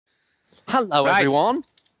Hello, Right. everyone.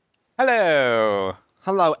 Hello.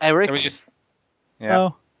 Hello, Eric. Shall we just... Yeah.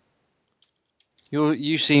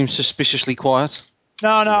 You seem suspiciously quiet. No,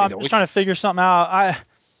 I'm Always. just trying to figure something out.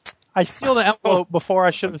 I sealed the envelope before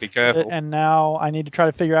I should have Be sealed it, careful. and now I need to try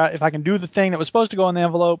to figure out if I can do the thing that was supposed to go in the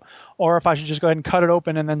envelope, or if I should just go ahead and cut it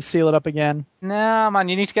open and then seal it up again. No, man,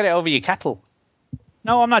 you need to get it over your kettle.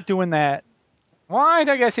 No, I'm not doing that. Why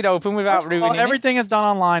don't you get it open without First of all, ruining it? everything is done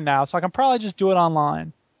online now, so I can probably just do it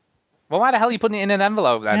online. Well, why the hell are you putting it in an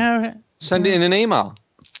envelope then? Yeah, Send it in an email.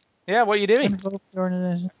 Yeah, what are you doing? envelope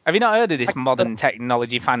organization. Have you not heard of this modern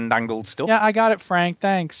technology fandangled stuff? Yeah, I got it, Frank.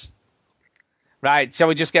 Thanks. Right, shall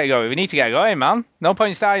we just get going? We need to get going, man. No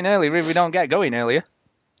point starting early if we don't get going earlier.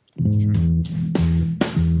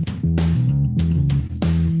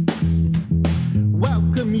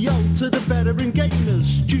 Welcome yo to the veteran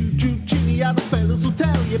gamers. Juju, Jimmy, other fellas will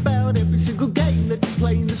tell you about every single game that you're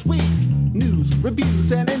playing this week. News,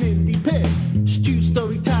 reviews, and an indie pick. Stu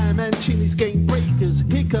story time and Chinny's game breakers.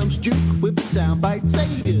 Here comes Duke with the soundbite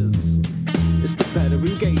saviors. It's the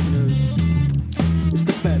veteran gamers. It's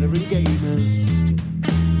the veteran gamers.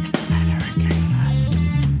 It's the veteran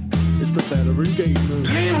gamers. It's the veteran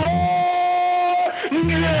gamers.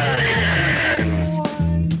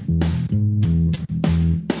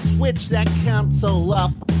 Switch that console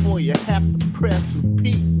off before you have to press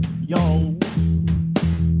repeat, yo.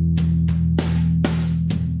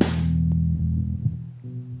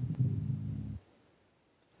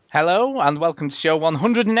 Hello, and welcome to show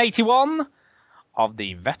 181 of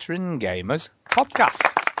the Veteran Gamers podcast.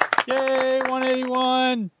 Yay,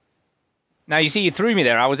 181. Now, you see, you threw me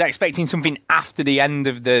there. I was expecting something after the end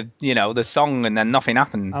of the song, and then nothing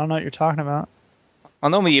happened. I don't know what you're talking about. Well,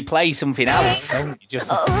 normally you play something else, don't you? Just...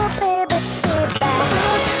 Oh, baby,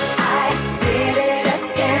 I did it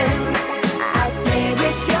again. I played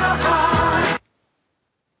with your heart.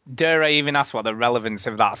 Dare I even ask what the relevance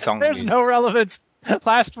of that song There's is? no relevance.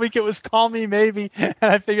 Last week it was Call Me Maybe, and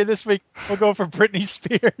I figured this week we'll go for Britney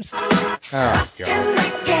Spears. Oh, Lost in God.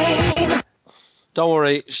 the game. Don't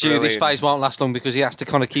worry, Stu, this Brilliant. phase won't last long because he has to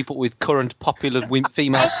kind of keep up with current popular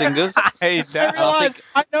female singers. Hey, I realize think-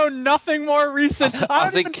 I know nothing more recent. I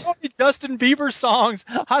don't think- even know any Justin Bieber songs.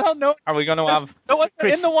 I don't know. Are we going to have...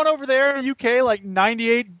 Chris- In the one over there in the UK, like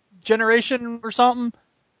 98 generation or something.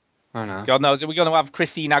 I know. God knows, are we going to have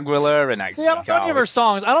Christine Aguilera next See, I don't week? know any of her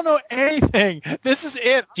songs. I don't know anything. This is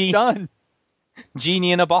it. I'm Gee. done.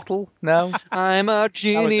 Genie in a bottle? No? I'm a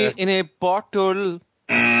genie a- in a bottle.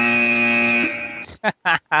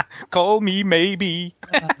 Call me maybe.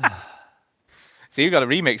 See, you got a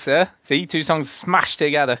remix there. See, two songs smashed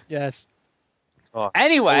together. Yes. I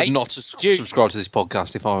Anyway, would not subscribe to this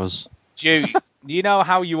podcast if I was. Stu, you know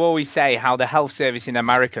how you always say how the health service in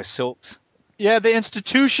America sucks? Yeah, the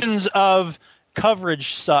institutions of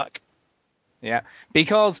coverage suck. Yeah,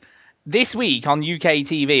 because this week on UK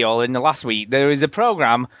TV, or in the last week, there is a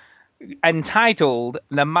program entitled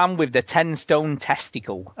 "The Man with the 10-Stone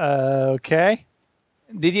Testicle." Okay.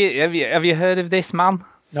 Have you heard of this man?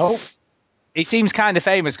 Nope. He seems kind of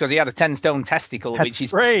famous because he had a 10-stone testicle, That's which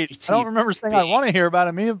is great. pretty I don't remember saying I big. want to hear about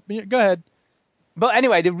him. Go ahead. But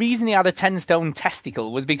anyway, the reason he had a 10-stone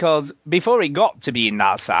testicle was because before he got to being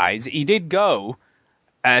that size, he did go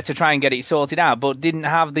to try and get it sorted out, but didn't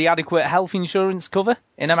have the adequate health insurance cover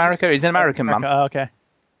in America. He's an American man. Okay.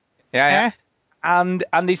 Yeah. And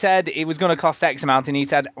he said it was going to cost X amount, and he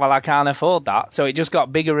said, well, I can't afford that. So it just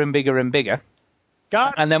got bigger and bigger and bigger.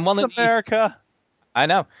 God, And then one of the, America. I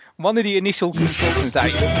know, one of the initial consultants that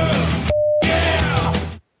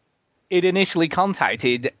he'd initially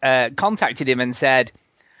contacted him and said,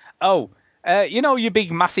 "Oh, you know your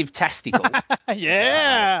big massive testicle."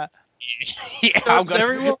 Yeah. Yeah, So I'm does gonna-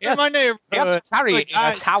 everyone he had- in my neighborhood. he had to carry it in a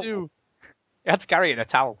Guys, towel. too. He had to carry it in a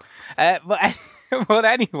towel. But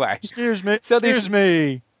anyway, Excuse me. So this- Excuse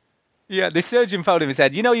me. yeah, the surgeon phoned him and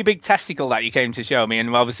said, "You know your big testicle that you came to show me,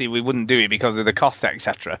 and obviously we wouldn't do it because of the cost,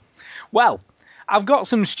 etc." Well, I've got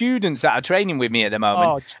some students that are training with me at the moment,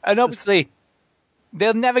 Oh, and Jesus. obviously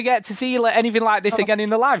they'll never get to see anything like this again in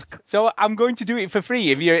their lives. So I'm going to do it for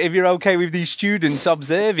free if you're okay with these students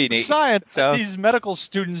observing it. Science. So These medical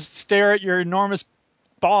students stare at your enormous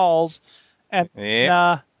balls, and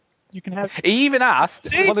Yeah. you can have. he even asked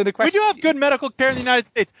See, one of the we questions. do have good medical care in the United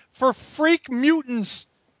States for freak mutants.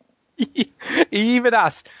 He even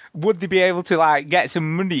asked, would they be able to like get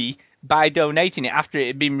some money by donating it after it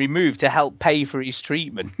had been removed to help pay for his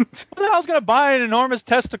treatment? Who the hell's going to buy an enormous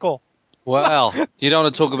testicle? Well, you don't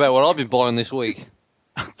want to talk about what I've been buying this week.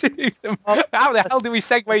 How the hell do we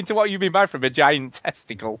segue into what you've been buying from a giant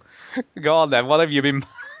testicle? Go on then, what have you been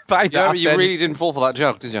buying? Yeah, that but you has really didn't fall for that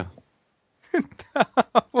joke, did you?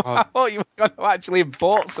 I thought you were going to actually have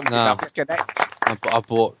bought something No. that was connected. I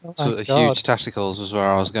bought Oh sort my of God. huge testicles was where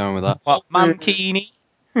I was going with that. What, Mankini?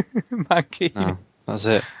 Mankini. No, that's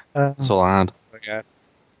it. Uh, That's all I had. Yeah,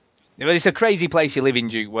 but it's a crazy place you live in,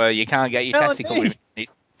 Duke, where you can't get your Telling testicle me. removed.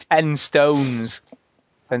 It's 10 stones.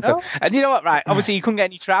 10 stones. No. And you know what, right? Obviously, you couldn't get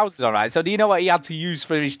any trousers, all right? So do you know what he had to use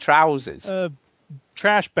for his trousers?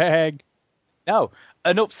 trash bag. No,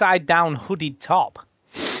 an upside-down hooded top.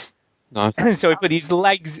 Nice. So he put his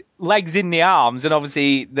legs in the arms, and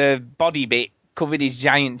obviously the body bit covered his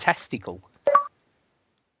giant testicle.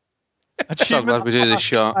 So glad we do this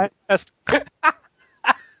show.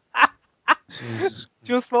 Jesus.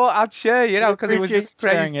 Just thought I'd share, you know, because it was just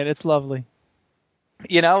sharing crazy. it. It's lovely.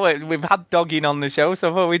 You know, we've had dogging on the show,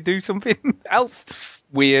 so I thought we'd do something else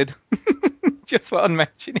weird. Just thought I'd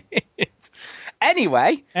mention it.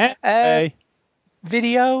 Anyway, Hey.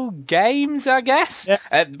 video games, I guess.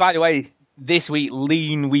 Yes. By the way, this week,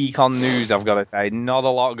 lean week on news, I've got to say. Not a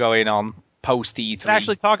lot going on post E3. We can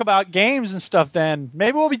actually talk about games and stuff then.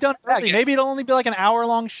 Maybe we'll be done early. Yeah. Maybe it'll only be like an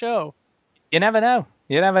hour-long show. You never know.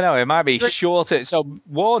 You never know. It might be shorter. So,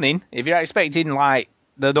 warning, if you're expecting like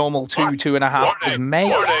the normal 2.5 hours,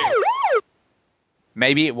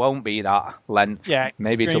 maybe it won't be that length. Yeah,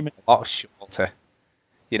 Maybe it's a agreement. lot shorter.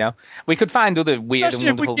 You know, we could find other weird Especially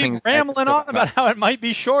and if we wonderful keep things. rambling on about how it might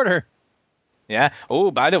be shorter. Yeah.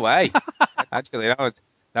 Oh, by the way, actually, that was.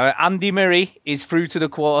 Now, Andy Murray is through to the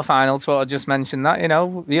quarterfinals. So I just mentioned that. You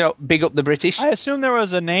know, big up the British. I assume there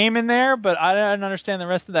was a name in there, but I didn't understand the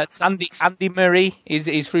rest of that. Andy Murray is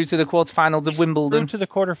through to the quarterfinals of Wimbledon. Through to the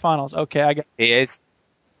quarterfinals. Okay, I get. He is.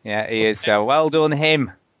 Yeah, he is. So well done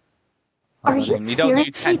him. Are Well you done him. Don't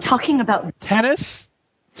do seriously talking about Tennis?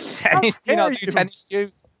 tennis. Do you How not dare do you? tennis,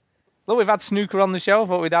 Stu? Look, we've had snooker on the show. I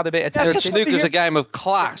thought we'd had a bit of Yeah, tennis. especially- Snooker's a game of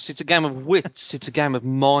class. It's a game of wits. It's a game of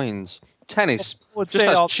minds. Tennis Would just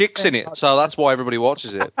say all has chicks in it, so that's why everybody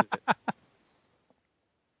watches it.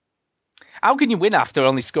 How can you win after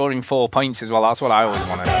only scoring 4 points as well? That's what I always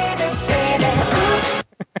want to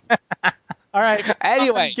know. All right.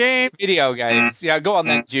 Anyway, game. video games. Yeah, go on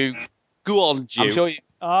then, Duke. Go on, Duke. I'm sure you,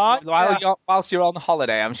 whilst you're on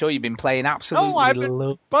holiday, I'm sure you've been playing absolutely No, I've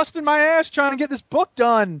been busting my ass trying to get this book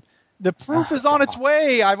done. The proof is on its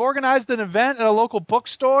way. I've organized an event at a local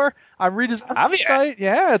bookstore. I redesigned Have the you? site.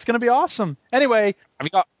 Yeah, it's going to be awesome. Anyway,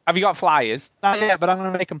 Have you got flyers? not yet, but I'm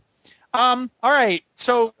going to make them. All right.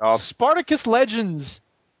 So Oh. Spartacus Legends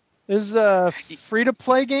is a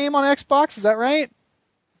free-to-play game on Xbox. Is that right?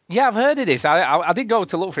 Yeah, I've heard of this. I did go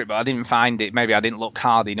to look for it, but I didn't find it. Maybe I didn't look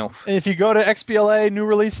hard enough. If you go to XBLA new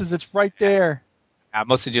releases, it's right there. I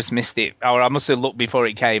must have just missed it, or I must have looked before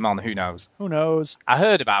it came on. Who knows? Who knows? I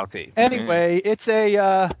heard about it. Anyway, it's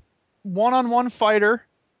a one-on-one fighter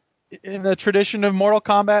in the tradition of Mortal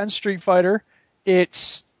Kombat and Street Fighter.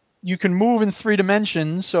 You can move in 3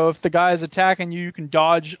 dimensions, so if the guy is attacking you, you can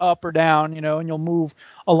dodge up or down, and you'll move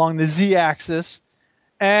along the Z-axis.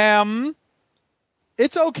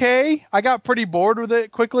 It's okay. I got pretty bored with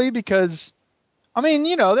it quickly because,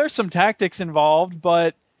 there's some tactics involved,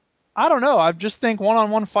 but I don't know. I just think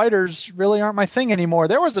one-on-one fighters really aren't my thing anymore.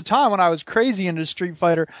 There was a time when I was crazy into Street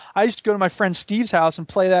Fighter. I used to go to my friend Steve's house and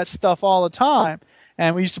play that stuff all the time.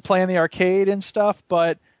 And we used to play in the arcade and stuff,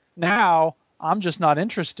 but now I'm just not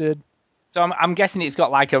interested. So I'm guessing it's got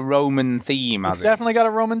like a Roman theme, has It's it? definitely got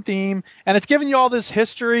a Roman theme, and it's giving you all this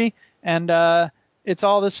history, and it's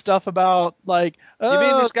all this stuff about, like... You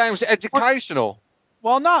mean this game's educational?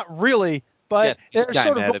 Well, not really, but Yeah, they're game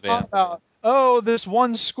sort of out of going on it. about, this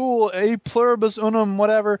one school, A Pluribus Unum,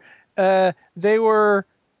 whatever, they were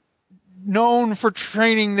known for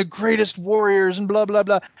training the greatest warriors and blah, blah,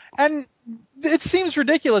 blah. And it seems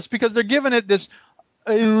ridiculous because they're giving it this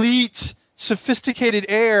elite, sophisticated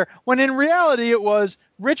air, when in reality it was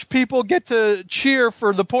rich people get to cheer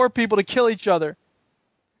for the poor people to kill each other.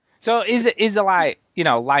 So is it like,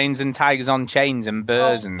 lions and tigers on chains and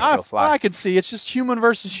bears and Not stuff from what I like? could see. It's just human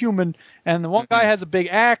versus human, and the one guy has a big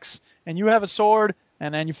axe, and you have a sword,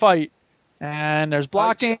 and then you fight. And there's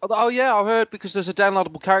blocking. Oh, yeah, I've heard because there's a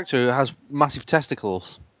downloadable character who has massive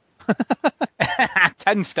testicles.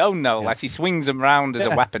 10 stone, no less. He swings them round as a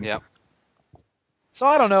Yeah. weapon. Yeah. So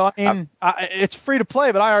I don't know. I mean, it's free to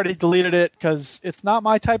play, but I already deleted it because it's not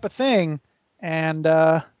my type of thing. And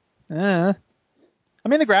the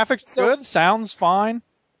graphics are good, sounds fine.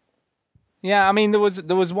 Yeah, I mean, there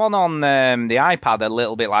was one on the iPad a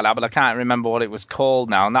little bit like that, but I can't remember what it was called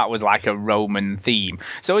now, and that was like a Roman theme.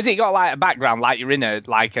 So has it got like a background, like you're in an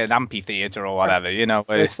amphitheater or whatever,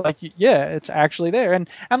 where- It's like, yeah, it's actually there, and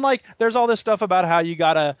like there's all this stuff about how you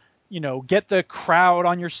gotta get the crowd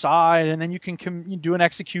on your side, and then you can you do an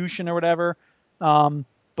execution or whatever.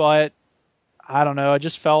 But I don't know. It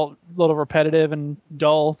just felt a little repetitive and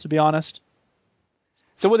dull, to be honest.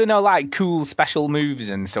 So were there no like cool special moves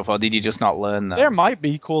and stuff, or did you just not learn them? There might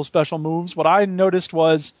be cool special moves. What I noticed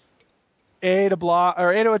was A to block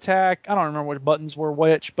or A to attack. I don't remember which buttons were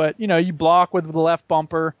which, but you block with the left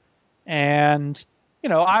bumper, and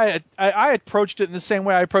I approached it in the same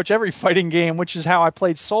way I approach every fighting game, which is how I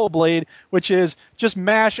played Soul Blade, which is just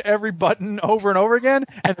mash every button over and over again,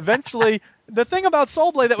 and eventually the thing about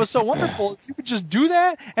Soul Blade that was so wonderful is you could just do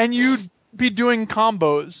that and you'd be doing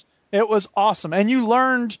combos. It was awesome, and you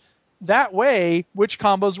learned that way which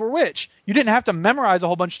combos were which. You didn't have to memorize a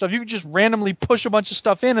whole bunch of stuff. You could just randomly push a bunch of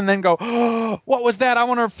stuff in and then go, oh, what was that? I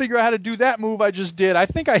want to figure out how to do that move I just did. I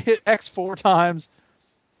think I hit X 4 times.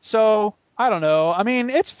 So, I don't know. I mean,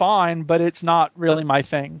 it's fine, but it's not really my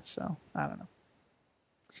thing. So, I don't know.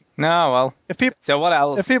 No, well. So what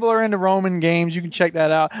else? If people are into Roman games, you can check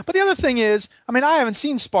that out. But the other thing is, I mean, I haven't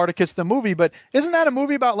seen Spartacus the movie, but isn't that a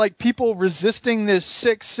movie about like people resisting this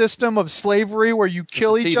sick system of slavery where you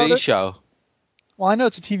kill each other? TV show. Well, I know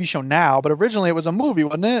it's a TV show now, but originally it was a movie,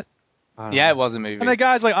 wasn't it? Yeah, it was a movie. And the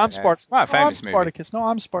guy's like, I'm Spartacus. Quite a famous I'm Spartacus. No,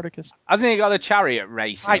 I'm Spartacus. Hasn't he got a chariot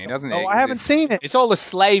racing, doesn't he? I haven't seen it. It's all the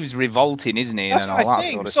slaves revolting, isn't he? That's and what all I that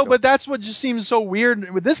think. sort of stuff. But that's what just seems so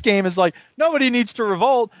weird with this game is like, nobody needs to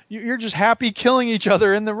revolt. You're just happy killing each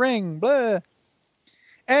other in the ring. Blah.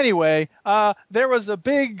 Anyway, there was a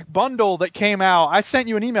big bundle that came out. I sent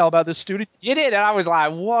you an email about this, Stu. You did, and I was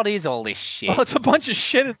like, what is all this shit? Well, it's a bunch of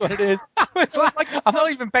shit is what it is. I was like, I'm not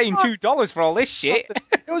even paying $2 for all this shit.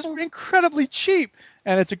 It was incredibly cheap.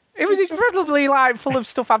 And it was incredibly like full of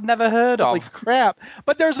stuff I've never heard of. Crap.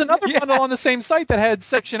 But there's another bundle on the same site that had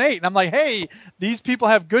Section 8. And I'm like, hey, these people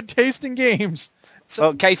have good taste in games. So,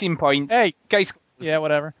 well, case in point. Hey. Case. Yeah,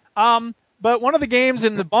 whatever. But one of the games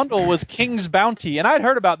in the bundle was King's Bounty, and I'd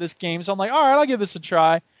heard about this game, so I'm like, all right, I'll give this a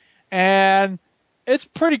try. And it's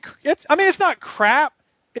it's not crap.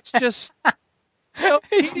 It's just so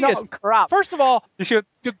it's not crap. First of all, the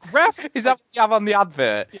graphics is that what you have on the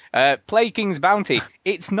advert? Play King's Bounty.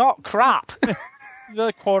 It's not crap.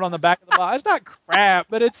 The quote on the back of the box. It's not crap,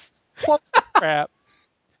 but it's close to crap.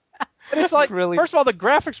 But it's like, first of all, the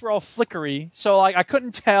graphics were all flickery, so like I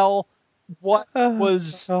couldn't tell what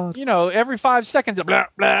was, every 5 seconds, blah,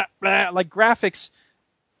 blah, blah, like graphics.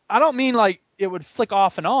 I don't mean like it would flick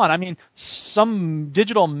off and on. I mean, some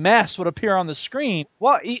digital mess would appear on the screen.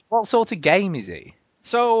 What sort of game is it?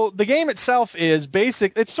 So the game itself is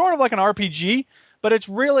basic. It's sort of like an RPG, but it's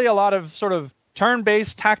really a lot of sort of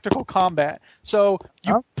turn-based tactical combat. So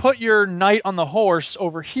you put your knight on the horse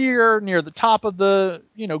over here near the top of the,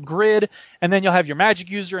 grid, and then you'll have your magic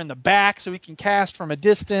user in the back so he can cast from a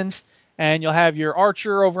distance. And you'll have your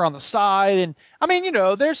archer over on the side. And, I mean,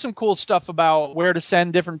 there's some cool stuff about where to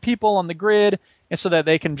send different people on the grid and so that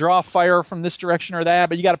they can draw fire from this direction or that.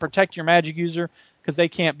 But you got to protect your magic user because they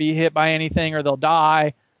can't be hit by anything or they'll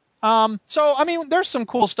die. So, I mean, there's some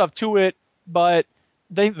cool stuff to it. But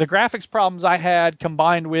the graphics problems I had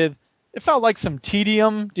combined with, it felt like some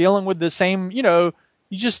tedium dealing with the same, you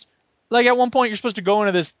just, like at one point you're supposed to go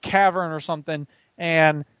into this cavern or something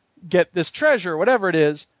and get this treasure, whatever it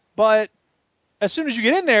is. But as soon as you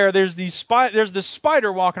get in there, there's this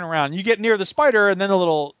spider walking around. You get near the spider, and then a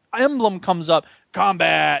little emblem comes up,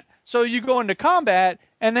 combat. So you go into combat,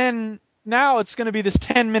 and then now it's going to be this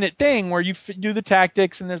 10-minute thing where you do the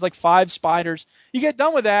tactics, and there's like 5 spiders. You get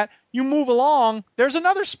done with that, you move along, there's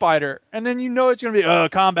another spider, and then it's going to be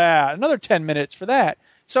combat, another 10 minutes for that.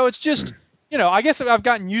 So it's just, I guess I've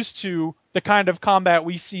gotten used to the kind of combat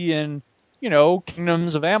we see in,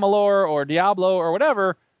 Kingdoms of Amalur or Diablo or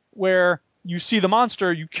whatever, where you see the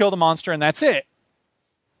monster, you kill the monster, and that's it.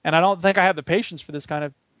 And I don't think I have the patience for this kind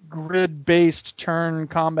of grid-based turn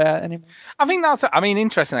combat anymore. I think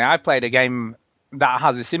interestingly, I played a game that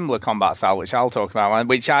has a similar combat style, which I'll talk about,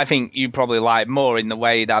 which I think you probably like more in the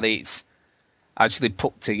way that it's actually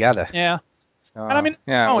put together. Yeah. So, and I mean,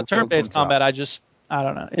 with turn-based combat, I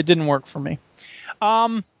don't know. It didn't work for me.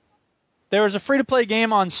 There was a free-to-play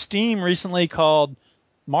game on Steam recently called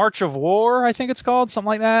March of War, I think it's called, something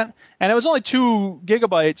like that. And it was only 2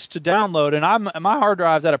 gigabytes to download, and my hard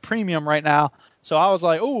drive's at a premium right now. So I was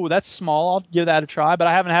like, oh, that's small. I'll give that a try. But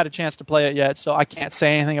I haven't had a chance to play it yet, so I can't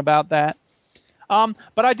say anything about that.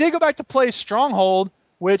 But I did go back to play Stronghold,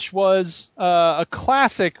 which was a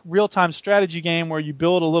classic real-time strategy game where you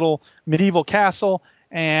build a little medieval castle.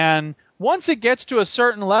 And once it gets to a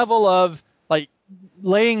certain level of, like,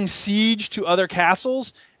 laying siege to other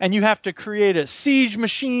castles, and you have to create a siege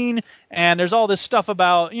machine, and there's all this stuff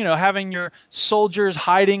about, having your soldiers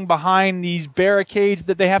hiding behind these barricades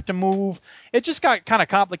that they have to move. It just got kind of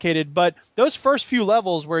complicated, but those first few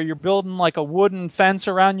levels where you're building like a wooden fence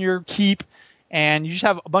around your keep, and you just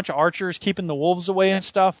have a bunch of archers keeping the wolves away and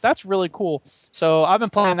stuff, that's really cool. So I've been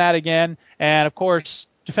playing that again, and of course,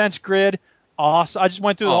 Defense Grid, awesome. I just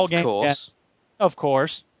went through the whole game again. Of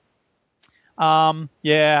course.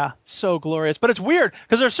 Yeah, so glorious. But it's weird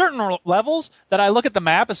because there's certain levels that I look at the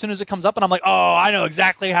map as soon as it comes up and I'm like, oh, I know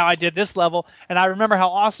exactly how I did this level. And I remember how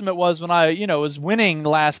awesome it was when I, was winning the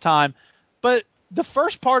last time. But the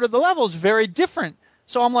first part of the level is very different.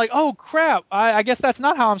 So I'm like, oh crap, I guess that's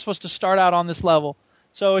not how I'm supposed to start out on this level.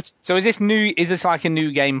 So is this like a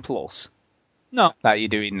new game plus? No. That you're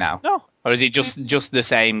doing now? No. Or is it just the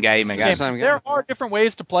same game again? There are different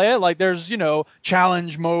ways to play it. Like there's,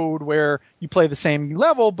 challenge mode where you play the same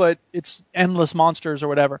level, but it's endless monsters or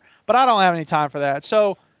whatever. But I don't have any time for that.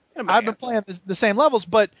 So I've been playing the same levels,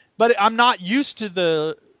 but I'm not used to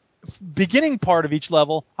the beginning part of each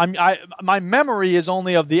level. My memory is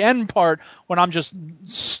only of the end part when I'm just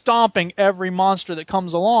stomping every monster that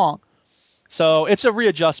comes along. So it's a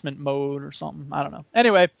readjustment mode or something. I don't know.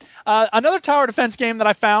 Anyway, another tower defense game that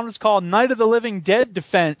I found is called Night of the Living Dead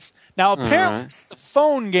Defense. Now, apparently it's a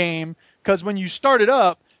phone game because when you start it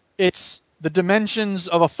up, it's the dimensions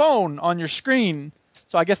of a phone on your screen.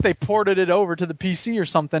 So I guess they ported it over to the PC or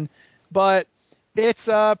something. But it's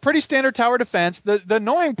a pretty standard tower defense. The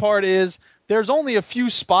annoying part is there's only a few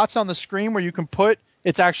spots on the screen where you can put,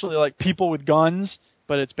 it's actually like people with guns,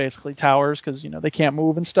 but it's basically towers because, they can't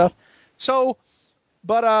move and stuff. So,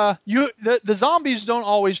 but the zombies don't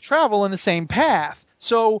always travel in the same path.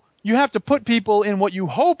 So you have to put people in what you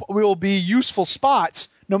hope will be useful spots,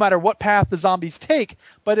 no matter what path the zombies take.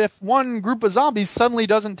 But if one group of zombies suddenly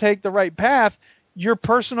doesn't take the right path, your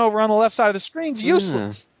person over on the left side of the screen's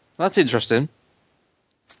useless. That's interesting.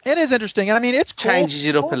 It is interesting. And I mean, it's cool. Changes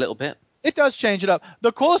it up a little bit. It does change it up.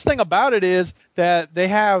 The coolest thing about it is that they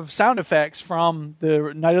have sound effects from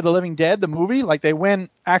the Night of the Living Dead, the movie. Like they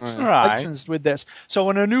went licensed with this. So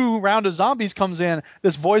when a new round of zombies comes in,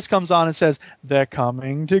 this voice comes on and says, "They're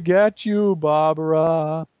coming to get you,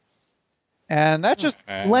 Barbara." And that just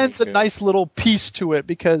lends a nice little piece to it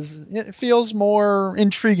because it feels more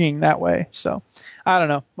intriguing that way. So I don't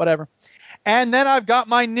know, whatever. And then I've got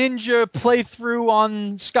my ninja playthrough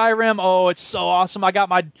on Skyrim. Oh, it's so awesome. I got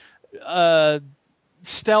my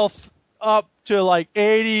stealth up to like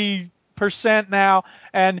 80% now,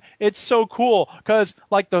 and it's so cool because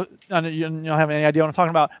like you don't have any idea what I'm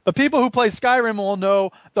talking about, but people who play Skyrim will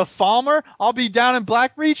know the Falmer. I'll be down in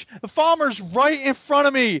Blackreach, the Falmer's right in front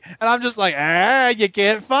of me, and I'm just like, you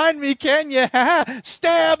can't find me, can you?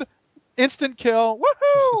 Stab, instant kill,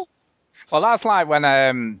 woohoo! Well, that's like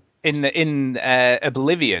when in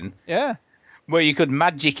Oblivion, where you could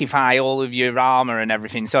magicify all of your armor and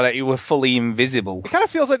everything so that you were fully invisible. It kind of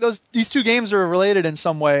feels like these two games are related in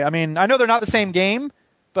some way. I mean, I know they're not the same game,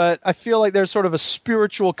 but I feel like there's sort of a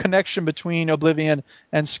spiritual connection between Oblivion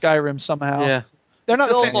and Skyrim somehow. Yeah. They're not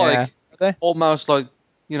the same. Like, are they? Almost like,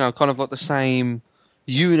 kind of like the same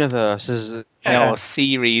universe as or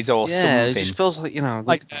series or something. Yeah, it just feels like,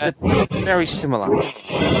 like they're very similar.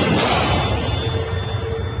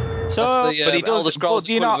 So, that's the, but it does. Elder Scrolls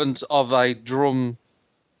equivalent of a drum.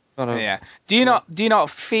 Yeah. Do you not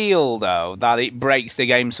feel though that it breaks the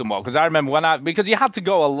game somewhat? Because I remember because you had to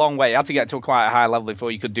go a long way, you had to get to a quite high level before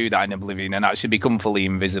you could do that in Oblivion and actually become fully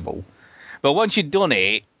invisible. But once you'd done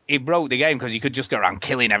it, it broke the game because you could just go around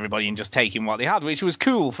killing everybody and just taking what they had, which was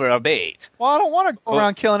cool for a bit. Well, I don't want to go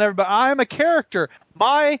around killing everybody. I'm a character.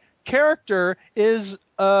 My character is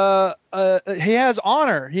he has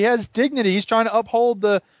honor. He has dignity. He's trying to uphold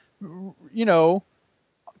the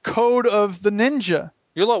code of the ninja.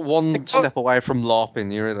 You're like one step away from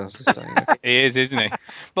LARPing. He is, isn't he?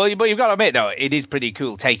 But you've got to admit though, it is pretty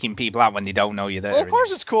cool taking people out when they don't know you're there. Well, of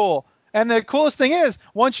course it's cool. And the coolest thing is,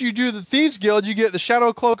 once you do the Thieves Guild, you get the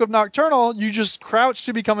Shadow Cloak of Nocturnal. You just crouch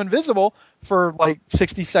to become invisible for like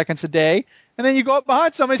 60 seconds a day, and then you go up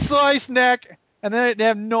behind somebody, slice neck, and then they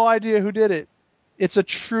have no idea who did it. It's a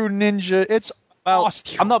true ninja. It's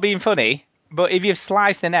awesome. I'm not being funny, but if you've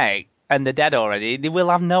sliced the neck and they're dead already, they will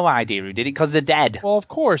have no idea who did it because they're dead. Well, of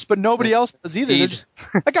course, but nobody else does either.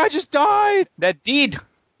 That guy just died. They're dead.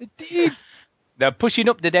 They're pushing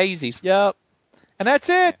up the daisies. Yep. And that's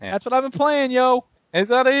it. Yeah. That's what I've been playing, yo. Is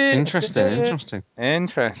that it? Interesting.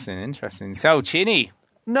 So, Chinny.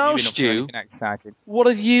 No, Stu. Excited. What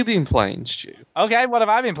have you been playing, Stu? Okay, what have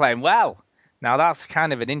I been playing? Well, now that's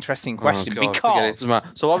kind of an interesting question because...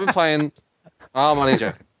 So I've been playing I'm only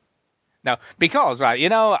joking. No, because, right, you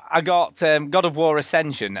know, I got God of War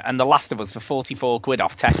Ascension and The Last of Us for 44 quid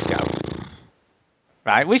off Tesco.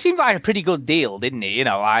 Right, which seemed like a pretty good deal, didn't it? You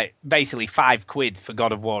know, like, basically 5 quid for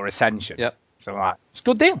God of War Ascension. Yep. So, like, it's a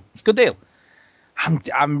good deal. It's a good deal.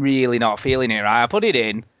 I'm really not feeling it, right? I put it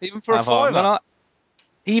in. Even for a I thought, I'm fiver. gonna-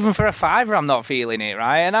 even for a fiver, I'm not feeling it,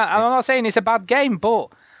 right? And I'm not saying it's a bad game, but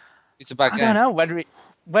It's a bad I game. don't know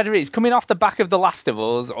whether it's coming off the back of The Last of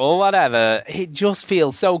Us or whatever. It just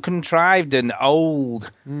feels so contrived and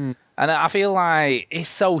old, and I feel like it's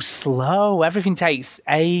so slow. Everything takes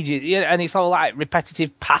ages, yeah, and it's all like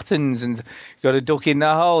repetitive patterns. And you got to duck in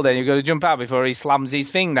the hole, then you got to jump out before he slams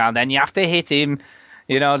his thing down. Then you have to hit him,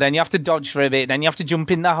 you know. Then you have to dodge for a bit. Then you have to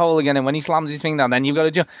jump in the hole again. And when he slams his thing down, then you've got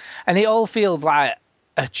to jump. And it all feels like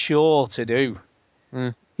a chore to do.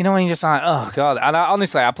 You know, when you're just like, oh, God. And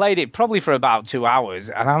honestly, I played it probably for about 2 hours,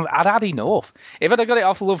 and I'd had enough. If I'd have got it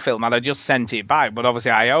off Love Film, I'd have just sent it back, but obviously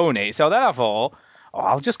I own it. So then I thought,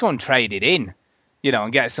 I'll just go and trade it in, you know,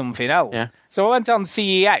 and get something else. Yeah. So I went on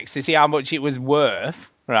CEX to see how much it was worth,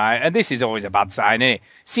 right? And this is always a bad sign, isn't it?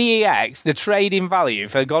 CEX, the trading value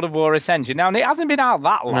for God of War Ascension. Now, it hasn't been out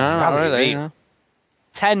that long, No, has not it? really. No.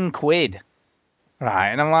 10 quid. Right,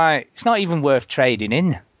 and I'm like, it's not even worth trading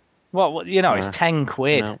in. What you know, it's 10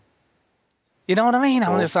 quid. No. You know what I mean?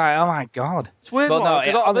 I'm Cool. just like, oh my God. It's weird, But no,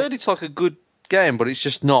 because I've heard it's like a good game, but it's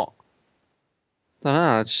just not. I don't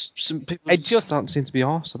know. It's some people It just- don't seem to be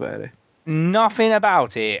arsed about it. Nothing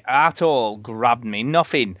about it at all grabbed me.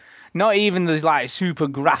 Nothing. Not even the like super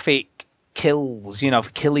graphic kills, you know,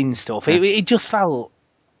 for killing stuff. It just felt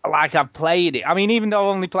like I've played it. I mean, even though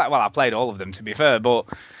I only played, well, I played all of them to be fair, but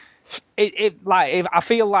I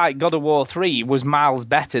feel like God of War 3 was miles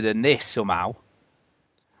better than this somehow.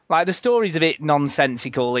 Like, the story's a bit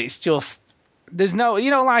nonsensical. It's just, there's no,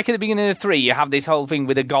 you know, like at the beginning of 3, you have this whole thing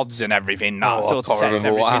with the gods and everything. That sort of sets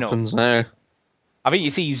remember what everything happens up. now. I think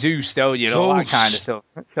you see Zeus, don't you, and all that Zeus. kind of stuff.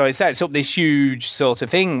 So it sets up this huge sort of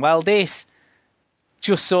thing. Well, this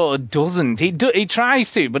just sort of doesn't. It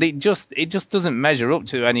tries to, but it just doesn't measure up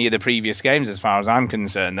to any of the previous games as far as I'm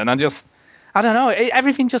concerned. And I don't know.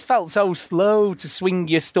 Everything just felt so slow to swing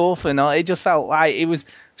your stuff, and it just felt like it was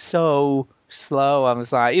so slow. I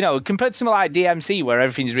was like, you know, compared to something like DMC where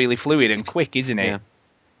everything's really fluid and quick, isn't it?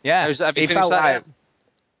 Yeah. Have you It finished felt that like. yet?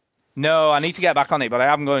 No, I need to get back on it, but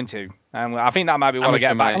I am going to. I think that might be what I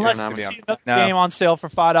get back to. Unless no, you yeah. see another No. game on sale for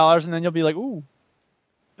 $5, and then you'll be like, ooh.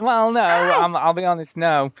 Well, no, I'll be honest,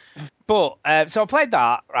 no. But, so I played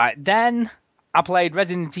that, right? Then I played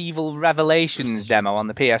Resident Evil Revelations demo on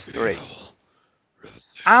the PS3.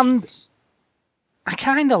 And I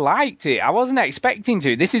kind of liked it. I wasn't expecting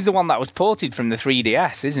to. This is the one that was ported from the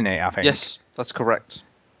 3DS, isn't it, I think? Yes, that's correct.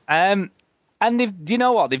 And do you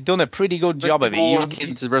know what? They've done a pretty good job of it. More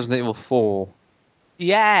akin to Resident Evil 4.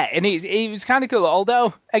 Yeah, and it was kind of cool.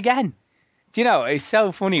 Although, again, do you know, it's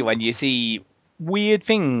so funny when you see weird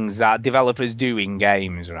things that developers do in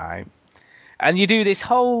games, right? And you do this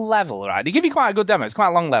whole level, right? They give you quite a good demo. It's quite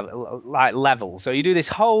a long level. So you do this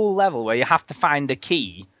whole level where you have to find a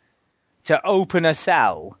key to open a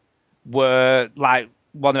cell where, like,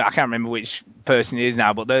 I can't remember which person it is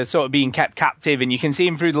now, but they're sort of being kept captive, and you can see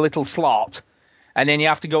them through the little slot. And then you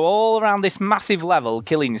have to go all around this massive level,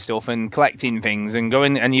 killing stuff and collecting things, and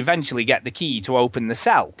going, and you eventually get the key to open the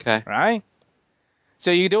cell. Okay. Right?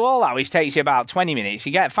 So you do all that, which takes you about 20 minutes.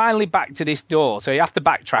 You get finally back to this door, so you have to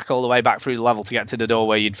backtrack all the way back through the level to get to the door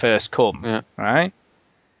where you'd first come. Yeah. Right?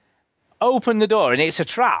 Open the door, and it's a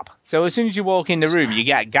trap. So as soon as you walk in the room, you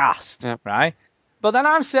get gassed. Yeah. Right? But then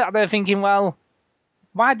I'm sitting there thinking, well,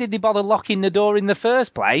 why did they bother locking the door in the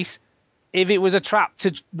first place if it was a trap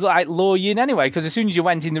to, like, lure you in anyway? Because as soon as you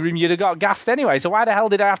went in the room, you'd have got gassed anyway. So why the hell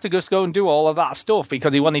did I have to just go and do all of that stuff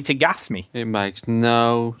because he wanted to gas me? It makes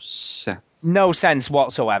no sense. No sense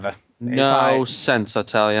whatsoever. It's No like, sense, I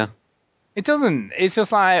tell you. it doesn't. It's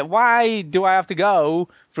just like, why do I have to go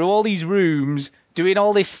through all these rooms doing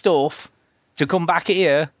all this stuff to come back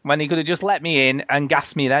here when he could have just let me in and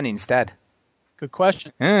gassed me then instead? Good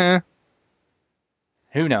question. Who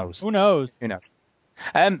knows? Who knows? Who knows?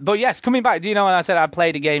 But yes, coming back, do you know when I said I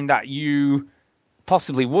played a game that you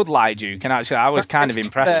possibly would like, Duke? And actually, I was kind of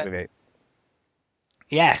impressed with it.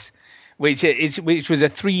 Yes, which was a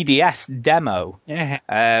 3DS demo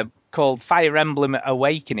Yeah. called Fire Emblem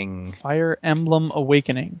Awakening. Fire Emblem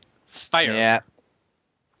Awakening. Yeah.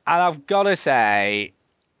 And I've got to say,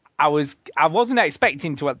 I wasn't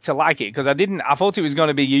expecting to like it because I thought it was going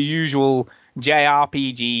to be your usual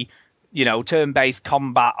JRPG, you know, turn-based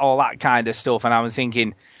combat, all that kind of stuff. And I was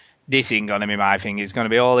thinking, this ain't going to be my thing. It's going to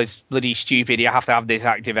be all this bloody stupid. You have to have this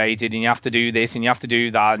activated, and you have to do this, and you have to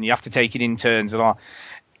do that, and you have to take it in turns and all.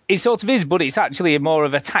 It sort of is, but it's actually more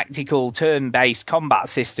of a tactical turn-based combat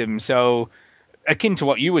system. So akin to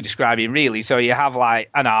what you were describing, really. So you have like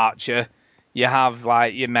an archer, you have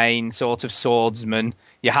like your main sort of swordsman,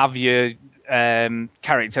 you have your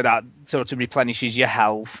character that sort of replenishes your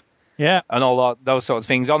health. Yeah. And all those sorts of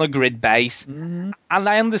things on a grid base. Mm-hmm. And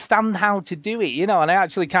I understand how to do it, and I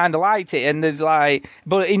actually kind of liked it. And there's like,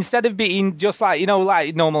 but instead of being just like,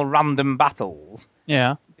 like normal random battles,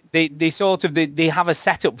 Yeah. they sort of, they have a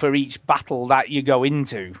setup for each battle that you go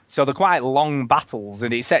into. So they're quite long battles,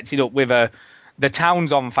 and it sets it up with the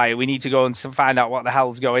town's on fire. We need to go and find out what the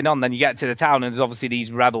hell's going on. Then you get to the town, and there's obviously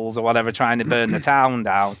these rebels or whatever trying to burn the town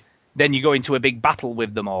down. Then you go into a big battle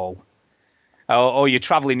with them all. Or you're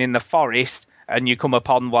traveling in the forest and you come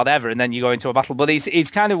upon whatever, and then you go into a battle. But it's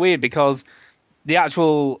kind of weird because the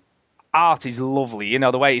actual art is lovely,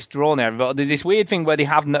 the way it's drawn there. But there's this weird thing where they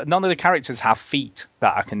have none of the characters have feet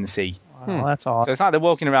that I can see. Wow, that's awesome. So it's like they're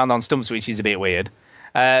walking around on stumps, which is a bit weird.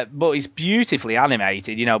 But it's beautifully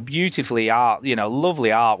animated, beautifully lovely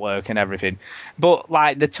artwork and everything. But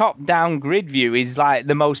like the top-down grid view is like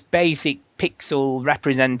the most basic pixel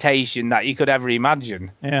representation that you could ever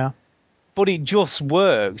imagine. Yeah. But it just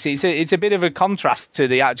works. It's a bit of a contrast to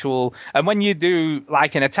the actual. And when you do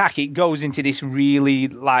like an attack, it goes into this really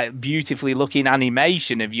like beautifully looking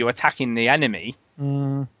animation of you attacking the enemy.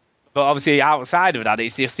 Mm. But obviously outside of that,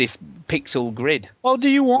 it's just this pixel grid. Well, do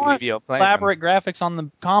you want If you're playing elaborate graphics on the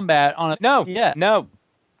combat on it? No, Yeah. no.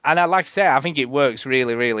 And like I say, I think it works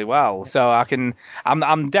really, really well. So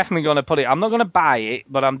I'm definitely going to put it. I'm not going to buy it,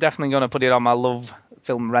 but I'm definitely going to put it on my love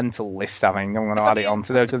film rental list. I think I'm going to add it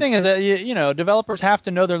onto there. The thing is that developers have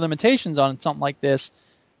to know their limitations on something like this,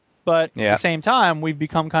 but at the same time, we've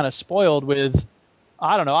become kind of spoiled with.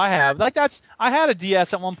 I don't know. I had a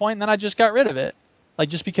DS at one point, and then I just got rid of it, like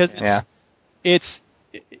just because it's.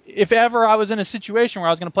 If ever I was in a situation where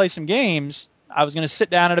I was going to play some games, I was going to sit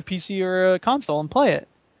down at a PC or a console and play it.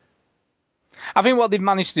 I think what they've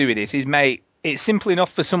managed to do with this is make it simple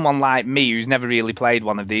enough for someone like me who's never really played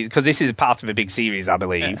one of these, because this is part of a big series, I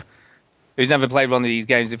believe, who's never played one of these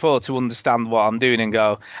games before, to understand what I'm doing and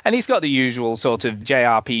go. And it's got the usual sort of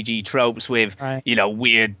JRPG tropes with,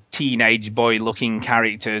 weird teenage boy-looking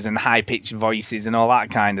characters and high-pitched voices and all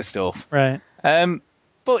that kind of stuff. Right.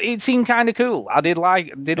 But it seemed kind of cool. I did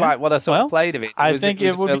like what I saw played of it. I think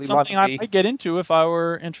it would be something I might get into if I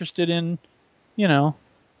were interested in,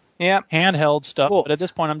 handheld stuff. But at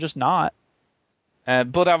this point, I'm just not.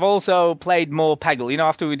 But I've also played more Peggle.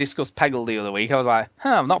 After we discussed Peggle the other week, I was like,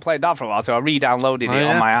 I've not played that for a while, so I re-downloaded it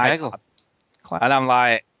on my Peggle. iPad. And I'm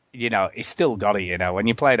like, it's still got it, when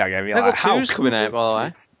you play that game, you're Peggle like, how 2's cool coming out, by the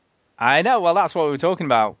way. I know, well, that's what we were talking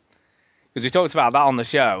about. Because we talked about that on the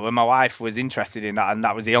show, and my wife was interested in that, and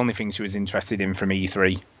that was the only thing she was interested in from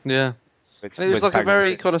E3. Yeah. It was like a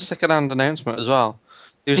very kind of second-hand announcement as well.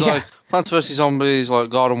 It was like Plants vs. Zombies,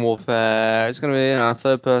 like Garden Warfare. It's going to be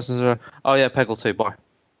third person. Oh yeah, Peggle 2, bye.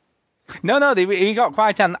 No, he got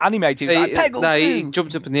quite animated. He was like, Peggle 2! He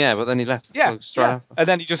jumped up in the air, but then he left. Straight after. And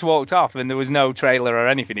then he just walked off, and there was no trailer or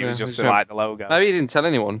anything. It was just like the logo. Maybe he didn't tell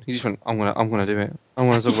anyone. He just went, I'm gonna do it. I'm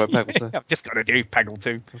gonna talk about Peggle 2. I'm just gonna do Peggle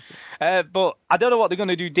 2. But I don't know what they're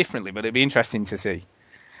gonna do differently, but it'd be interesting to see.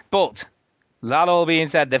 But that all being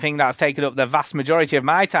said, the thing that's taken up the vast majority of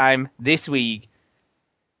my time this week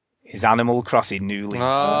is Animal Crossing New Leaf.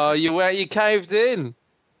 Oh, you caved in.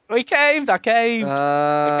 I caved.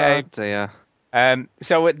 Dear.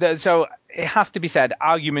 So it has to be said,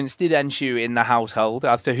 arguments did ensue in the household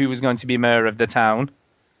as to who was going to be mayor of the town.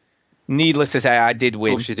 Needless to say, I did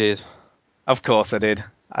win. Of course you did. Of course I did.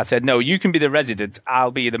 I said, no, you can be the resident,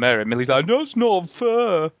 I'll be the mayor. And Millie's like, that's not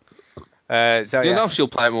fair. You know she'll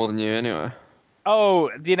play more than you anyway. Oh,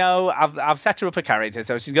 I've set her up a character,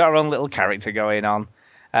 so she's got her own little character going on.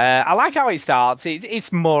 I like how it starts.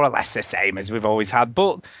 It's more or less the same as we've always had,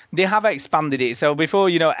 but they have expanded it. So before,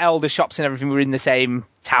 elder shops and everything were in the same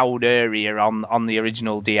town area on the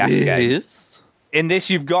original DS game. In this,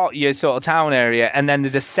 you've got your sort of town area, and then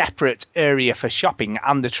there's a separate area for shopping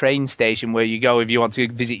and the train station where you go if you want to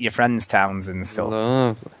visit your friends' towns and stuff.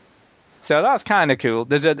 Lovely. So that's kind of cool.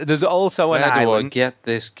 There's also an island. Where do I get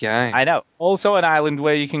this game? I know. Also an island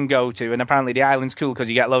where you can go to, and apparently the island's cool because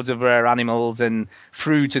you get loads of rare animals and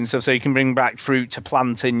fruit and stuff, so you can bring back fruit to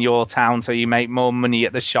plant in your town so you make more money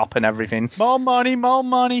at the shop and everything. More money. More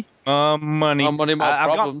money. More money, more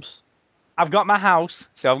problems. I've got my house.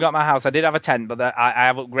 So I've got my house. I did have a tent, but I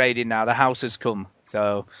have upgraded now. The house has come.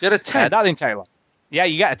 So You had a tent? that didn't take long. Yeah,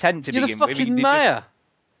 you get a tent to You're begin the with. fucking mayor.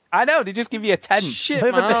 I know, they just give you a tent. Shit,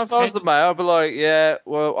 Live at man. this If I was tent. the mayor, I'd be like, yeah,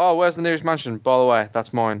 well, where's the nearest mansion? By the way,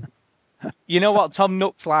 that's mine. You know what Tom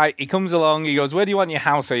Nook's like? He comes along, he goes, where do you want your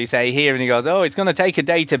house? So you say, here, and he goes, oh, it's going to take a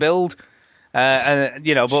day to build.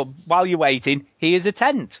 But while you're waiting, here's a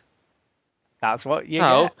tent. That's what you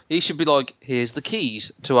No, get. he should be like, here's the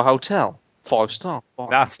keys to a hotel. 5-star.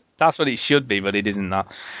 That's what it should be, but it isn't that.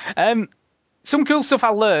 Some cool stuff I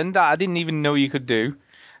learned that I didn't even know you could do.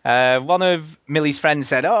 One of Millie's friends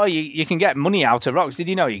said, oh, you can get money out of rocks. Did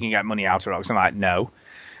you know you can get money out of rocks? I'm like, no.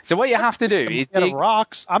 So what you have to do is Get a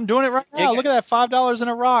rocks. I'm doing it right now. Look at that, $5 in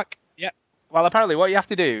a rock. Yeah. Well, apparently what you have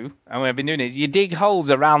to do, and we've been doing it, you dig holes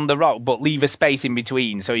around the rock, but leave a space in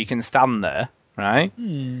between so you can stand there, right?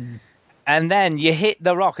 And then you hit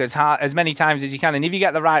the rock as many times as you can. And if you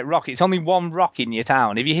get the right rock, it's only one rock in your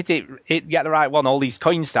town. If you get the right one, all these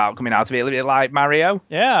coins start coming out of it, a little bit like Mario.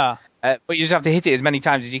 Yeah. But you just have to hit it as many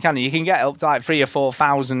times as you can. And you can get up to like 3,000 or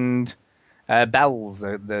 4,000 bells,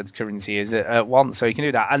 the currency is, at once. So you can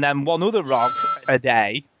do that. And then one other rock a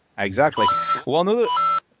day. Exactly.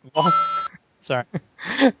 Sorry.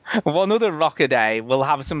 One other rock a day will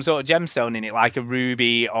have some sort of gemstone in it, like a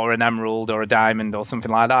ruby or an emerald or a diamond or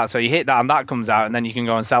something like that. So you hit that and that comes out, and then you can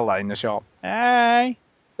go and sell that in the shop. Hey.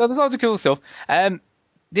 So there's lots of cool stuff.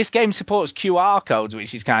 This game supports QR codes,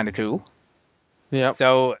 which is kind of cool. Yeah.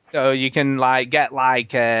 So you can get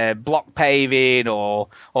block paving or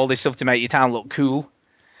all this stuff to make your town look cool.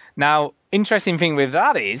 Now, interesting thing with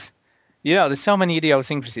that is, there's so many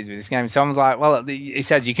idiosyncrasies with this game. So I was like, well, it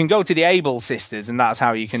says you can go to the Able Sisters, and that's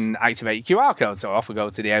how you can activate your QR code. So off we go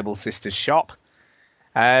to the Able Sisters shop.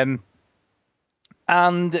 And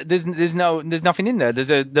there's nothing in there. There's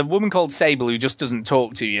the woman called Sable who just doesn't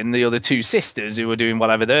talk to you, and the other two sisters who are doing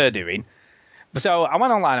whatever they're doing. So I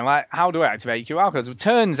went online and I'm like, how do I activate QR codes? It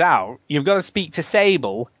turns out you've got to speak to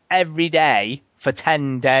Sable every day for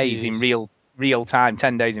 10 days in real time.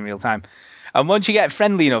 10 days in real time. And once you get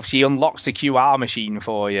friendly enough, she unlocks the QR machine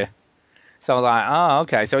for you. So I'm like, oh,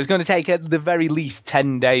 okay. So it's going to take at the very least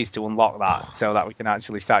 10 days to unlock that so that we can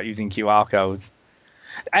actually start using QR codes.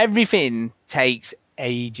 Everything takes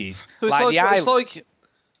ages. So it's like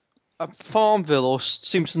a Farmville or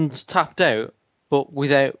Simpsons Tapped Out, but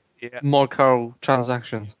without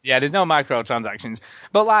microtransactions. Yeah, there's no microtransactions.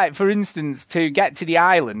 But for instance, to get to the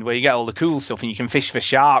island where you get all the cool stuff and you can fish for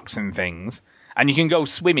sharks and things, and you can go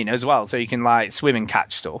swimming as well, so you can swim and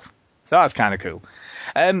catch stuff. So that's kind of cool.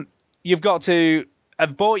 You've got to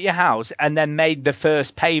have bought your house and then made the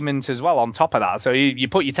first payment as well on top of that. So you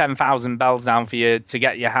put your 10,000 bells down to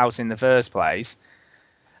get your house in the first place.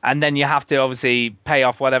 And then you have to obviously pay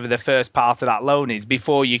off whatever the first part of that loan is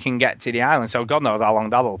before you can get to the island. So God knows how long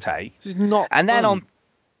that'll take. This is not and then fun.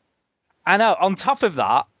 on top of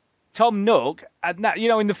that, Tom Nook,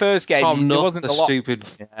 in the first game, Tom there Nook, wasn't the a lot. stupid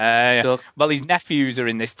Well, his nephews are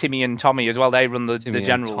in this, Timmy and Tommy as well. They run the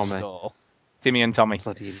general Tommy. store. Timmy and Tommy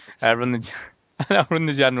Bloody idiots. run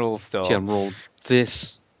the general store. General,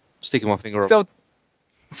 sticking my finger up.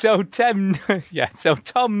 So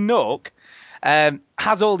Tom Nook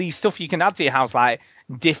has all these stuff you can add to your house, like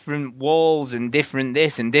different walls and different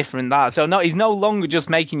this and different that. So he's no longer just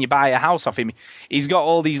making you buy a house off him. He's got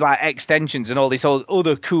all these extensions and all this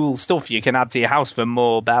other cool stuff you can add to your house for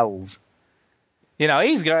more bells.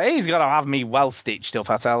 He's got to have me well stitched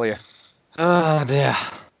up, I tell you. Oh dear.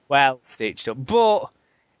 Well stitched up, but.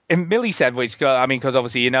 And Millie said, because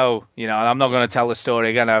obviously and I'm not going to tell the story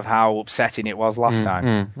again of how upsetting it was last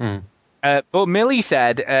time. But Millie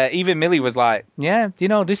said, even Millie was like, yeah,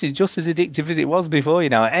 this is just as addictive as it was before,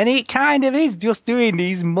 and it kind of is, just doing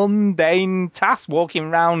these mundane tasks, walking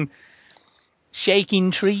around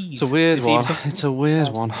shaking trees. It's a weird one. It's a weird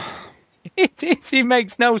one. It is. It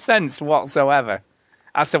makes no sense whatsoever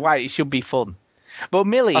as to why it should be fun. But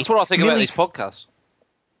Millie... That's what I think about this podcast.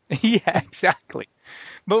 Yeah, exactly.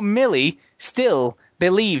 But Millie still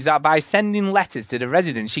believes that by sending letters to the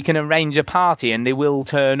residents, she can arrange a party and they will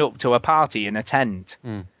turn up to a party in a tent.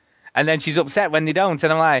 And then she's upset when they don't.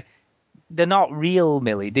 And I'm like, they're not real,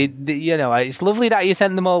 Millie. It's lovely that you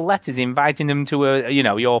sent them all letters inviting them to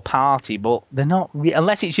your party, but they're not real.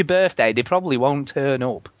 Unless it's your birthday, they probably won't turn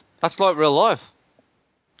up. That's like real life.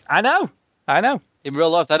 I know. In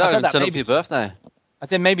real life, they don't even turn up maybe- your birthday. I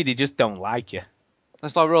said maybe they just don't like you.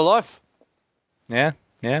 That's like real life. Yeah.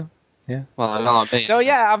 Well, I don't like me. So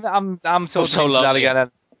yeah, I'm sort of so into that lonely.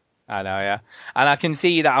 again. I know, yeah. And I can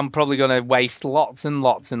see that I'm probably going to waste lots and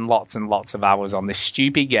lots and lots and lots of hours on this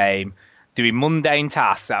stupid game, doing mundane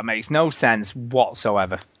tasks that makes no sense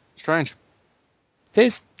whatsoever. Strange.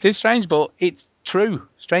 It is strange, but it's true.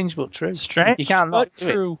 Strange but true. Strange You can't not but do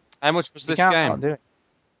it. true. How much was You this can't game? not do it.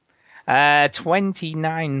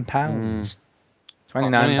 £29.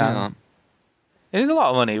 £29. It is a lot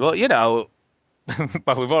of money, but, well,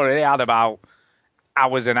 we've already had about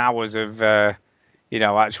hours and hours of,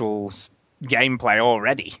 actual gameplay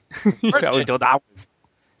already. We've done hours.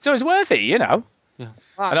 So it's worth it, Yeah.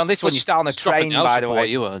 And on this one, you start on a train, by the way.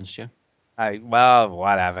 You earned, yeah. Well,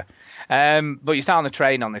 whatever. But you start on a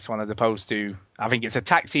train on this one as opposed to, I think it's a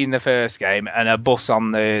taxi in the first game and a bus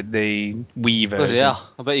on the Wii version. Yeah,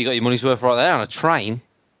 I bet you got your money's worth right there on a train.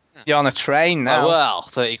 You're on a train now. Oh, well,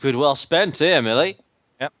 30 quid well spent here, Millie.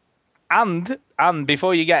 Yep. And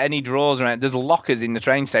before you get any drawers around, there's lockers in the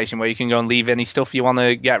train station where you can go and leave any stuff you want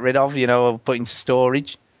to get rid of, or put into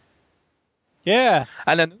storage. Yeah.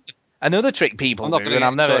 And another trick people I'm not do, going to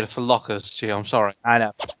and get I've never... excited for lockers, gee, I'm sorry. I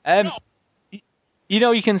know.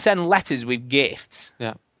 You can send letters with gifts.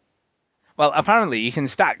 Yeah. Well, apparently you can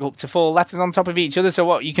stack up to 4 letters on top of each other, so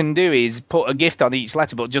what you can do is put a gift on each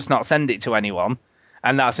letter, but just not send it to anyone,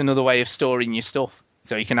 and that's another way of storing your stuff,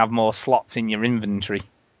 so you can have more slots in your inventory.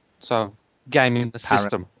 So, gaming the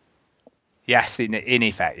system. Yes, in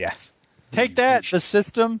effect, yes. Take that, the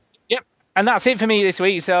system. Yep. And that's it for me this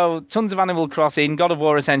week. So, tons of Animal Crossing, God of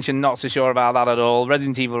War Ascension, not so sure about that at all,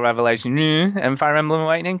 Resident Evil Revelation, and Fire Emblem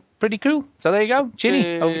Awakening, pretty cool. So there you go.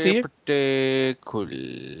 Chinny, over to you. Pretty cool.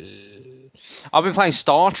 I've been playing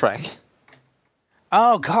Star Trek.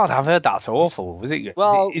 Oh, God, I've heard that's awful.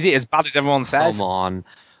 Well, is it as bad as everyone says? Come on.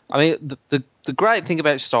 I mean, the great thing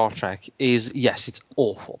about Star Trek is, yes, it's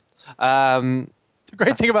awful. The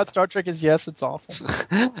great thing about Star Trek is, yes, it's awful.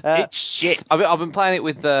 It's shit. I've been playing it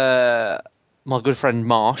with my good friend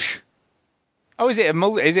Marsh. Oh, is it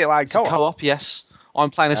like co-op? Co-op, yes. I'm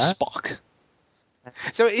playing as Spock.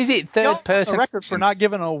 So is it third person? A record for not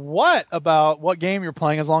giving a what about what game you're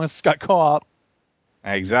playing as long as it's got co-op.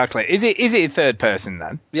 Exactly. Is it third person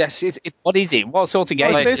then? Yes. What is it? What sort of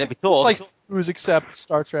game? It's like Who's except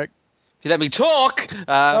Star Trek. If you let me talk,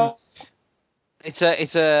 it's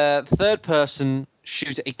a third person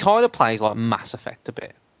shooter. It kind of plays like Mass Effect a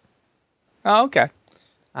bit. Oh, okay.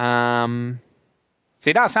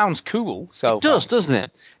 See, that sounds cool. So it does, doesn't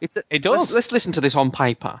it? It does. Let's listen to this on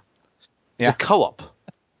paper. It's a co-op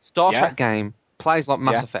Star Trek game. Plays like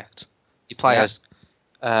Mass Effect. You play as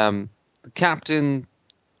the Captain,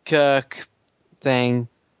 Kirk, thing,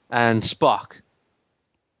 and Spock.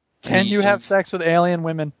 Can you have sex with alien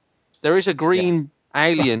women? There is a green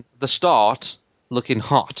alien at the start looking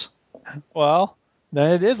hot. Well,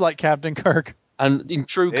 then it is like Captain Kirk. And in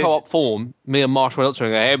true co-op form, me and Marsh went up to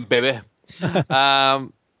him and go, hey, baby.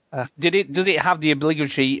 Does it have the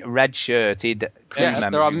obligatory red-shirted crew Yes,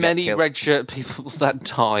 members there are who many get killed? red shirt people that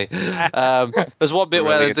die. There's one bit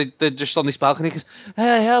where they're just on this balcony because,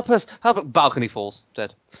 hey, help us. Balcony falls,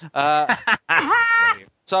 dead.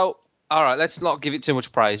 So, all right, let's not give it too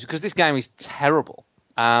much praise because this game is terrible.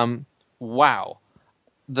 Wow.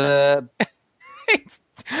 Where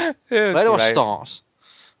do I start?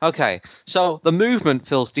 Okay, so the movement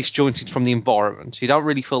feels disjointed from the environment. You don't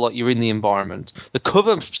really feel like you're in the environment. The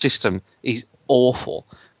cover system is awful.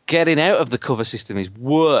 Getting out of the cover system is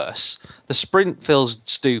worse. The sprint feels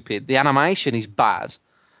stupid. The animation is bad.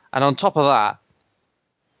 And on top of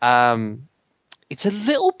that, it's a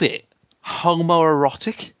little bit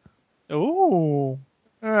homoerotic. Ooh.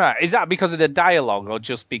 Right. Is that because of the dialogue or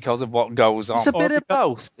just because of what goes on? It's a bit of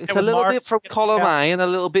both. It's a little bit from column A and a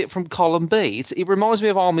little bit from column B. It reminds me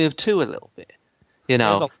of Army of Two a little bit. You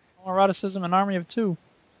know. There's a eroticism in Army of Two.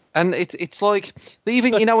 And it's like,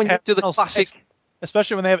 even, when you do the classic...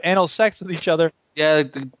 Especially when they have anal sex with each other. Yeah,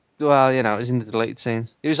 well, it was in the deleted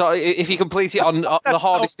scenes. It was if you complete it on the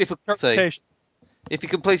hardest difficulty. If you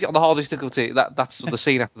complete it on the hardest difficulty, that's the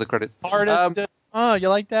scene after the credits. Hardest. You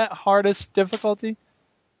like that? Hardest difficulty?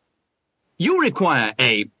 You require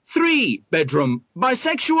a 3-bedroom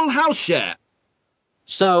bisexual house share.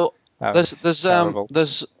 So there's terrible.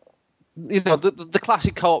 the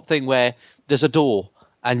classic co-op thing where there's a door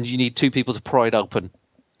and you need 2 people to pry it open.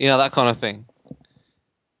 That kind of thing.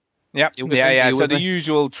 Yep. So the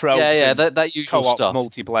usual tropes. That usual co-op stuff.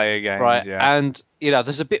 multiplayer games. Right. Yeah. And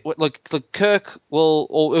there's a bit like Kirk will,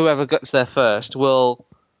 or whoever gets there first, will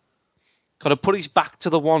kind of put his back to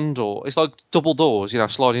the one door. It's like double doors,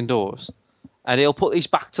 sliding doors. And he'll put his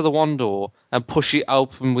back to the one door and push it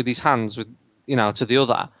open with his hands, to the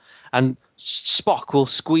other. And Spock will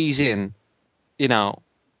squeeze in,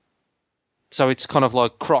 so it's kind of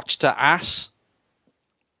like crotch to ass.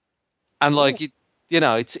 And like it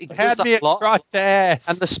had me at crotch to ass.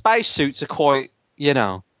 And the spacesuits are quite,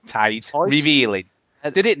 tight, revealing.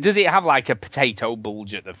 Does it have like a potato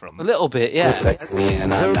bulge at the front? A little bit, yeah. Sexy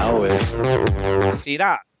and I know it. See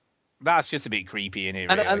that? That's just a bit creepy, in it?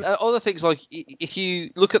 And, Really? and other things like if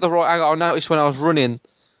you look at the right angle, I noticed when I was running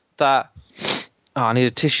that. Oh, I need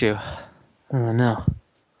a tissue. Oh no.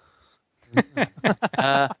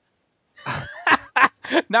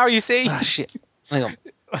 Now you see, Ah, shit. Hang on.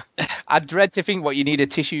 I dread to think what you need a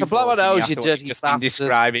tissue To blow for. my nose, Jimmy, you after what you've dirty just been bastard.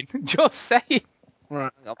 describing. Just say it.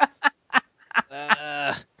 Right. Hang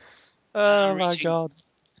on. Oh my god.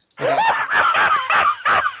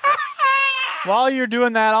 While you're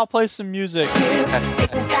doing that, I'll play some music.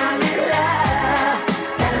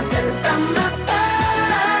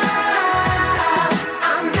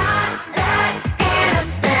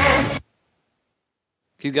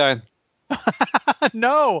 Keep going.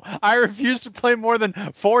 No, I refuse to play more than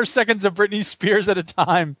 4 seconds of Britney Spears at a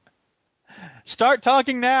time. Start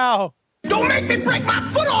talking now. Don't make me break my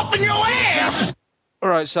foot off in your ass! All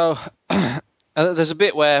right. So there's a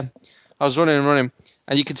bit where I was running and running,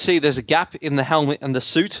 and you can see there's a gap in the helmet and the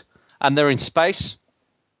suit, and they're in space.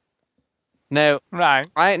 Now, Right.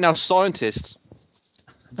 I ain't no scientist,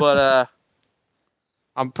 but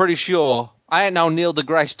I'm pretty sure I ain't no Neil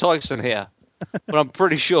deGrasse Tyson here, but I'm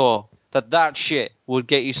pretty sure that shit would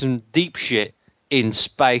get you some deep shit in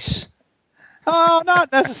space. Oh,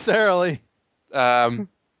 not necessarily. Um,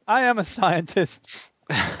 I am a scientist.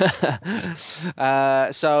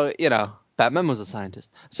 so you know, Batman was a scientist.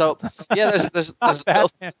 So yeah, there's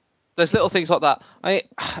Batman. there's little things like that.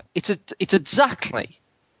 It's exactly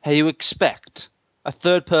how you expect a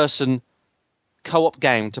third-person co-op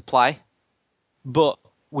game to play, but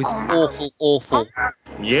with awful.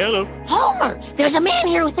 Yellow. Homer, there's a man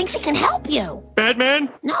here who thinks he can help you. Batman?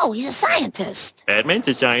 No, he's a scientist. Batman's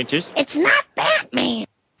a scientist. It's not Batman.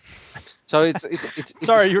 So it's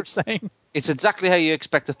Sorry, you were saying. it's exactly how you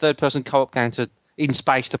expect a third-person co-op game in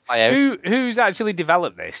space to play out. Who's actually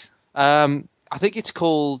developed this? I think it's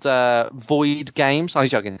called Void Games. I'm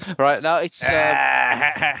joking. Right, no, it's...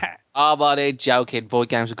 Oh, buddy, joking. Void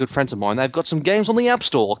Games are good friends of mine. They've got some games on the App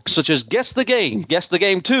Store, such as Guess the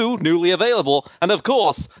Game 2, newly available, and of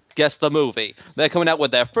course, Guess the Movie. They're coming out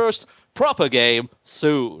with their first proper game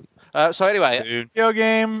soon. So anyway... The video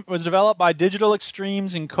game was developed by Digital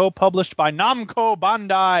Extremes and co-published by Namco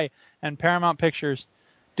Bandai and Paramount Pictures.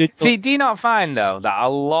 See, do you not find, though, that a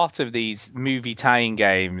lot of these movie tie-in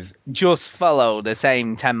games just follow the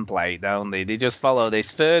same template, don't they? They just follow this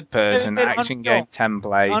third-person They did action Unreal. game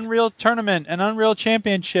template. Unreal Tournament and Unreal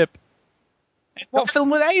Championship. What film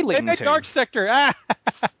were they They linked made to? Dark Sector. Ah!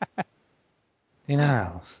 You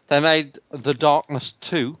know. They made The Darkness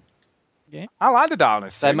 2. I like the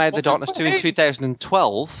Darkness. They too. made The Darkness 2 in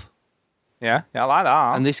 2012, Yeah, I like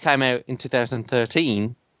that. and this came out in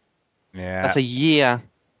 2013. Yeah. That's a year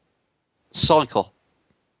cycle.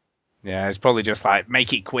 Yeah, it's probably just like,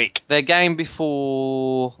 make it quick. Their game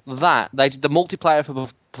before that, they did the multiplayer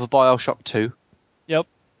for Bioshock 2. Yep.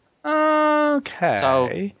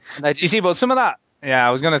 Okay. They You did, see, but some of that, yeah,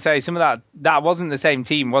 I was going to say, some of that wasn't the same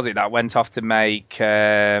team, was it, that went off to make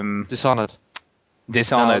Dishonored.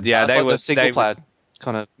 Dishonored? No, Yeah, that's they like were the single player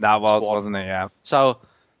kind of. That was, squad. wasn't it? Yeah. So,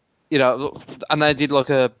 you know, and they did like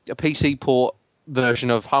a PC port version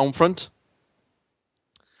of Homefront.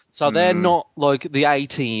 So they're not like the A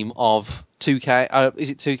team of 2K. Is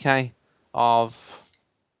it 2K? Of.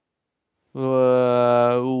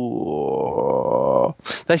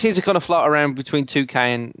 They seem to kind of float around between 2K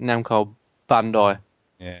and Namco Bandai.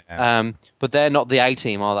 Yeah. But they're not the A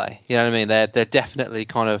team, are they? You know what I mean? They're definitely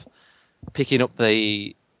kind of picking up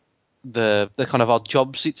the kind of odd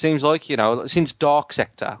jobs. It seems like, you know, since Dark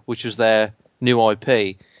Sector, which was their new IP,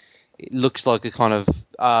 it looks like a kind of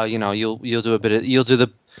you know, you'll do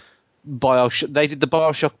the Bioshock. They did the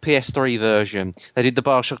Bioshock PS3 version. They did the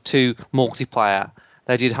Bioshock 2 multiplayer.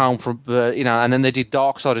 They did Homefront, you know, and then they did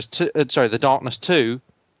the Darkness 2,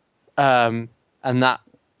 and that,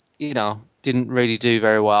 you know, didn't really do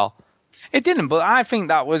very well. It didn't, but I think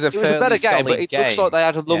that was It was a better game, but it looks like they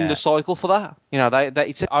had a longer Yeah. cycle for that. You know,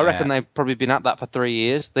 I reckon they've probably been at that for 3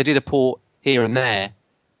 years. They did a port here and there,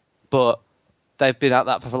 but they've been at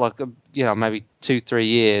that for like, you know, maybe 2-3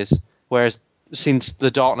 years. Whereas since the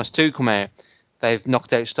Darkness 2 come out, they've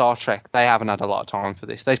knocked out Star Trek. They haven't had a lot of time for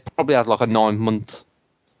this. They've probably had like a 9-month.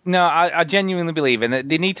 No, I genuinely believe, and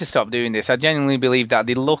they need to stop doing this. I genuinely believe that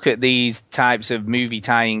they look at these types of movie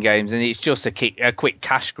tie-in games, and it's just a quick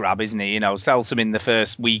cash grab, isn't it? You know, sell some in the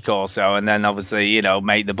first week or so, and then obviously, you know,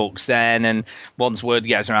 make the books then. And once word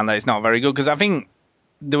gets around that it's not very good, because I think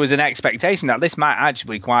there was an expectation that this might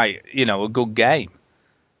actually be quite, you know, a good game.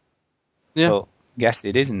 Yeah. But guess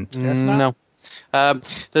it isn't. No.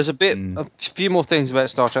 There's a few more things about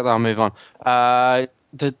Star Trek that I'll move on.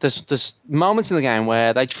 there's moments in the game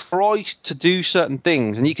where they try to do certain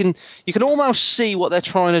things, and you can almost see what they're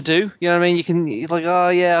trying to do. You know what I mean? You're like, oh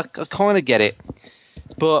yeah, I kind of get it,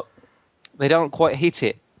 but they don't quite hit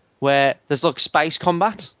it. Where there's like space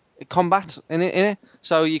combat in it.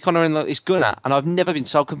 So you're kind of in like this gunner, and I've never been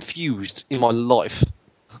so confused in my life.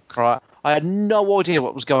 Right? I had no idea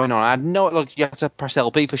what was going on. I had no like you had to press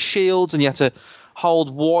LB for shields, and you had to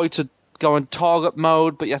hold Y to go in target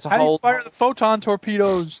mode, but you had to How do you hold. fire the photon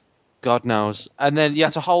torpedoes? God knows. And then you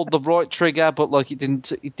had to hold the right trigger, but like it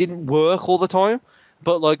didn't work all the time.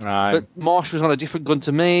 But like, Right. but Marsh was on a different gun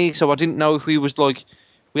to me, so I didn't know if we was like,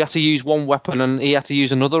 we had to use one weapon and he had to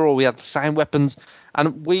use another, or we had the same weapons.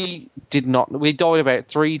 And we did not. We died about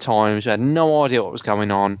 3 times. We had no idea what was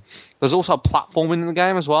going on. There's also platforming in the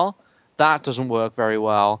game as well. That doesn't work very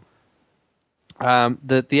well.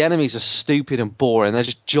 The enemies are stupid and boring. They're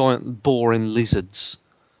just giant boring lizards.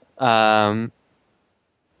 And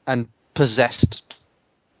possessed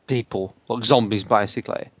people, like zombies,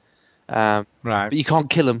 basically. Right. But you can't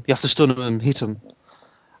kill them. You have to stun them and hit them.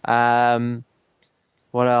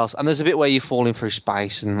 What else? And there's a bit where you're falling through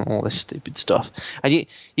space and all this stupid stuff. And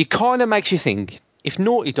you kind of makes you think, if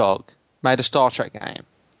Naughty Dog made a Star Trek game,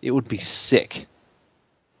 it would be sick.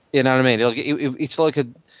 You know what I mean? Like it's like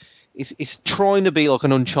it's trying to be like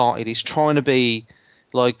an Uncharted. It's trying to be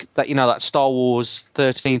like that. You know, that Star Wars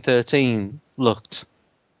 1313 looked.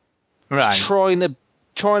 Right. It's trying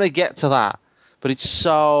to get to that, but it's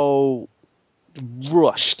so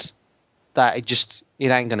rushed that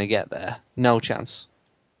it ain't gonna get there. No chance.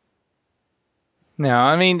 No,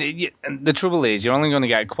 I mean, the trouble is you're only going to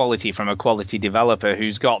get quality from a quality developer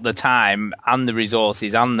who's got the time and the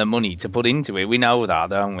resources and the money to put into it. We know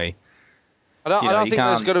that, don't we? I don't You think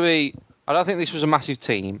there's can't- going to be. I don't think this was a massive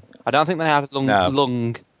team. I don't think they have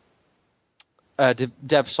long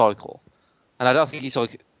dev cycle, and I don't think it's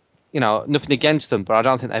like, nothing against them, but I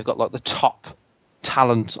don't think they've got like the top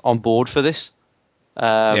talent on board for this.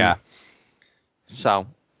 Yeah. So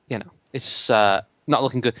it's not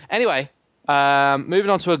looking good. Anyway, moving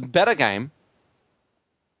on to a better game.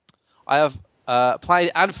 I have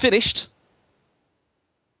played and finished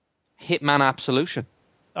Hitman Absolution.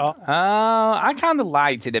 I kind of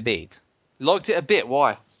liked it a bit. Liked it a bit.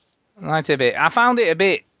 Why? Liked it a bit. I found it a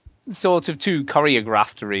bit sort of too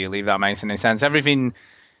choreographed, really, if that makes any sense. Everything,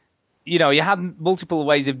 you had multiple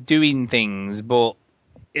ways of doing things, but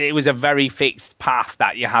it was a very fixed path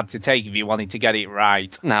that you had to take if you wanted to get it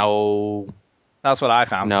right. No. That's what I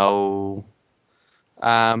found. No.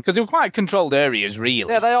 Because they were quite controlled areas,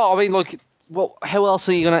 really. Yeah, they are. I mean, look, how else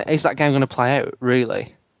is that game gonna play out,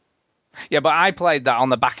 really? Yeah, but I played that on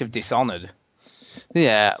the back of Dishonored.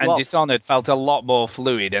 Yeah, And Dishonored felt a lot more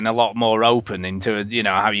fluid and a lot more open into,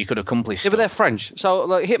 how you could accomplish yeah, but stuff. they're French. So,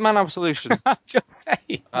 like, Hitman Absolution. Just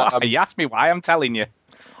say. Why? You asked me why, I'm telling you.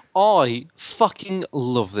 I fucking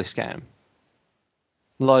love this game.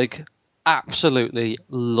 Like, absolutely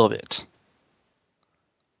love it.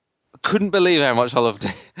 I couldn't believe how much I loved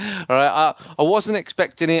it. All right, I wasn't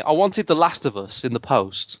expecting it. I wanted The Last of Us in the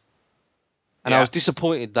post, and I was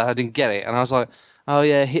disappointed that I didn't get it. And I was like, oh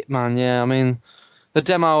yeah, Hitman. Yeah, I mean, the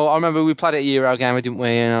demo. I remember we played it at Euro Gamer, didn't we?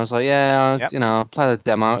 And I was like, yeah, I played the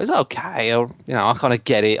demo. It's okay. I kind of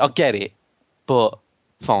get it. I get it, but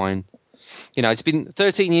fine. It's been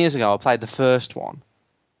 13 years ago I played the first one,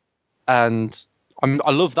 and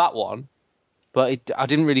I love that one, but I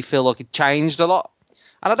didn't really feel like it changed a lot.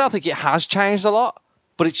 And I don't think it has changed a lot,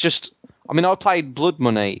 but it's just, I played Blood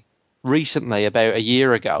Money recently, about a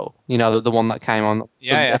year ago, the one that came on the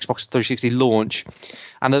Xbox 360 launch,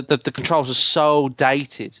 and the controls are so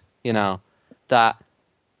dated, that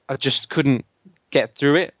I just couldn't get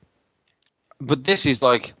through it. But this is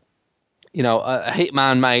like, a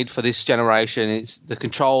Hitman made for this generation. The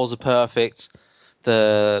controls are perfect.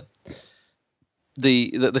 The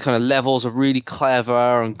kind of levels are really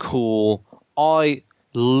clever and cool. I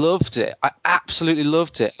loved it. I absolutely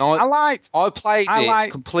loved it. I played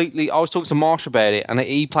it completely. I was talking to Marsh about it, and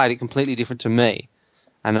he played it completely different to me.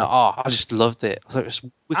 And I just loved it. I thought it was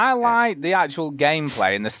wicked. I like the actual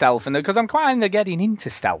gameplay and the stealth, and because I'm kind of getting into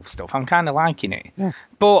stealth stuff. I'm kind of liking it. Yeah.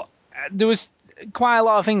 But there was quite a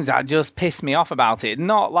lot of things that just pissed me off about it.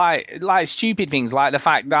 Not like stupid things, like the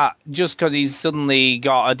fact that just because he's suddenly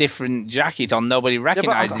got a different jacket on, nobody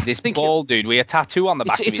recognises this bald dude with a tattoo on the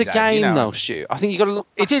back of his head. It's a game, though, Stu. I think you got to look.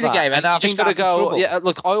 It is a game, and I think that's the trouble. Yeah,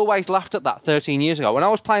 look, I always laughed at that 13 years ago when I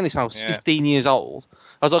was playing this. I was 15 years old.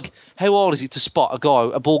 I was like, how old is it to spot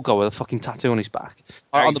a bald guy with a fucking tattoo on his back,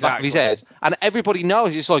 on the back of his head? And everybody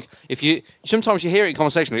knows. It's like, sometimes you hear it in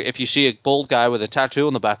conversation. If you see a bald guy with a tattoo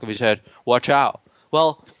on the back of his head, watch out.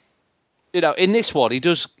 Well, in this one, he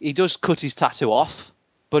does cut his tattoo off,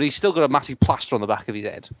 but he's still got a massive plaster on the back of his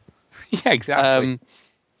head. Yeah, exactly.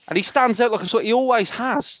 And he stands out like a sort. He always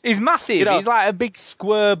has. He's massive. He's like a big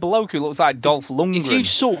square bloke who looks like Dolph Lundgren. If you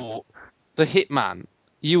saw the Hitman,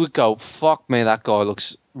 you would go, "Fuck me, that guy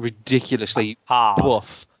looks ridiculously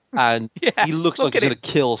buff, and he looks like he's going to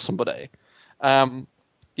kill somebody." But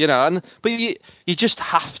you just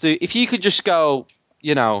have to. If you could just go,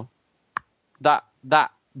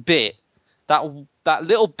 that bit, that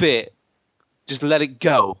little bit, just let it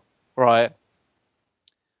go, right?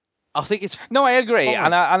 I think it's no, I agree,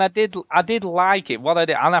 fine. and I did like it. What I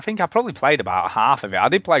did, and I think I probably played about half of it. I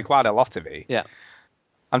did play quite a lot of it. Yeah.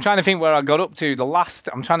 I'm trying to think where I got up to.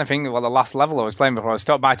 I'm trying to think what the last level I was playing before I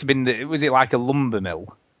stopped. Might have been was it like a lumber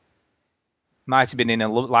mill? Might have been in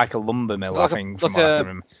like a lumber mill, like I think. Like from what I can a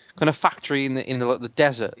remember. kind of factory in the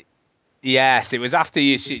desert. Yes, it was after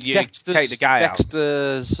you take the guy out.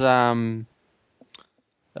 Dexter's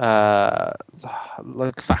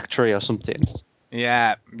like factory or something.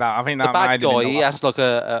 Yeah, I think that The might bad have been guy, the he last. has like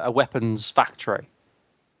a weapons factory.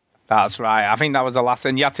 That's right. I think that was the last,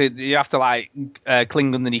 and you have to like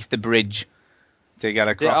cling underneath the bridge to get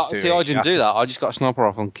across to it. I didn't do that. I just got a sniper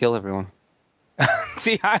rifle and kill everyone.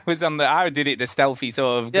 See, I did it the stealthy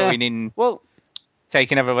sort of going in,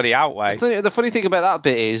 taking everybody out way. The funny thing about that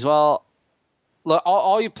bit is, well, look,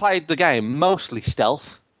 I played the game mostly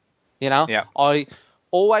stealth. Yeah. I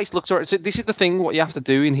always looked around. So this is the thing. What you have to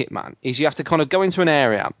do in Hitman is you have to kind of go into an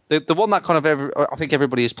area. The one that kind of I think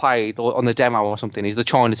everybody has played or on the demo or something is the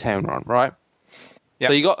Chinatown run, right? Yep.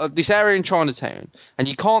 So you got this area in Chinatown, and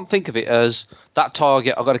you can't think of it as that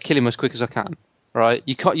target. I've got to kill him as quick as I can, right?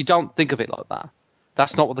 You don't think of it like that.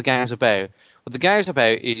 That's not what the game's about. What the game's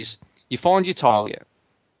about is you find your target,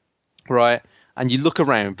 right? And you look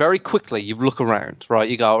around very quickly. You look around, right?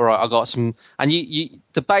 You go, all right, I got some, and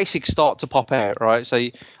the basics start to pop out, right? So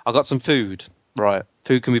I got some food, right?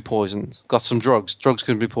 Food can be poisoned. Got some drugs. Drugs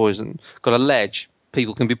can be poisoned. Got a ledge.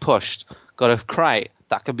 People can be pushed. Got a crate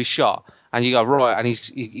that can be shot. And you go, right, and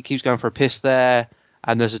he keeps going for a piss there.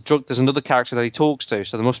 And there's another character that he talks to,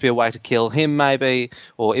 so there must be a way to kill him maybe,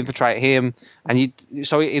 or infiltrate him. And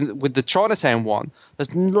with the Chinatown one,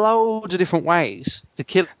 there's loads of different ways to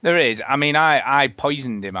kill. There is. I mean, I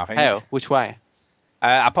poisoned him, I think. How? Which way?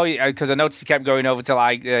 Because I noticed he kept going over to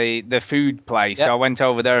like the food place, Yep. so I went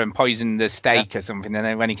over there and poisoned the steak or something, and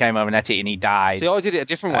then when he came over and ate it, and he died. See, I did it a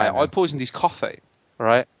different way. I poisoned his coffee,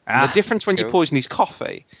 right? And the difference when you cool. poison his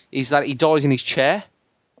coffee is that he dies in his chair.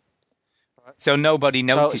 So nobody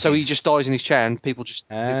notices. So he just dies in his chair, and people just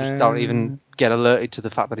don't even get alerted to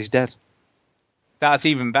the fact that he's dead. That's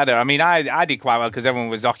even better. I mean, I did quite well because everyone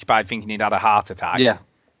was occupied thinking he'd had a heart attack. Yeah.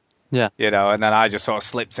 And then I just sort of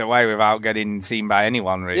slipped away without getting seen by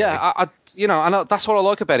anyone, really. Yeah, I know that's what I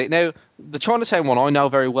like about it. Now, the Chinatown one I know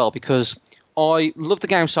very well because I love the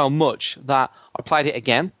game so much that I played it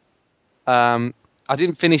again. I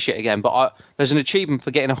didn't finish it again, but there's an achievement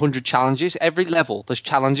for getting 100 challenges. Every level, there's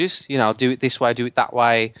challenges. Do it this way, do it that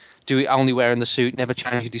way, do it only wearing the suit, never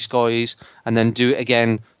change your disguise, and then do it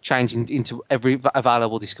again, changing into every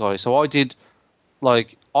available disguise. So I did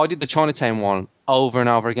the Chinatown one over and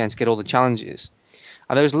over again to get all the challenges.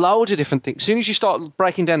 And there's loads of different things. As soon as you start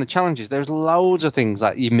breaking down the challenges, there's loads of things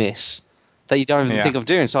that you miss that you don't even think of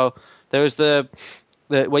doing. So there was the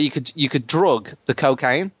where you could drug the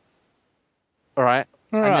cocaine. All right.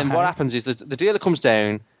 And then what happens is the dealer comes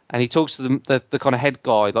down and he talks to the kind of head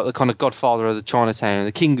guy, like the kind of godfather of the Chinatown,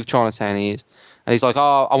 the king of Chinatown he is. And he's like,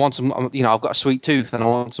 oh, I want some, I've got a sweet tooth and I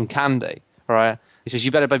want some candy. All right. He says,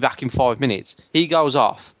 you better be back in 5 minutes. He goes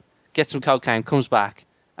off, gets some cocaine, comes back,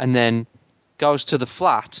 and then goes to the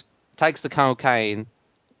flat, takes the cocaine,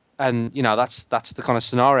 and, that's the kind of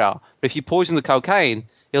scenario. But if you poison the cocaine,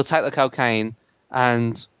 he'll take the cocaine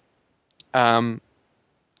and die.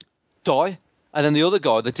 And then the other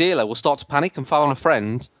guy, the dealer, will start to panic and phone a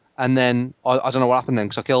friend. And then, I don't know what happened then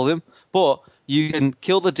because I killed him. But you can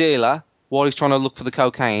kill the dealer while he's trying to look for the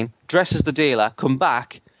cocaine, dress as the dealer, come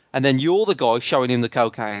back, and then you're the guy showing him the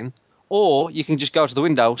cocaine. Or you can just go to the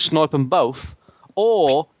window, snipe them both.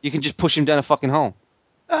 Or you can just push him down a fucking hole.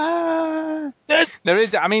 There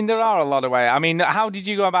are a lot of ways. I mean, how did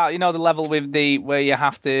you go about, the level with where you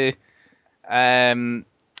have to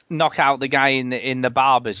knock out the guy in the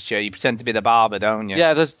barber's chair? You pretend to be the barber, don't you?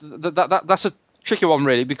 Yeah, that's a tricky one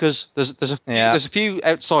really because there's a few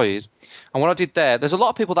outside, and what I did there's a lot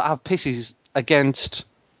of people that have pisses against.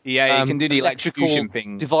 Yeah, you can do the electrical electrocution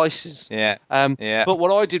thing. Devices. Yeah. But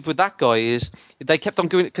what I did with that guy is they kept on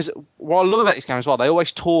doing it because what I love about this game as well, they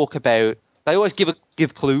always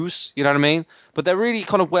give clues. You know what I mean? But they're really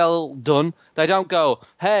kind of well done. They don't go,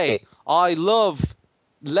 hey, I love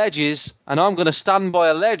ledges, and I'm going to stand by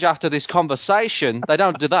a ledge after this conversation. They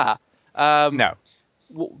don't do that. No.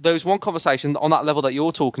 There was one conversation on that level that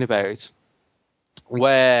you're talking about,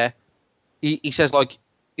 where he says like,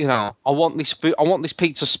 you know, I want this food, I want this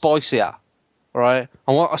pizza spicier, right?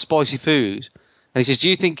 I want a spicy food, and he says, do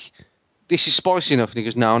you think this is spicy enough? And he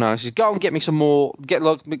goes, no. He says, go and get me some more,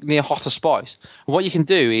 make me a hotter spice. And what you can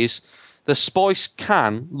do is, the spice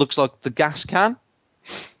can looks like the gas can,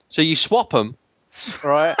 so you swap them,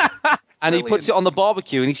 right? And he puts it on the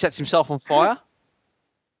barbecue and he sets himself on fire.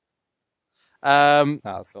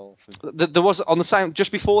 That's awesome. There was on the same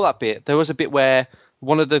just before that bit. There was a bit where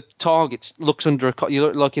one of the targets looks under you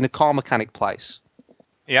look like in a car mechanic place.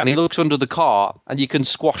 Yeah. And he looks under the car, and you can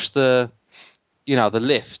squash the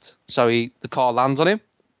lift, so the car lands on him.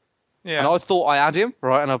 Yeah. And I thought I had him,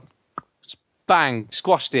 right? And I bang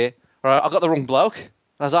squashed it. Right, I got the wrong bloke. And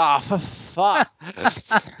I was like, for fuck.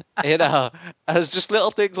 And it's just little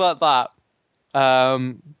things like that.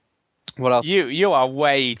 What else? You are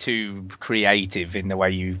way too creative in the way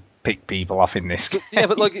you pick people off in this game. Yeah,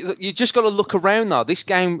 but like you just got to look around though. This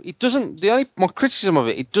game, it doesn't. My criticism of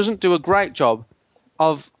it doesn't do a great job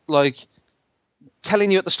of like telling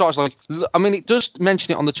you at the start. It's like, I mean, it does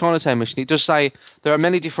mention it on the Chinatown mission. It does say there are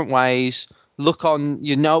many different ways. Look on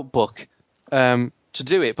your notebook to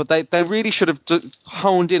do it, but they really should have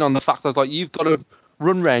honed in on the fact that like you've got to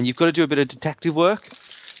run around. You've got to do a bit of detective work.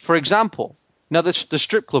 For example, now the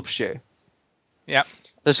strip club, Stu. Yeah.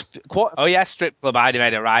 There's quite. Oh yeah, strip club. I'd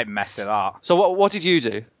made a right mess of that. So what did you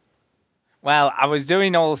do? Well, I was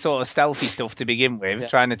doing all sort of stealthy stuff to begin with,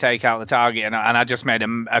 trying to take out the target, and I just made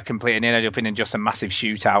a complete and ended up in just a massive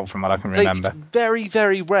shootout from what I can remember. It's very,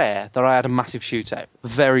 very rare that I had a massive shootout.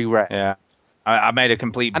 Very rare. Yeah. I made a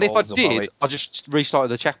complete. And if I did, I just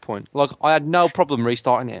restarted the checkpoint. Like I had no problem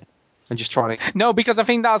restarting it and just trying to. No, because I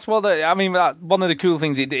think that's one of the cool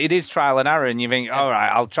things. It is trial and error, and you think, all right,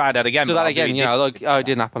 I'll try that again. Do that again, like it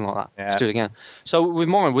didn't happen like that. Yeah. Let's do it again. So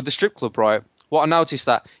with the strip club, right? What I noticed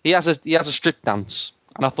that he has a strip dance,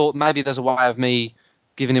 and I thought maybe there's a way of me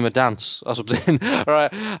giving him a dance or something, right?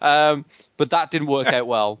 But that didn't work out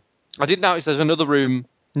well. I did notice there's another room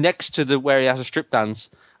next to where he has a strip dance,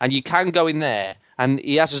 and you can go in there, and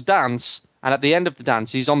he has his dance, and at the end of the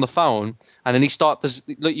dance, he's on the phone, and then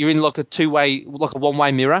you're in like a two-way, like a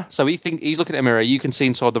one-way mirror. So he's looking at a mirror, you can see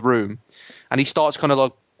inside the room, and he starts kind of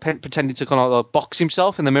like pretending to kind of like box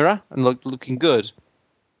himself in the mirror and looking good.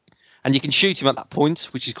 And you can shoot him at that point,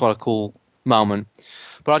 which is quite a cool moment.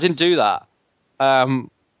 But I didn't do that.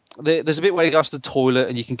 There's a bit where he goes to the toilet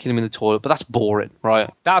and you can kill him in the toilet, but that's boring, right?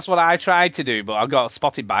 That's what I tried to do, but I got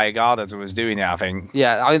spotted by a guard as I was doing it, I think.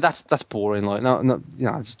 Yeah, I mean that's boring. Like no,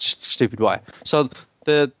 it's just a stupid way. So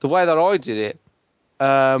the way that I did it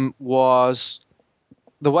was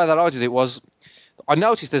I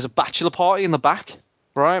noticed there's a bachelor party in the back,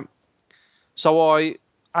 right? So I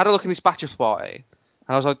had a look in this bachelor party.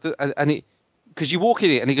 And I was like, because you walk in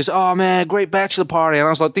it and he goes, oh man, great bachelor party. And I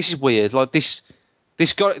was like, this is weird. Like this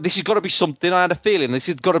has got to be something. I had a feeling this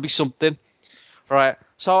has got to be something, right?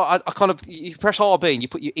 So I kind of you press RB and you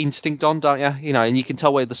put your instinct on, don't you? You know, and you can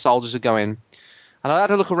tell where the soldiers are going. And I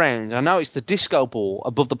had a look around and I noticed the disco ball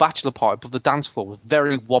above the bachelor party, above the dance floor, was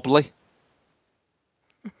very wobbly.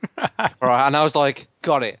 Right, and I was like,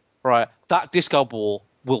 got it. Right, that disco ball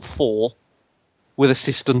will fall with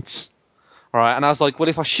assistance. Right, and I was like, well,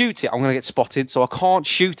 if I shoot it, I'm going to get spotted, so I can't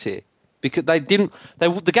shoot it because the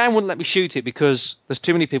game wouldn't let me shoot it because there's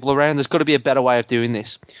too many people around. There's got to be a better way of doing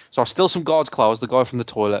this. So I steal some guards' clothes, the guy from the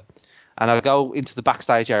toilet, and I go into the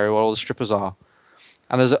backstage area where all the strippers are.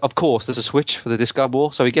 And there's a switch for the disco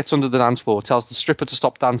ball, so he gets under the dance floor, tells the stripper to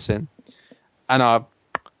stop dancing, and I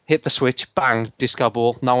hit the switch, bang, disco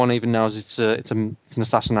ball. No one even knows it's an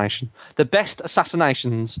assassination. The best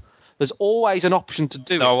assassinations. There's always an option to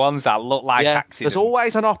do it. The ones that look like accidents. There's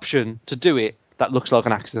always an option to do it that looks like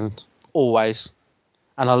an accident. Always.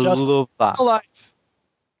 And I love that. Life.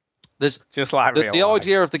 There's just like the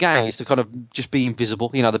idea of the game is to kind of just be invisible.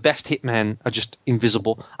 You know, the best hitmen are just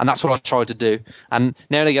invisible. And that's what I tried to do. And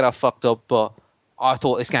now and again I fucked up, but I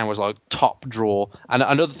thought this game was like top draw. And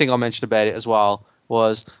another thing I mentioned about it as well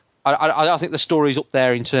was I think the story's up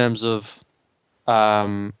there in terms of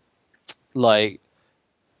like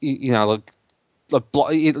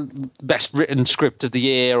best written script of the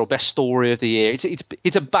year or best story of the year.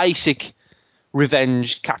 It's a basic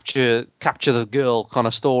revenge capture the girl kind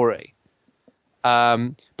of story.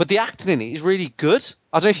 But the acting in it is really good.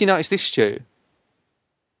 I don't know if you noticed this, Stu.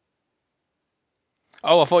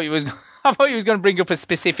 Oh, I thought you was I thought he was going to bring up a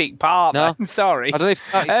specific part. No. Then. Sorry. I don't know if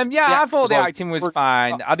I thought the like- acting was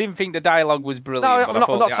fine. I didn't think the dialogue was brilliant. No, but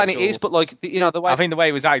I'm not the saying it is, but like the way I think the way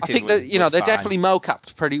it was I acted think was, that they're fine. definitely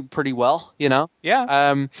mocapped pretty well, Yeah.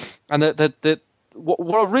 And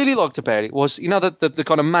what I really liked about it was the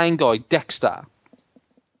kind of main guy Dexter.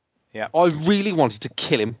 Yeah. I really wanted to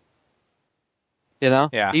kill him.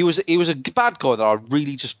 Yeah. He was a bad guy that I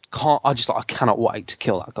really just can't. I cannot wait to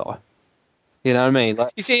kill that guy. You know what I mean?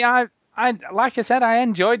 Like, You see, I like I said, I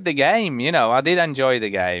enjoyed the game. I did enjoy the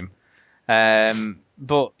game.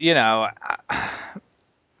 But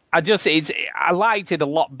I liked it a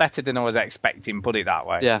lot better than I was expecting. Put it that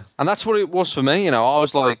way. yeah, and that's what it was for me. I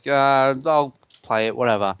was like, I'll play it,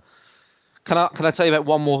 whatever. Can I tell you about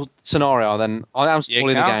one more scenario? Then I am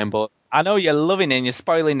spoiling the can. game, but I know you're loving it and you're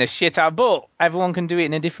spoiling the shit out, but everyone can do it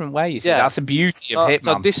in a different way. You see, Yeah. that's the beauty of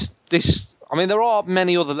Hitman. So this, I mean, there are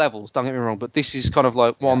many other levels. Don't get me wrong, but this is kind of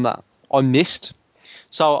like one that I missed.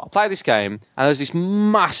 So I play this game, and there's this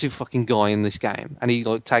massive fucking guy in this game, and he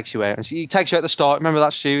like takes you out, and he takes you at the start. Remember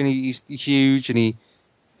that, Stu? And he's huge, and he.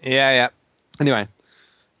 Yeah. Anyway,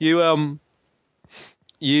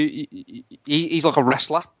 he's like a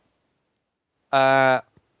wrestler,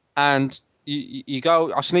 and you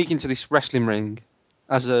go. I sneak into this wrestling ring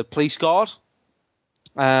as a police guard,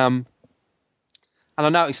 and I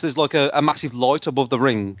notice there's like a massive light above the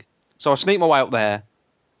ring, so I sneak my way up there,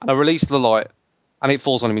 and I release the light, and it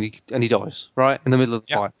falls on him, and he dies right in the middle of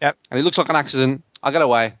the fight. Yep. And it looks like an accident. I get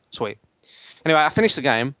away, sweet. Anyway, I finished the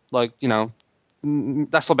game,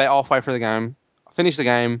 that's about halfway through the game. I finished the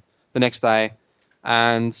game the next day,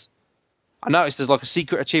 and I noticed there's like a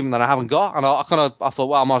secret achievement that I haven't got, and I thought,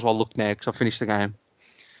 well, I might as well look now because I finished the game.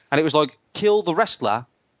 And it was like, kill the wrestler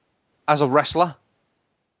as a wrestler.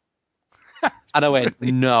 And I went,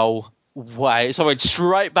 no way. So I went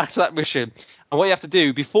straight back to that mission. And what you have to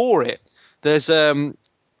do before it, there's a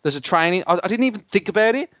training. I didn't even think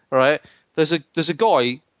about it. Right? There's a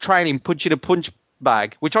guy training punching a punch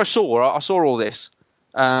bag, which I saw. I saw all this,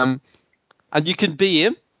 and you can be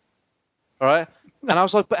him. All right. And I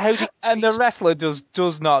was like, but how do you... And the wrestler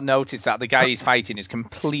does not notice that the guy he's fighting is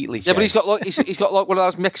completely Yeah, but he's got like one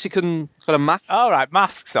of those Mexican kind of masks. All right,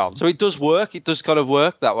 masks on. So it does work. It does kind of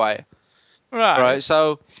work that way. Right.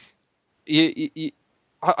 So I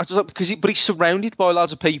just but he's surrounded by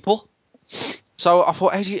loads of people. So I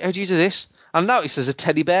thought, how do you do this? And I noticed there's a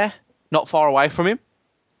teddy bear not far away from him,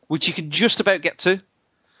 which you can just about get to.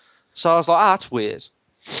 So I was like, that's weird.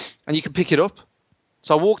 And you can pick it up.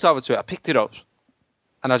 So I walked over to it. I picked it up,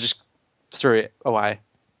 and I just threw it away.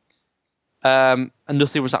 And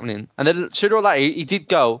nothing was happening. And then sooner or later, he did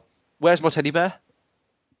go, where's my teddy bear?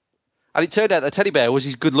 And it turned out the teddy bear was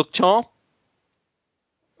his good luck charm.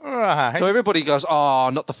 Right. So everybody goes, oh,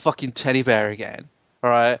 not the fucking teddy bear again. All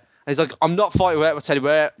right. And he's like, I'm not fighting without my teddy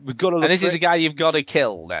bear. We've got to look And this for is it. a guy you've got to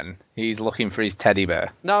kill. Then he's looking for his teddy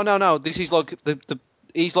bear. No. This is like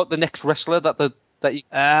he's like the next wrestler that you.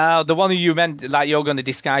 The one who you meant like you're going to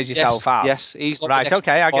disguise yourself as. Yes. He's like Right. the next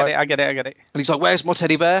Okay. I fight. get it. And he's like, where's my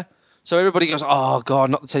teddy bear? So everybody goes, oh god,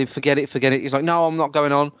 not the teddy. Forget it. He's like, no, I'm not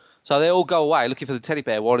going on. So they all go away looking for the teddy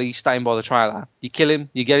bear while he's staying by the trailer. You kill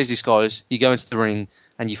him, you get his disguise, you go into the ring,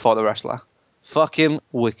 and you fight the wrestler. Fucking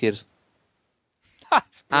wicked.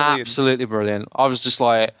 That's brilliant. Absolutely brilliant. I was just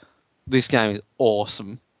like, this game is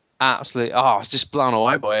awesome. Absolutely. I was just blown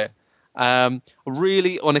away by it.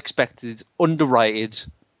 Really unexpected, underrated,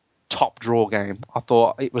 top draw game. I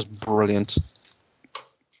thought it was brilliant.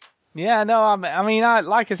 Yeah, no, I mean,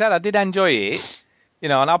 like I said, I did enjoy it.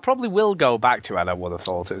 And I probably will go back to it, I would have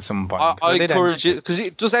thought, at some point. I encourage it, because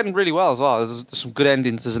it does end really well as well. There's some good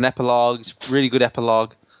endings. There's an epilogue. It's a really good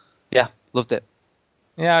epilogue. Yeah, loved it.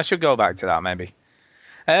 Yeah, I should go back to that, maybe.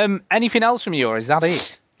 Anything else from you, or is that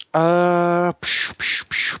it? I'm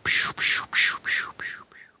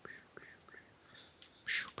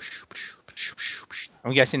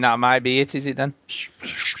guessing that might be it, is it then?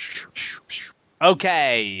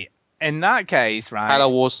 Okay, in that case, right. Halo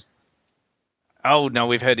Wars. Oh, no,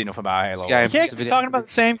 we've heard enough about Halo. Game. You can't keep talking about the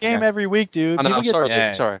same game every week, dude. I know, People get sorry,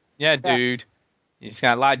 Yeah. sorry. Yeah, dude. You just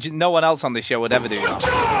can't lie. No one else on this show would ever do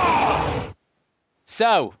that.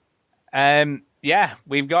 So, yeah,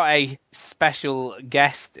 we've got a special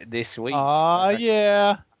guest this week.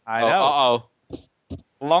 Yeah. I know. Uh-oh.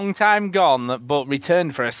 Long time gone, but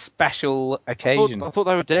returned for a special occasion. I thought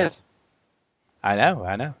they were dead. I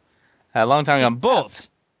know. A long time gone, but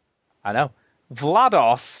I know.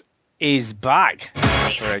 Vlados is back.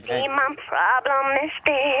 For a game. My problem is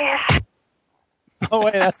this. Oh,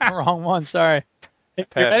 wait, that's the wrong one. Sorry. Hey,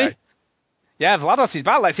 you ready? Perfect. Yeah, Vlados is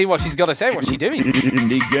back. Let's see what she's got to say. What's she doing?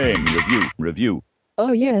 Indie game review.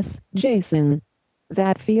 Oh yes, Jason.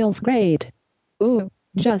 That feels great. Ooh,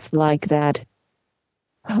 just like that.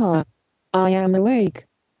 Huh. I am awake.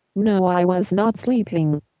 No, I was not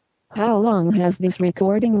sleeping. How long has this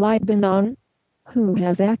recording light been on? Who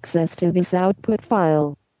has access to this output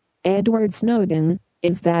file? Edward Snowden,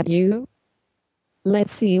 is that you?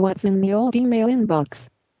 Let's see what's in the old email inbox.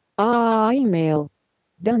 Ah, email.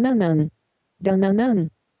 Dun-nun-nun.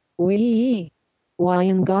 Dun-nun-nun. Wee. Why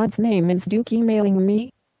in God's name is Duke emailing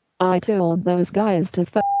me? I told those guys to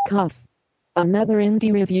fuck off. Another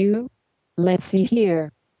indie review? Let's see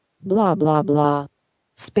here. Blah blah blah.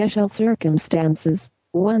 Special circumstances.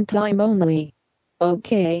 One time only.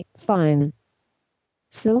 Okay, fine.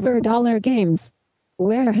 Silver Dollar Games.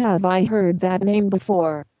 Where have I heard that name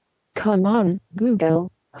before? Come on,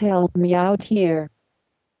 Google, help me out here.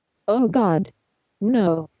 Oh God.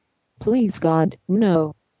 No. Please God,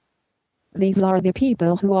 no. These are the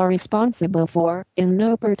people who are responsible for, in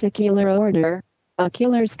no particular order, a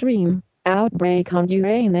killer stream, outbreak on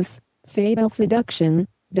Uranus, fatal seduction,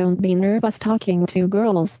 don't be nervous talking to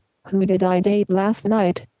girls, who did I date last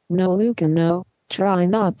night, no Luca no, try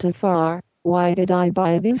not to far, why did I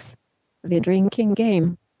buy this? The drinking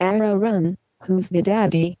game, Arrow Run, who's the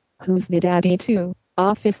daddy too,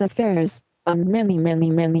 office affairs, and many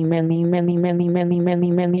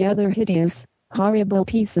other hideous, horrible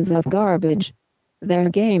pieces of garbage. Their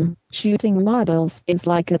game, Shooting Models, is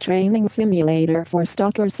like a training simulator for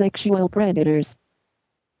stalker sexual predators.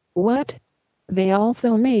 What? They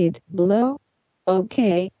also made Blow?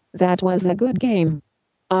 Okay, that was a good game.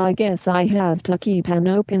 I guess I have to keep an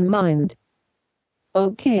open mind.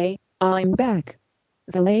 Okay, I'm back.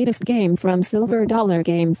 The latest game from Silver Dollar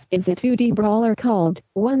Games is a 2D brawler called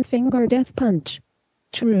One Finger Death Punch.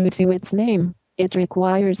 True to its name, it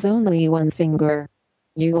requires only one finger.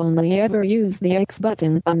 You only ever use the X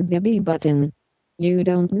button and the B button. You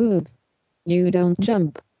don't move. You don't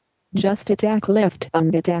jump. Just attack left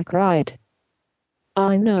and attack right.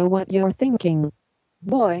 I know what you're thinking.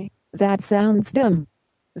 Boy, that sounds dumb.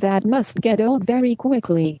 That must get old very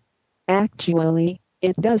quickly. Actually,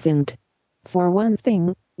 it doesn't. For one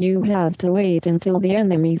thing, you have to wait until the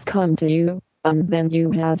enemies come to you, and then you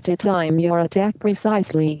have to time your attack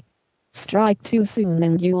precisely. Strike too soon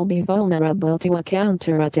and you'll be vulnerable to a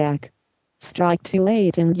counterattack. Strike too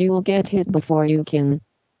late and you'll get hit before you can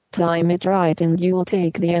time it right and you'll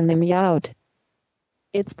take the enemy out.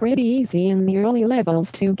 It's pretty easy in the early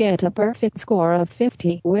levels to get a perfect score of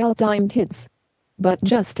 50 well-timed hits. But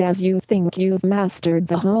just as you think you've mastered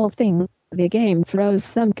the whole thing, the game throws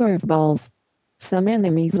some curveballs. Some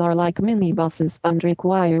enemies are like mini-bosses and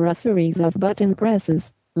require a series of button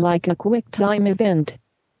presses, like a quick time event.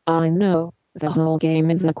 I know, the whole game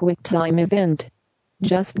is a quick time event.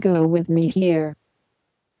 Just go with me here.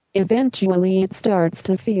 Eventually it starts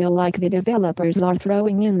to feel like the developers are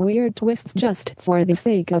throwing in weird twists just for the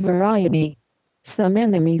sake of variety. Some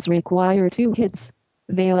enemies require 2 hits.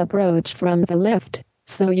 They'll approach from the left,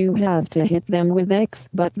 so you have to hit them with X,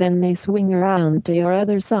 but then they swing around to your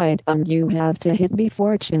other side and you have to hit B.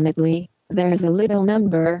 Fortunately, there's a little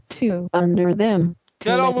number 2 under them.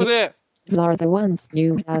 Get on with it. These are the ones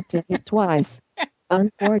you have to hit twice.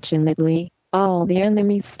 Unfortunately, all the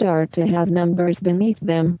enemies start to have numbers beneath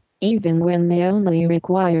them, even when they only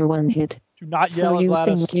require 1 hit. Do not So yell at you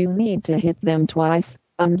Gladys. think you need to hit them twice,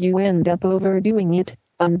 and you end up overdoing it,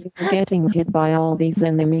 and you're getting hit by all these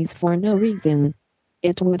enemies for no reason.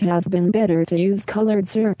 It would have been better to use colored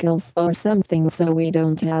circles or something so we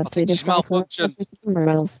don't have to think she's decipher malfunctioned. the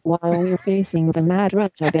numerals while we're facing the mad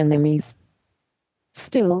rush of enemies.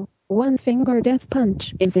 Still, One Finger Death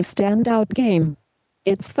Punch is a standout game.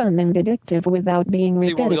 It's fun and addictive without being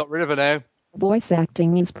See why we repetitive. got rid of her now. Voice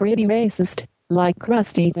acting is pretty racist, like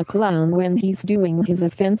Krusty the Clown when he's doing his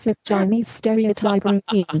offensive Chinese stereotype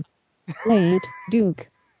routine. Play it, Duke.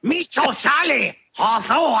 Me so Sally.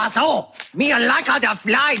 Also. Me like the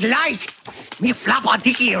fly lice. Me flap a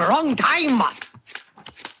dicky wrong time.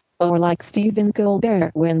 Or like Stephen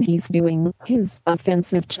Colbert when he's doing his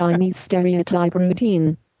offensive Chinese stereotype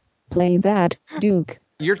routine. Play that, Duke.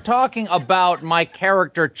 You're talking about my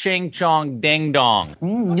character Ching Chong Ding Dong.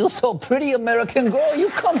 You so pretty, American girl. You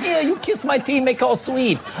come here, you kiss my teeth, make all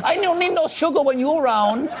sweet. I don't need no sugar when you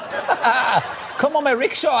around. Come on, my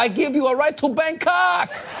rickshaw, I give you a ride to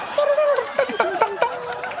Bangkok.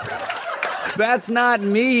 That's not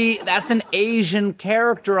me. That's an Asian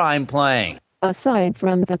character I'm playing. Aside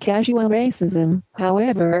from the casual racism,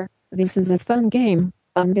 however, this is a fun game,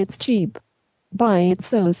 and it's cheap. Buy it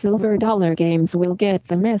so Silver Dollar Games will get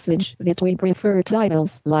the message that we prefer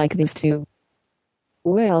titles like this to,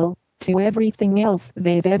 well, to everything else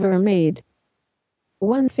they've ever made.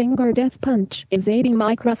 One Finger Death Punch is 80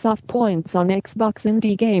 Microsoft points on Xbox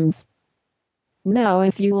Indie Games. Now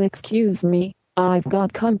if you'll excuse me, I've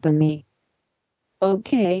got company.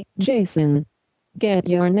 Okay, Jason. Get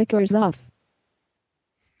your knickers off.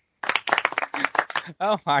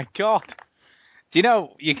 Oh my god. Do you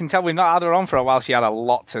know, you can tell we've not had her on for a while. She had a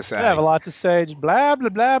lot to say. I have a lot to say. Just blah, blah,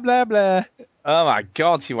 blah, blah, blah. Oh my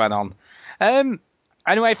god, she went on.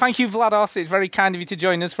 Anyway, thank you, Vlados. It's very kind of you to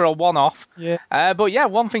join us for a one-off. Yeah. But yeah,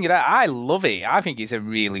 one thing that I love it. I think it's a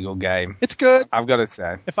really good game. It's good. I've got to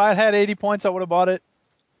say. If I had 80 points, I would have bought it.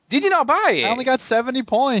 Did you not buy it? I only got 70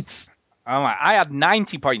 points. Oh my! I had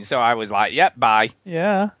 90 points, so I was like, "Yep, buy."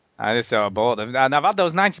 Yeah. I just so bought them, and I've had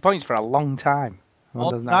those 90 points for a long time.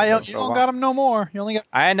 Well, now you don't got them no more. You only got.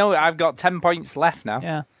 I know. I've got 10 points left now.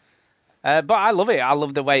 Yeah. But I love it. I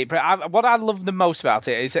love the way. What I love the most about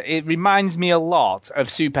it is it reminds me a lot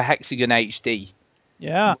of Super Hexagon HD.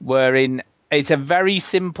 Yeah. Wherein it's a very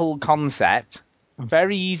simple concept,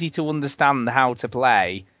 very easy to understand how to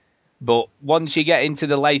play. But once you get into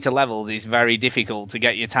the later levels, it's very difficult to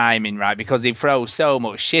get your timing right because they throw so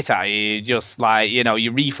much shit at you. Just like,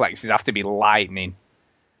 your reflexes have to be lightning.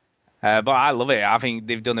 But I love it. I think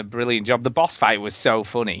they've done a brilliant job. The boss fight was so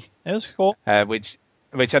funny. It was cool. Which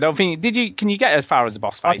I don't think. Can you get as far as the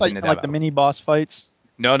boss fight in the demo? Like the mini boss fights.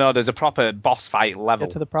 No. There's a proper boss fight level.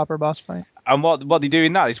 Get to the proper boss fight. And what they do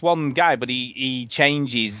in that is one guy, but he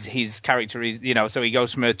changes his character. So he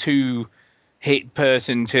goes from a 2-hit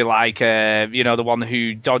person to the one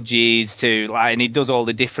who dodges to and he does all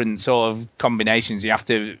the different sort of combinations. You have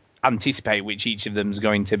to anticipate which each of them is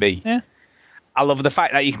going to be. Yeah. I love the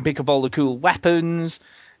fact that you can pick up all the cool weapons,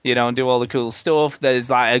 and do all the cool stuff. There's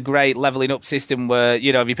a great leveling up system where,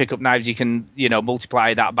 if you pick up knives, you can,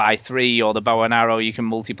 multiply that by 3, or the bow and arrow you can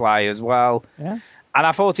multiply as well. Yeah. And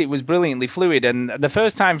I thought it was brilliantly fluid. And the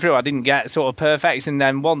first time through, I didn't get sort of perfects. And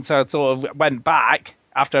then once I sort of went back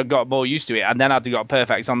after I got more used to it, and then I got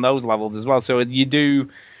perfects on those levels as well. So you do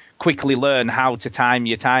quickly learn how to time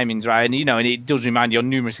your timings, right? And, and it does remind you on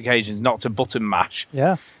numerous occasions not to button mash.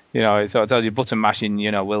 Yeah. So it tells you button mashing,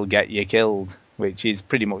 will get you killed, which is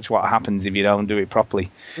pretty much what happens if you don't do it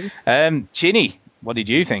properly. Chinny, what did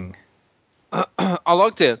you think? I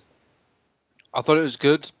liked it. I thought it was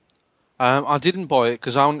good. I didn't buy it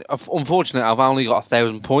because unfortunately I've only got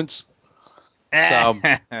 1,000 points, so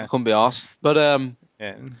I couldn't be asked. But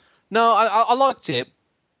no, I liked it.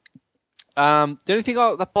 The only thing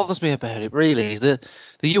that bothers me about it really is the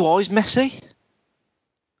UI is messy.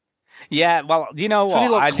 Yeah, well, do you know what?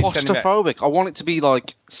 It's really claustrophobic. I want it to be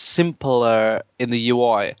simpler in the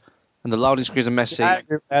UI, and the loading screens are messy. I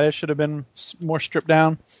agree with that. It should have been more stripped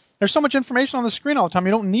down. There's so much information on the screen all the time.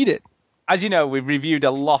 You don't need it. As you know, we've reviewed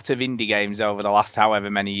a lot of indie games over the last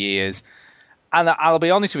however many years, and I'll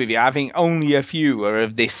be honest with you, I think only a few are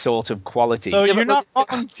of this sort of quality. So you're not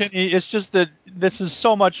wrong, Tinny. It's just that this is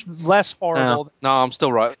so much less horrible. No, I'm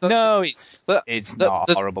still right. No, it's not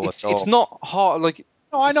horrible at all. It's not hard.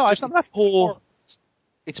 No, I know. It's not poor.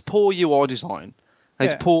 It's poor UI design.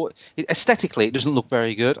 And it's poor aesthetically. It doesn't look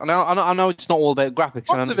very good. I know it's not all about graphics.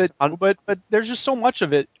 Parts of it, but there's just so much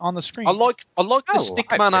of it on the screen. I like the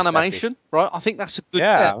stickman animation, right? I think that's a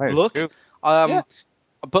good look.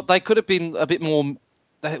 But they could have been a bit more.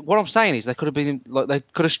 What I'm saying is they could have been they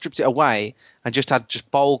could have stripped it away and just had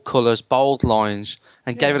bold colours, bold lines,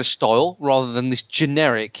 and gave it a style rather than this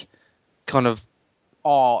generic kind of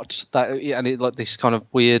art this kind of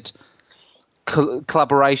weird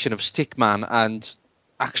collaboration of stickman and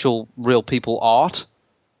actual real people art.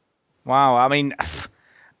 Wow, I mean,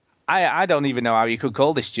 I don't even know how you could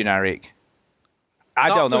call this generic. I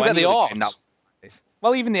don't know any other game that looks like this.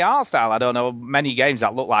 Well, even the art style, I don't know many games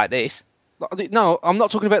that look like this. No, I'm not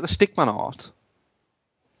talking about the stickman art.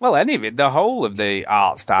 Well, any of it, the whole of the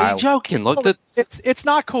art style. Are you joking? It's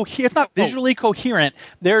not it's not visually coherent.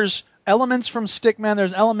 There's elements from Stickman,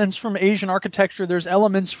 there's elements from Asian architecture, there's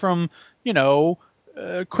elements from,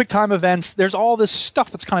 QuickTime events. There's all this stuff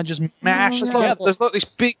that's kind of just mashed together. There's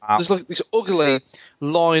this ugly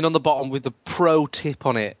line on the bottom with the pro tip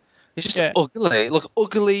on it. It's just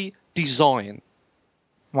ugly design.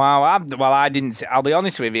 Wow, I didn't see, I'll be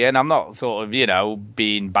honest with you, and I'm not sort of,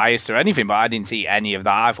 being biased or anything, but I didn't see any of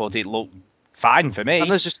that. I thought it looked fine for me,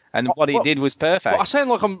 and what he did was perfect. I sound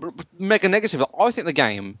like I'm mega negative. I think the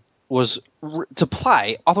game was to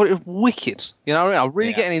play. I thought it was wicked. I'm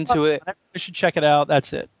really getting into it. You should check it out.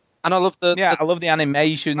 That's it. And I love I love the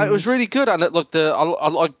animations. It was really good, and I like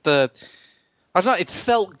the. I don't know. It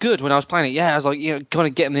felt good when I was playing it. Yeah, I was like, kind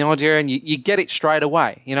of getting the idea, and you get it straight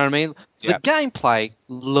away. You know what I mean? The gameplay,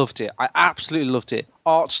 loved it. I absolutely loved it.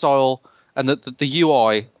 Art style and the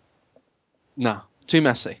UI. No, Too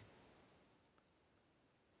messy.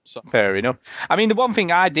 Fair enough. I mean, the one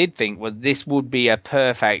thing I did think was this would be a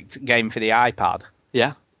perfect game for the iPad.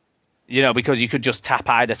 Yeah. You know, because you could just tap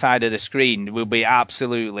either side of the screen. It would be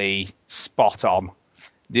absolutely spot on.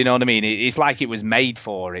 Do you know what I mean? It's like it was made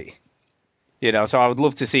for it. You know, so I would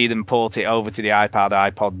love to see them port it over to the iPad,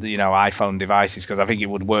 iPod, you know, iPhone devices, because I think it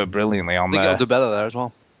would work brilliantly on I think there. it'll do better there as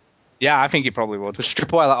well. Yeah, I think it probably would. Just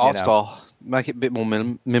strip away that art know. style. Make it a bit more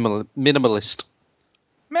minimalist.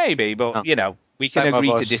 Maybe, but, No. you know, we can Take my agree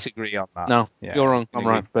to voice. disagree on that. No, Yeah, you're wrong. we can I'm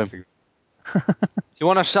agree right. to Boom. disagree. You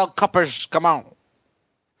want to sell coppers? Come on.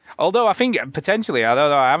 Although I think potentially, I don't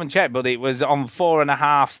know, I haven't checked, but it was on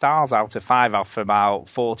 4.5 stars out of 5 off about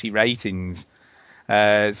 40 ratings.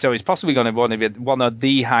 So it's possibly going to be one of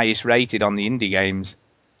the highest rated on the indie games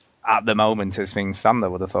at the moment, as things stand, I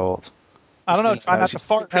would have thought. I don't know. Try Not to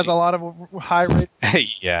Fart has a lot of high rate.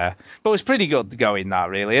 Yeah, but it's pretty good going that,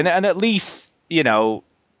 really. And at least, you know,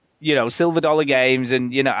 Silver Dollar Games,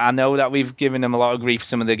 and, you know, I know that we've given them a lot of grief for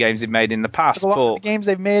some of the games they've made in the past, A lot but of the games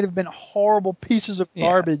they've made have been horrible pieces of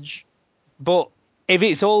garbage. But if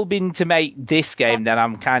it's all been to make this game, then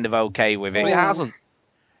I'm kind of okay with it. But it hasn't.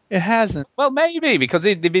 It hasn't. Well, maybe, because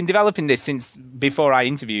they've been developing this since before I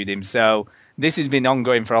interviewed him, so this has been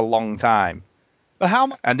ongoing for a long time. But how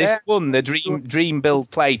much? And this won the Dream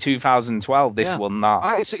Build Play 2012. This won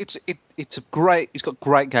that. It's a great. It's got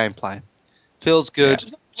great gameplay. Feels good.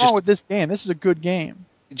 There's nothing wrong with this game. This is a good game.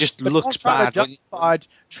 It just But looks don't try bad. to when you- justify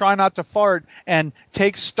Try Not to Fart and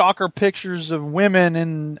take stalker pictures of women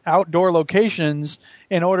in outdoor locations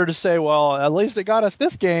in order to say, well, at least it got us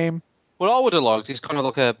this game. What I would have liked is kind of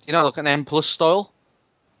like like an M Plus style,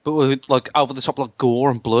 but with like over the top like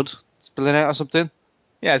gore and blood spilling out or something.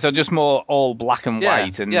 Yeah, so just more all black and Yeah,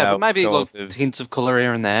 white, and but maybe sort like of... hints of colour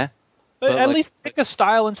here and there. But at like- least pick a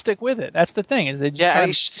style and stick with it. That's the thing. Is they just Yeah, try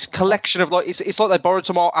and it's just this collection of like it's like they borrowed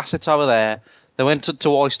some art assets over there. They went to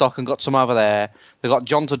iStock and got some over there. They got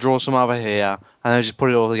John to draw some over here, and they just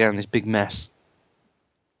put it all together in this big mess.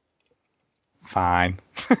 Fine.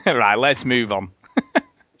 Right, let's move on.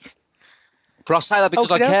 But I say that because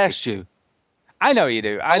I Okey-dokey. care, Stu. I know you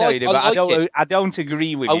do. I know like- you do, I but like it. I don't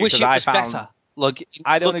agree with I you, wish because it I was found... better. Like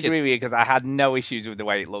I don't look agree with you, because I had no issues with the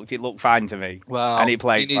way it looked. It looked fine to me. Well, and it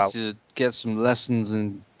played you need well. to get some lessons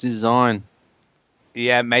in design.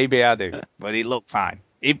 Yeah, maybe I do, but it looked fine.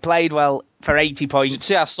 It played well for 80 You should points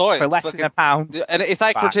see our site. for less than £1. And if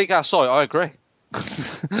they fine. critique our site, I agree.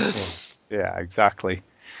 Yeah, exactly.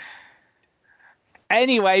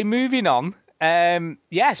 Anyway, moving on.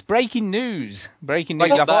 Yes, breaking news. Breaking news.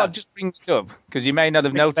 Like I thought that. I'd just bring this up because you may not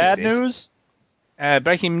have noticed bad this. news.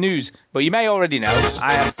 Breaking news, but you may already know.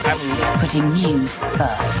 Putting news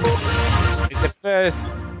first.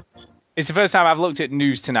 It's the first time I've looked at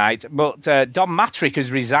news tonight. But Don Matrick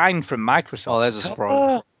has resigned from Microsoft. Oh, there's a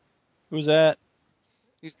surprise. Who's that?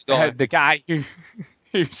 He's the guy. The guy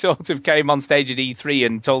who sort of came on stage at E3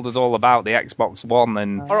 and told us all about the Xbox One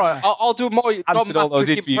and All right, I'll do my Answered all those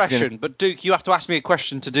interviews impression, but Duke, you have to ask me a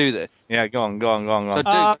question to do this. yeah, go on. So,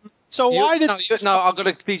 Duke, So why did? no, I've got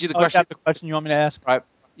to feed you the Oh, you question. got the question you want me to ask? Right.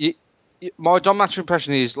 My John Matter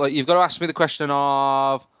impression is like you've got to ask me the question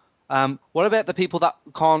of what about the people that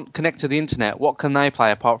can't connect to the internet? What can they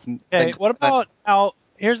play apart from? Okay, what about now?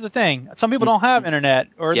 Here's the thing: some people don't have internet,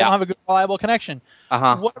 or they Yeah. don't have a good, reliable connection.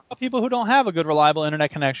 Uh-huh. What about people who don't have a good, reliable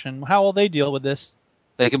internet connection? How will they deal with this?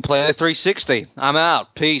 They can play the 360. I'm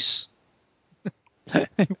out. Peace. There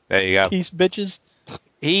you go. Peace, bitches.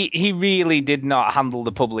 He really did not handle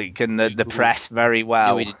the public and the press very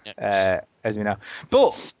well, No, he didn't. as we know.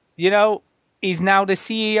 But you know, he's now the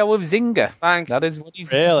CEO of Zynga. Bang. That is what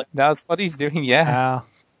he's Really? That's what he's doing. Yeah. Wow.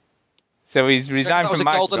 So he's resigned That was from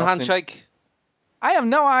a Microsoft. golden and- handshake. I have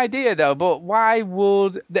no idea though, but why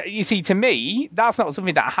would you see? To me, that's not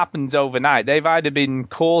something that happens overnight. They've either been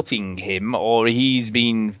courting him, or he's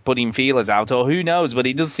been putting feelers out, or who knows. But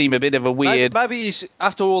it does seem a bit of a weird. Maybe he's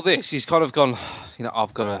after all this, he's kind of gone. You know,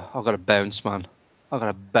 I've got to bounce, man. I've got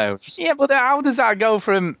to bounce. Yeah, but how does that go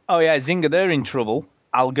from? Oh yeah, Zynga, they're in trouble.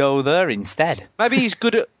 I'll go there instead. Maybe he's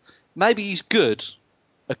good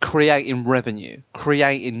at creating revenue,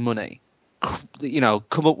 creating money. You know,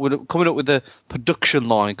 coming up with the production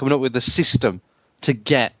line, coming up with the system to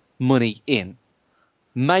get money in.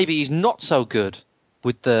 Maybe he's not so good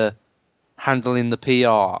with the handling the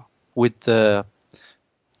PR, with the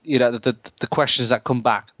the questions that come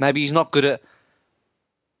back. Maybe he's not good at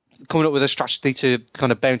coming up with a strategy to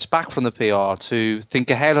kind of bounce back from the PR, to think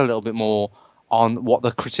ahead a little bit more on what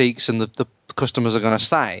the critiques and the customers are going to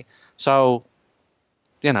say. So,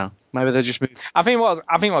 you know, maybe they're just moving. I think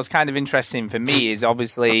what's kind of interesting for me is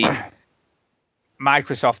obviously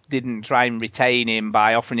Microsoft didn't try and retain him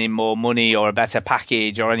by offering him more money or a better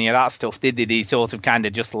package or any of that stuff, did they? They sort of kind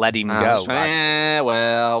of just let him go. Yeah,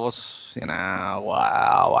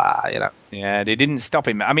 they didn't stop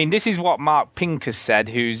him. I mean, this is what Mark Pincus said,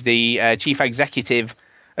 who's the chief executive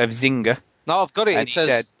of Zynga. No, I've got it. And It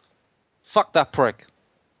says, fuck that prick.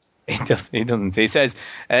 He doesn't. He says,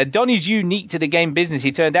 Don is unique to the game business.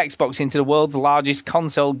 He turned Xbox into the world's largest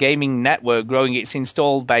console gaming network, growing its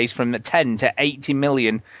installed base from 10 to 80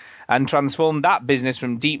 million, and transformed that business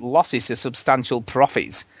from deep losses to substantial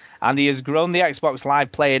profits. And he has grown the Xbox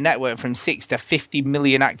Live player network from 6 to 50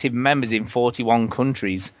 million active members in 41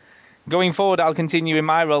 countries. Going forward, I'll continue in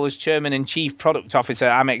my role as Chairman and Chief Product Officer.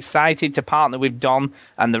 I'm excited to partner with Don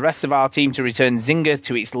and the rest of our team to return Zynga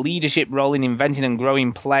to its leadership role in inventing and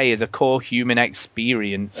growing play as a core human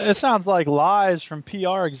experience. It sounds like lies from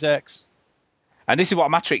PR execs. And this is what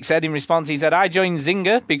Matrix said in response. He said, I joined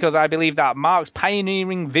Zynga because I believe that Mark's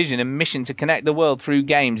pioneering vision and mission to connect the world through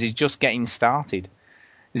games is just getting started.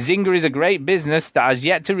 Zynga is a great business that has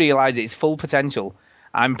yet to realize its full potential.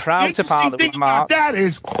 I'm proud to partner with Mark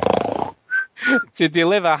to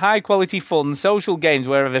deliver high-quality fun, social games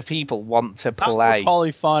wherever people want to play.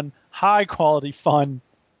 High-quality fun. High-quality fun.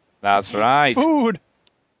 That's right. Food.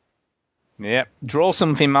 Yep. Draw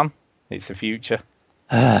something, man. It's the future.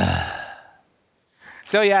 So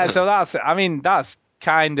that's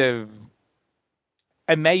kind of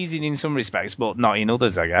amazing in some respects, but not in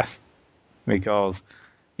others, I guess. Because,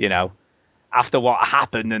 after what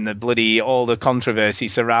happened and all the controversy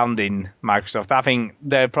surrounding Microsoft, I think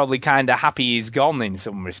they're probably kind of happy he's gone in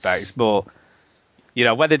some respects. But,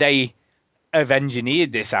 whether they have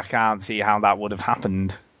engineered this, I can't see how that would have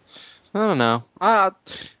happened. I don't know. I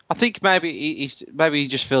think maybe he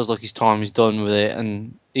just feels like his time is done with it,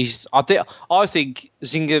 and I think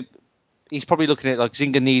Zynga. He's probably looking at it like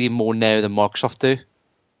Zynga need him more now than Microsoft do.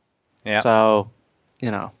 Yeah. So,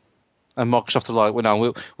 and Microsoft are like, well,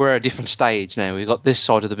 no, we're at a different stage now. We've got this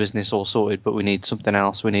side of the business all sorted, but we need something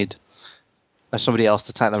else. We need somebody else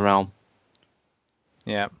to take the realm.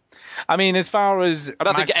 Yeah. I mean, as far as I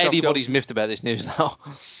don't think anybody's miffed about this news, though.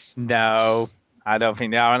 No, I don't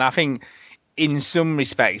think they are. And I think in some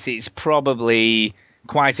respects, it's probably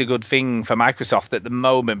quite a good thing for Microsoft at the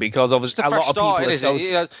moment, because obviously a lot of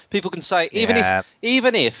people people can say,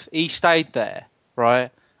 even if he stayed there,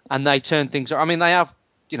 right, and they turn things. I mean, they have.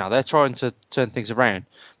 They're trying to turn things around.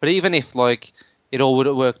 But even if, it all would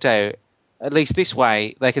have worked out, at least this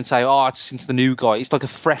way, they can say, it's into the new guy. It's like a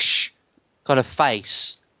fresh kind of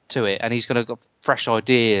face to it, and he's going to got fresh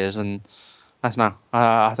ideas, and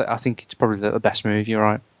I think it's probably the best move, you're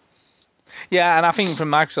right. Yeah, and I think from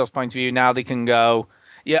Microsoft's point of view, now they can go,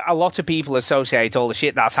 a lot of people associate all the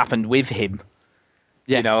shit that's happened with him.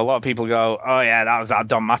 Yeah. A lot of people go, oh, yeah, that was that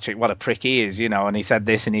Don Matrick, what a prick he is, and he said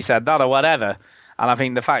this and he said that or whatever. And I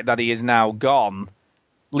think the fact that he is now gone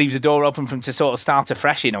leaves the door open for him to sort of start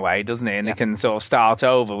afresh in a way, doesn't it? And they can sort of start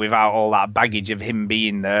over without all that baggage of him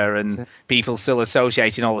being there and people still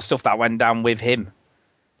associating all the stuff that went down with him.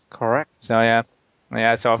 Correct. So, yeah.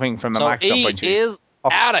 So I think from a Microsoft point of view... he is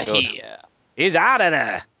out of here. He's out of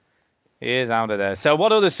there. He is out of there. So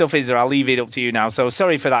what other stuff is there? I'll leave it up to you now. So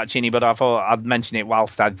sorry for that, Chinny, but I thought I'd mention it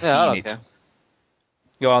whilst I'd seen it.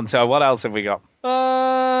 Go on, so what else have we got?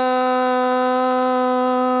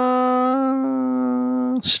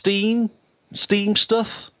 Steam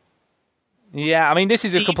stuff. Yeah, I mean, this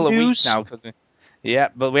is a couple of news. Weeks now.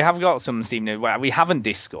 But we have got some Steam news. Well, we haven't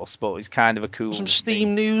discussed, but it's kind of a cool Some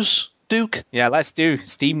Steam news, Duke? Yeah, let's do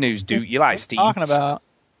Steam news, Duke. You like Steam? Talking about?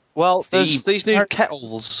 Well, there's these new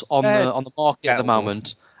kettles on the market at the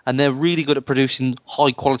moment, and they're really good at producing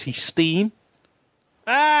high-quality steam.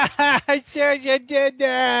 I said you did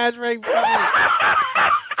that. That's right.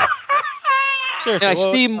 Seriously,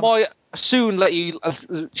 Steam might soon let you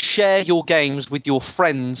share your games with your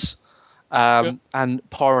friends and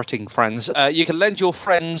pirating friends. You can lend your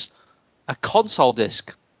friends a console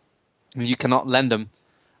disc. You cannot lend them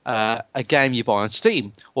a game you buy on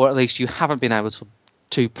Steam, or at least you haven't been able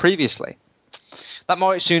to previously. That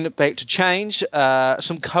might soon be about to change.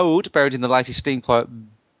 Some code buried in the latest Steam client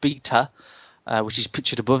beta, which is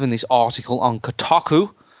pictured above in this article on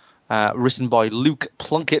Kotaku, written by Luke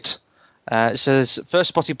Plunkett. It says, first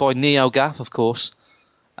spotted by NeoGAF, of course,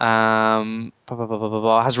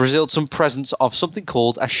 has revealed some presence of something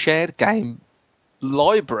called a shared game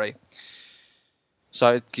library.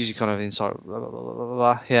 So it gives you kind of insight.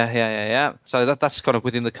 Yeah. So that's kind of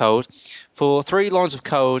within the code. For 3 lines of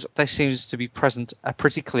code, there seems to be present a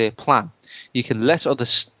pretty clear plan. You can let other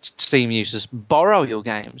Steam users borrow your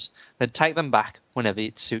games, then take them back whenever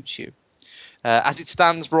it suits you. As it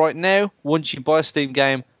stands right now, once you buy a Steam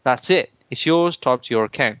game, that's it. It's yours, tied to your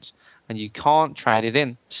account, and you can't trade it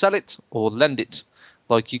in, sell it, or lend it,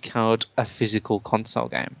 like you could a physical console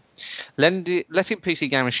game. Letting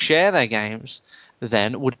PC gamers share their games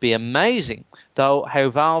then would be amazing, though how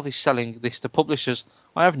Valve is selling this to publishers,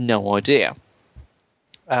 I have no idea.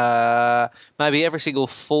 Maybe every single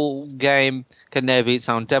full game can now be its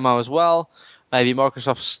own demo as well. Maybe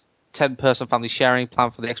Microsoft's 10-person family sharing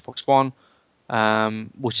plan for the Xbox One,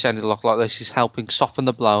 which sounded a lot like this, is helping soften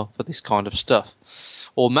the blow for this kind of stuff.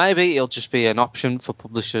 Or maybe it'll just be an option for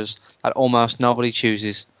publishers that almost nobody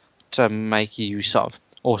chooses to make use of,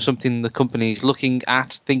 or something the company's looking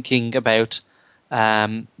at, thinking about,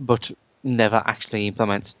 but never actually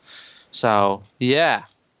implement. So, yeah.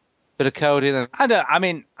 Bit of coding. I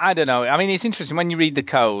don't know. I mean, it's interesting when you read the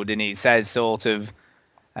code and it says sort of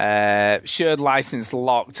shared license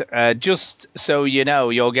locked. Just so you know,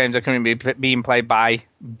 your games are currently being played by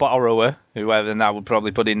borrower, whoever that would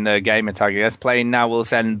probably put in the gamer tag. I guess playing now will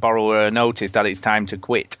send borrower a notice that it's time to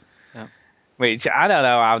quit. Yeah. Which I don't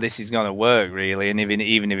know how this is going to work really, and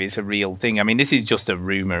even if it's a real thing. I mean, this is just a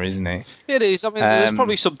rumor, isn't it? It is. I mean, there's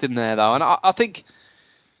probably something there though, and I think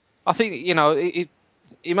you know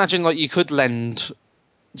imagine like you could lend,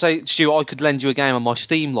 say, Stu, I could lend you a game on my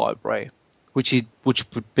Steam library, which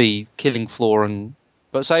would be Killing Floor,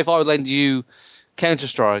 but say if I would lend you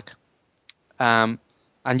Counter-Strike, and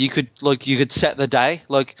you could set the day,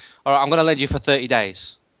 like, all right, I'm going to lend you for 30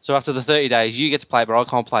 days. So after the 30 days, you get to play it, but I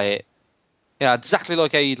can't play it. Yeah, exactly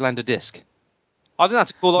like how you'd lend a disc. I think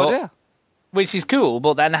that's a cool idea. Which is cool,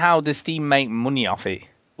 but then how does Steam make money off it?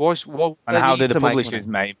 And how do the publishers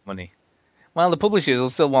make money? Well, the publishers will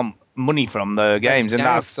still want money from the games, and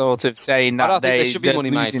that's sort of saying that I don't think there should be money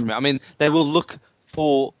made from it. I mean, they will look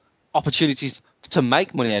for opportunities to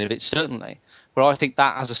make money out of it, certainly. But I think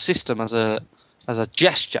that as a system, as a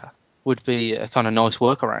gesture, would be a kind of nice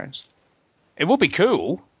workaround. It would be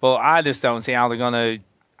cool, but I just don't see how they're gonna.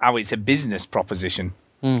 How it's a business proposition.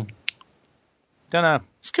 Don't know.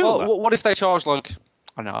 It's cool. Well, what if they charge like,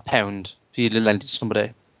 I don't know, £1 for you to lend it to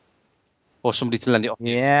somebody? Or somebody to lend it off.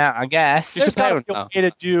 Yeah, I guess. There's got to be a way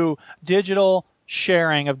to do digital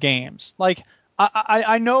sharing of games. Like,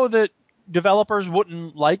 I know that developers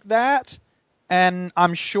wouldn't like that, and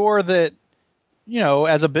I'm sure that, you know,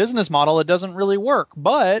 as a business model, it doesn't really work.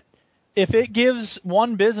 But if it gives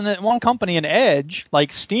one company an edge,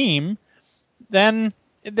 like Steam, then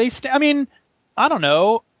I mean, I don't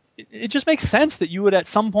know. It just makes sense that you would at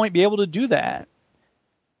some point be able to do that.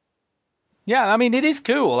 Yeah, I mean, it is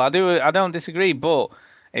cool. I don't disagree, but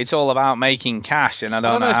it's all about making cash, and I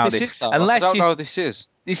don't know how this is, though. Unless I don't know how this is.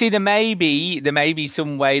 You see, there may be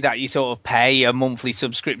some way that you sort of pay a monthly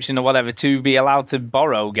subscription or whatever to be allowed to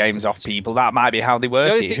borrow games off people. That might be how they work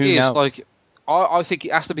the only it. thing Who is, knows? like, I think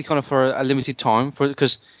it has to be kind of for a limited time,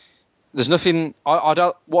 because there's nothing. I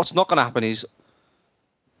don't. What's not going to happen is,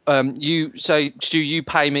 you say, Stu, you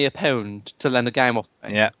pay me £1 to lend a game off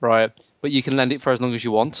me, yeah, right? But you can lend it for as long as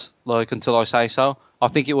you want, like until I say so. I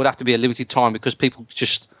think it would have to be a limited time, because people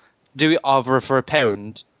just do it over for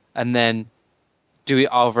 £1 and then do it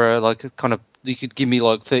over like a kind of, you could give me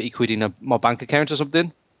like 30 quid in my bank account or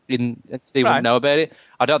something, and Steve wouldn't know about it.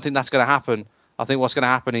 I don't think that's going to happen. I think what's going to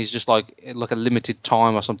happen is just like a limited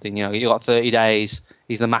time or something. You know, you got 30 days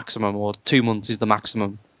is the maximum, or 2 months is the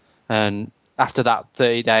maximum, and after that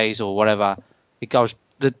 30 days or whatever, it goes.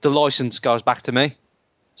 The license goes back to me.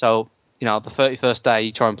 So, you know, the 31st day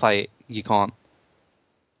you try and play it, you can't.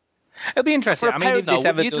 It'll be interesting. For I mean, if this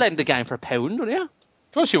ever you'd lend the game for £1, wouldn't you? Of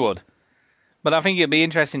course you would. But I think it'd be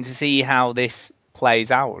interesting to see how this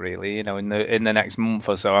plays out, really. You know, in the next month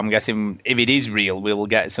or so. I'm guessing if it is real, we will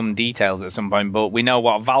get some details at some point. But we know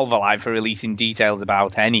what Valve are like for releasing details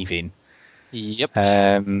about anything. Yep.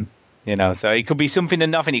 You know, so it could be something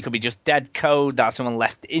and nothing. It could be just dead code that someone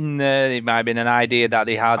left in there. It might have been an idea that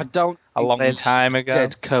they had a long time ago.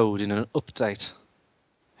 Dead code in an update.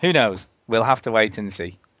 Who knows? We'll have to wait and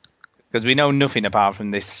see, because we know nothing apart from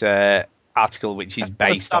this article, which is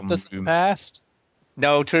based on the past.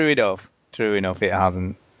 No, true enough, it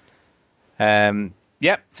hasn't.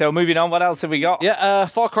 Yep. So moving on, what else have we got? Yeah,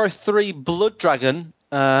 Far Cry 3 Blood Dragon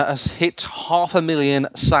has hit 500,000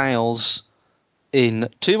 sales in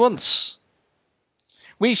 2 months.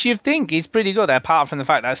 Which you think is pretty good, apart from the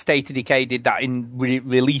fact that State of Decay did that in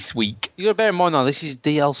release week. You got to bear in mind though, this is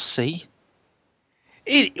DLC.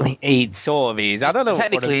 It sort of is. I don't know.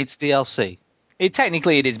 Technically, it's DLC.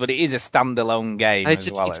 Technically it is, but it is a standalone game it's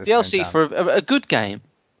as well. It's DLC for a good game.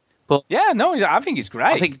 But yeah, no, I think it's great.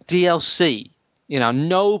 I think DLC, you know,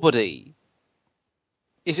 nobody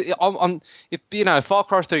if Far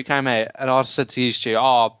Cry 3 came out and I said to you, Stu,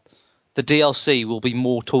 the DLC will be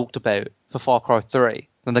more talked about for Far Cry 3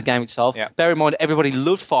 than the game itself. Yeah. Bear in mind, everybody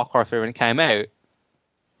loved Far Cry 3 when it came out.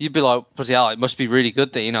 You'd be like, bloody hell, it must be really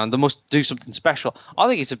good there, and they must do something special. I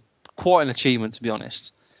think it's quite an achievement, to be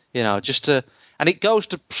honest. And it goes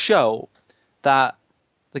to show that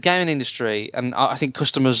the gaming industry, and I think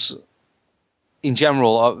customers in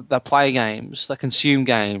general that play games, that consume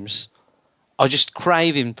games, are just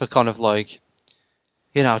craving for kind of like,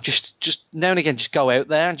 just now and again, just go out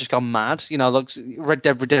there and just go mad. Like Red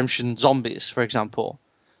Dead Redemption Zombies, for example.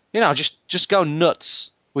 Just go nuts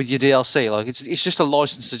with your DLC. Like it's just a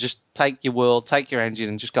license to just take your world, take your engine,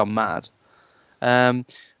 and just go mad. And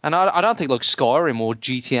I don't think like Skyrim or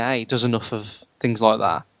GTA does enough of things like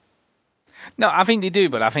that. No, I think they do,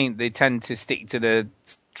 but I think they tend to stick to the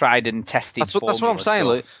tried and tested. That's what I'm saying.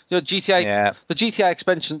 Like, GTA, the GTA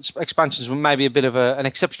expansions were maybe a bit of an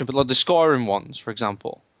exception, but like the Skyrim ones, for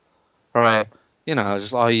example, right?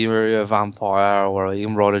 Just like you're a vampire or you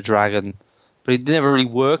can ride a dragon, but it never really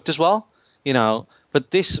worked as well, But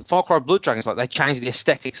this Far Cry Blood Dragon, like they changed the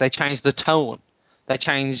aesthetics, they changed the tone, they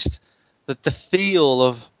changed the feel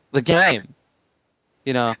of the game.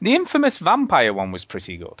 The infamous vampire one was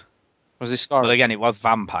pretty good. Was this Skyrim? But again, it was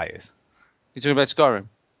vampires. You talking about Skyrim?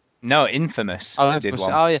 No, Infamous. Oh, did Infamous.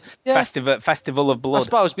 one. Oh, yeah. Festival of Blood. I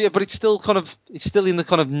suppose, but it's still in the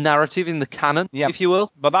kind of narrative, in the canon, if you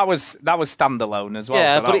will. But that was standalone as well.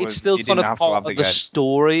 Yeah, so but it's still kind of part of the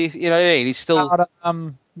story. You know what I mean? It's still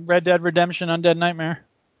Red Dead Redemption Undead Nightmare.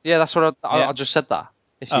 Yeah, that's what I just said that.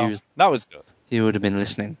 That was good. You would have been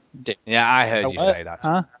listening. Yeah, I heard you say that.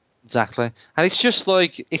 Huh? Exactly, and it's just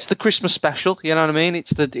like it's the Christmas special. You know what I mean?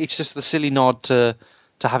 It's just the silly nod to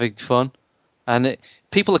having fun, and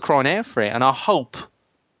people are crying out for it. And I hope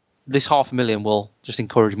this 500,000 will just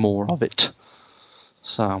encourage more of it.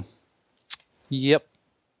 So, yep,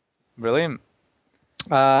 brilliant.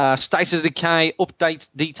 State of Decay update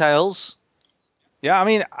details. Yeah, I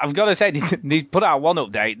mean, I've got to say they put out one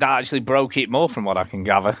update that actually broke it more, from what I can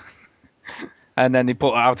gather. And then they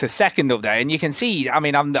put out a second update, and you can see. I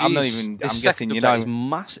mean, I'm not even. I'm guessing is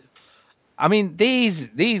massive. I mean,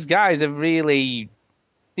 these guys are really,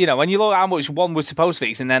 when you look at how much one was supposed to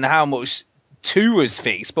fix, and then how much two was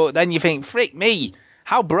fixed, but then you think, frick me,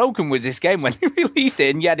 how broken was this game when they released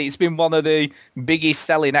it? And yet it's been one of the biggest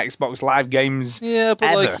selling Xbox Live games. Yeah,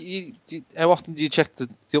 but ever. How often do you check the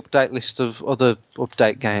update list of other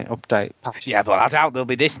update patches? Yeah, but I doubt there'll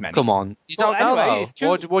be this many. Come on, you don't know. Anyway,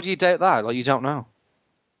 cool. Why do you doubt that? Like, you don't know.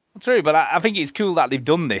 True, but I think it's cool that they've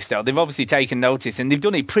done this, though. They've obviously taken notice, and they've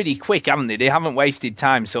done it pretty quick, haven't they? They haven't wasted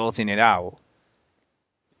time sorting it out.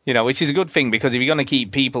 Which is a good thing, because if you're going to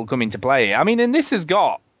keep people coming to play it. I mean, and this has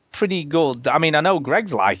got pretty good. I mean, I know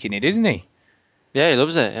Greg's liking it, isn't he? Yeah, he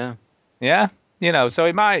loves it, yeah. Yeah? So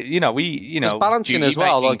it might, It's balancing as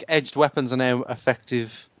well, like edged weapons are now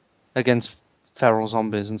effective against feral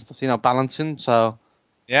zombies and stuff, balancing, so...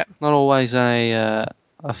 Yeah. Not always a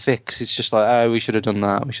fix, it's just like, oh, we should have done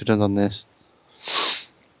that, we should have done this.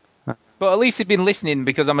 But at least they've been listening,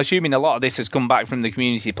 because I'm assuming a lot of this has come back from the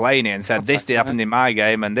community playing it and said, this happened in my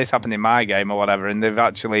game, and this happened in my game, or whatever, and they've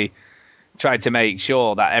actually tried to make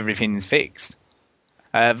sure that everything's fixed.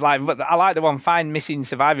 I like the one, find missing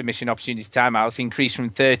survivor mission opportunity timeouts increased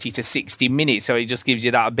from 30 to 60 minutes, so it just gives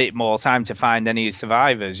you that a bit more time to find any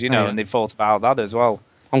survivors, and they've thought about that as well.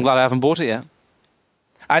 I'm glad I haven't bought it yet.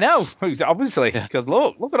 I know, obviously, because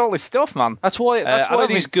look at all this stuff, man. That's why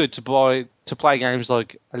it is good to play games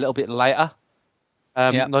like a little bit later.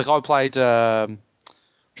 Like I played, trying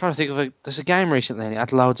to think of there's a game recently and it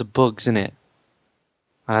had loads of bugs in it,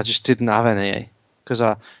 and I just didn't have any, because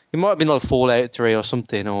it might have been like Fallout 3 or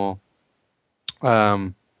something, or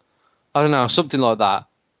I don't know, something like that.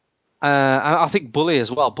 And I think Bully as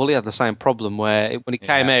well. Bully had the same problem where when it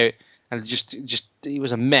came out and it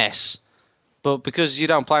was a mess. But because you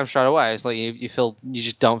don't play them straight away, it's like you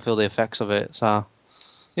just don't feel the effects of it. So,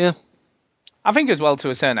 yeah. I think as well,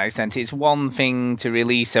 to a certain extent, it's one thing to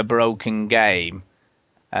release a broken game.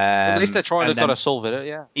 At least they're trying to solve it,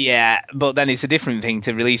 yeah. Yeah, but then it's a different thing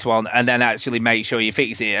to release one and then actually make sure you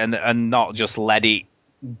fix it and not just let it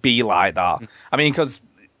be like that. I mean, because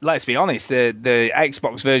let's be honest, the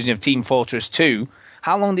Xbox version of Team Fortress 2.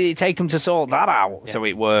 How long did it take them to sort that out so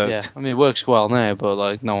it worked? Yeah, I mean, it works well now, but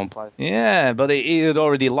like no one plays. Yeah, but it had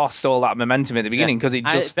already lost all that momentum at the beginning because it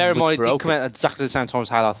just bear in mind, broke. It did come out at exactly the same time as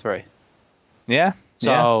Halo 3. Yeah.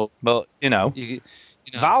 So, but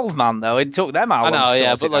Valve, man, though, it took them out. I know,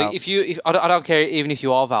 yeah, but like if I don't care, even if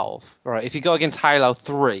you are Valve, right? If you go against Halo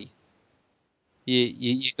 3,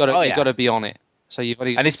 you got to be on it. So you've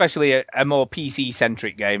only And especially a more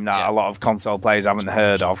PC-centric game that a lot of console players haven't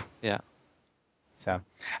heard of. Yeah. So,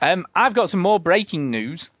 I've got some more breaking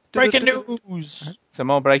news. Breaking news. Some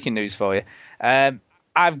more breaking news for you.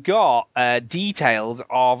 I've got details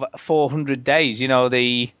of 400 Days. You know,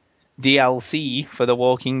 the DLC for The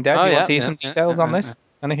Walking Dead. Oh, You yeah, want to hear yeah, some yeah, details yeah, on this?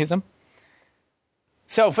 Want to hear some?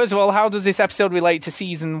 So, first of all, how does this episode relate to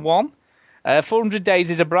Season 1? 400 Days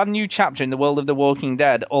is a brand new chapter in the world of The Walking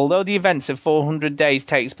Dead. Although the events of 400 Days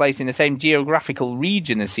takes place in the same geographical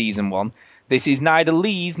region as Season 1, this is neither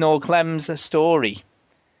Lee's nor Clem's story.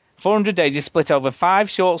 400 Days is split over 5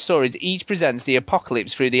 short stories. Each presents the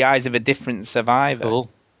apocalypse through the eyes of a different survivor. Cool.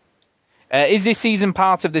 Is this season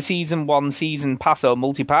part of the Season 1 Season Pass or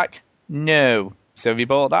multi-pack? No. So have you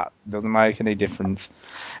bought that? Doesn't make any difference.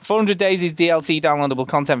 400 Days is DLC downloadable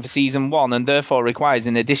content for Season 1 and therefore requires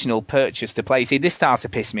an additional purchase to play. See, this starts to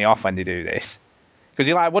piss me off when they do this. Because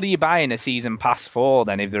you're like, what are you buying a Season Pass for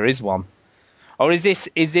then, if there is one? Or is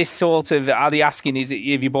this sort of, are they asking, if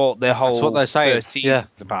you bought the whole That's what they're saying. first season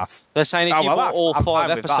to pass? They're saying if you bought that's- all I'm 5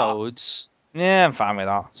 fine with that. episodes... Yeah, I'm fine with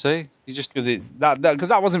that. See? You just... Because it's because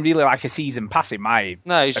that wasn't really like a season pass in my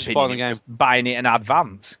No, you just opinion. buying the It game. was just buying it in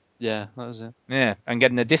advance. Yeah, that was it. Yeah, and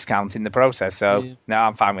getting a discount in the process. So, Yeah. no,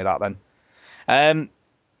 I'm fine with that then.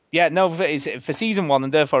 Yeah, no, it's for Season 1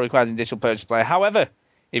 and therefore requires an additional purchase play. However,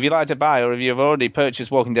 if you'd like to buy or if you've already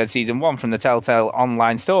purchased Walking Dead Season 1 from the Telltale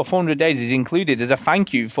online store, 400 Days is included as a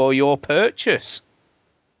thank you for your purchase.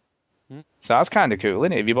 So that's kind of cool,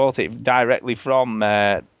 isn't it? If you bought it directly from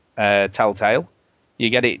Telltale, you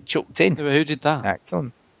get it chucked in. Yeah, but who did that?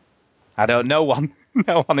 Excellent. I don't know one.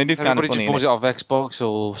 No one. It is kind of Everybody funny. just bought it off Xbox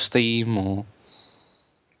or Steam or...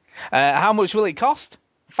 How much will it cost?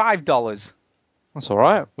 $5. That's all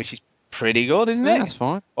right. Which is pretty good, isn't Yeah, it? that's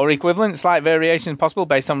fine. Or equivalent, slight variation possible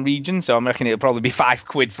based on region. So I'm reckoning it'll probably be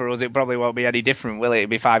 £5 for us. It probably won't be any different, will it? It'll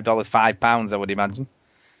be $5, £5, I would imagine.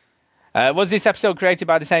 Was this episode created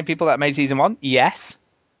by the same people that made Season 1? Yes.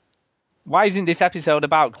 Why isn't this episode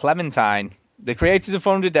about Clementine? The creators of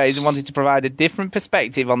 400 Days wanted to provide a different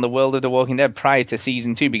perspective on the world of The Walking Dead prior to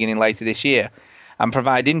Season 2 beginning later this year, and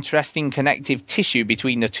provide interesting connective tissue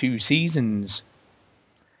between the two seasons.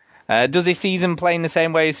 Does this season play in the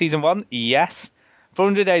same way as Season 1? Yes.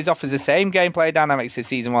 400 Days offers the same gameplay dynamics as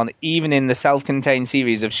Season 1, even in the self-contained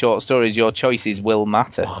series of short stories. Your choices will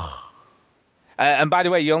matter. And by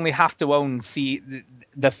the way, you only have to own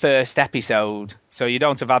the first episode, so you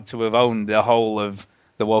don't have had to have owned the whole of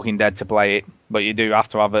The Walking Dead to play it, but you do have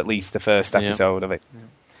to have at least the first episode of it.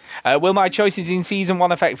 Will my choices in Season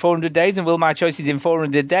 1 affect 400 Days, and will my choices in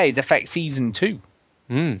 400 Days affect Season 2?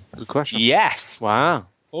 Good question. Yes. Wow.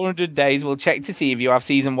 400 Days will check to see if you have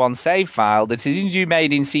Season 1 save file. The decisions you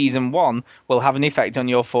made in Season 1 will have an effect on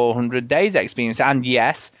your 400 Days experience. And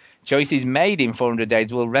yes, choices made in 400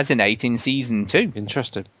 Days will resonate in Season 2.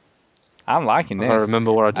 Interesting. I'm liking this. I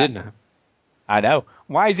remember what I did now. I know.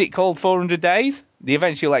 Why is it called 400 Days? The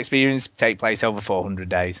events you'll experience take place over 400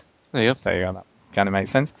 days. There you go. So you go. That kind of makes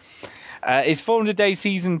sense. Is 400 Days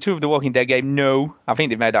Season 2 of The Walking Dead game? No. I think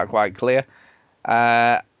they've made that quite clear.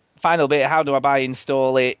 Final bit, how do I buy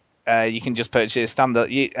install it? You can just purchase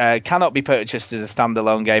cannot be purchased as a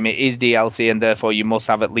standalone game. It is DLC, and therefore you must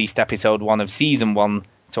have at least episode 1 of Season 1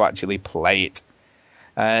 to actually play it.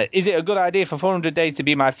 Is it a good idea for 400 Days to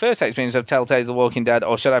be my first experience of Telltale's The Walking Dead,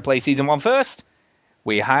 or should I play Season 1 first?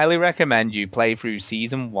 We highly recommend you play through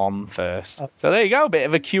Season 1 first. So there you go, a bit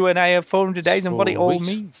of a Q&A of 400 Days and what it all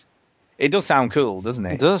means. It does sound cool, doesn't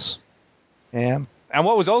it? It does. Yeah. And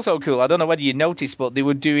what was also cool, I don't know whether you noticed, but they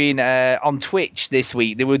were doing, on Twitch this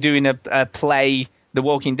week, they were doing a play The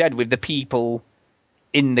Walking Dead with the people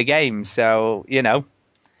in the game. So, you know,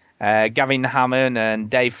 Gavin Hammond and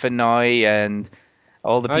Dave Fennoy and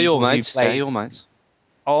all the people your who mates. played. Yeah, your mates.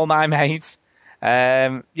 All my mates.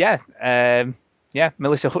 Melissa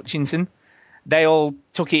Hutchinson. They all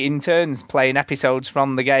took it in turns playing episodes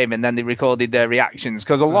from the game, and then they recorded their reactions,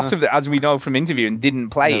 because a lot of it, as we know from interviewing,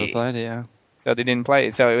 didn't play Never it. played it, yeah. So they didn't play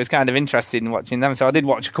it. So it was kind of interesting watching them. So I did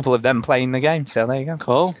watch a couple of them playing the game. So there you go.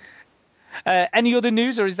 Cool. Any other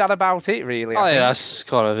news, or is that about it, really? Oh, yeah, that's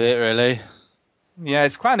kind of it, really. Yeah,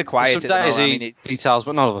 it's kind of quiet. Some at the days moment. I mean, it's details,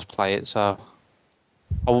 but none of us play it, so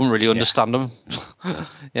I wouldn't really understand them.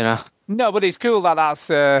 You know. No, but it's cool that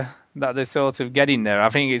that they're sort of getting there.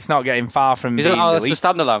 I think it's not getting far from being that's released. the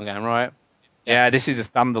standalone game, right? Yeah, this is a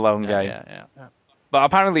standalone game. Yeah. But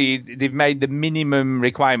apparently they've made the minimum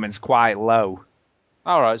requirements quite low.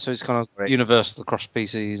 All right, so it's kind of universal across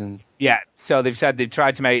PCs and. Yeah, so they've said they've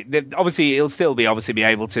tried to make. Obviously, it'll still be be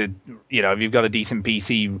able to, you know, if you've got a decent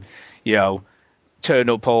PC, you know, turn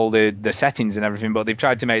up all the settings and everything, but they've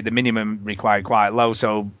tried to make the minimum required quite low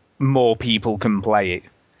so more people can play it.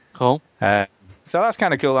 Cool. So that's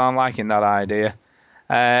kind of cool. I'm liking that idea.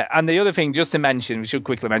 And the other thing, just to mention, we should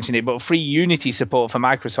quickly mention it, but free Unity support for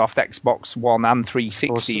Microsoft, Xbox One, and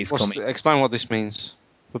 360 is coming. Explain what this means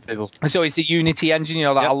for people. So it's a Unity engine, you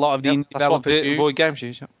know, that a lot of the indie developers use. Void Games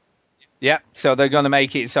use. Yeah, so they're going to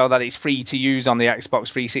make it so that it's free to use on the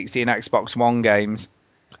Xbox 360 and Xbox One games.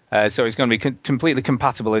 So it's going to be completely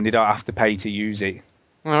compatible, and you don't have to pay to use it.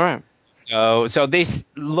 All right. So this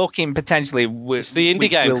looking potentially, it's the indie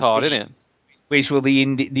game card, isn't it? Which will the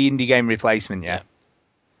indie game replacement? Yeah.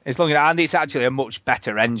 It's looking, and it's actually a much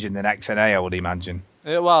better engine than XNA, I would imagine.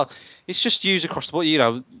 Well, it's just used across the board. You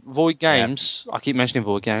know, Void Games. Yeah. I keep mentioning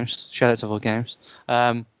Void Games. Shout out to Void Games.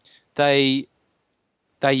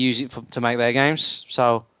 They use it to make their games.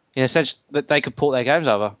 So in a sense, they could port their games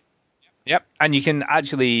over. Yep, and you can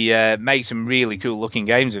actually make some really cool looking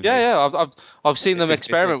games with this. Yeah, I've seen them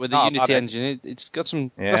experiment with the Unity engine. It's got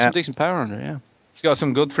some decent power on it. Yeah. It's got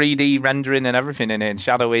some good 3D rendering and everything in it,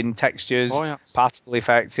 shadowing, textures, particle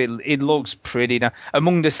effects. It looks pretty nice.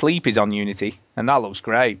 Among the Sleep is on Unity, and that looks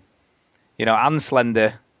great. You know, and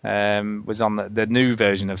Slender was on the new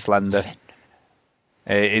version of Slender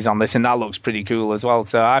is on this, and that looks pretty cool as well.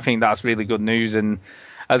 So I think that's really good news, and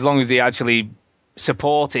as long as they actually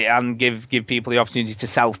support it and give people the opportunity to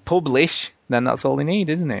self-publish, then that's all they need,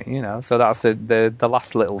 isn't it? You know, so that's the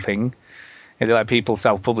last little thing. If they let people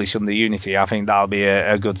self-publish under Unity, I think that'll be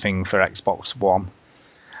a good thing for Xbox One.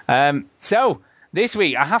 So, this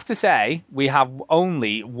week, I have to say, we have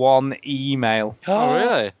only one email. Oh,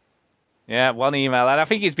 really? Yeah, one email. And I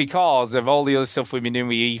think it's because of all the other stuff we've been doing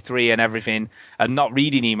with E3 and everything, and not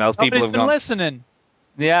reading emails. Nobody's people have been listening.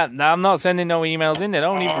 Yeah, I'm not sending no emails in. They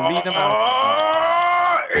don't even read them out.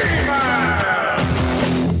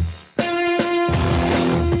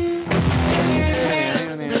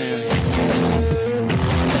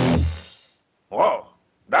 Whoa,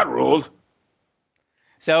 that ruled.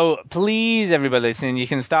 So please, everybody listening, you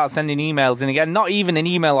can start sending emails. And again, not even an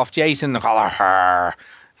email off Jason.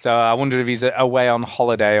 So I wonder if he's away on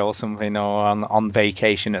holiday or something, or on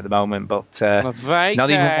vacation at the moment. But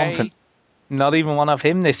not even one of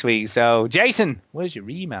him this week. So Jason, where's your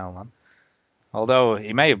email, man? Although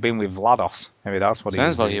he may have been with Vlados. Maybe that's what he was.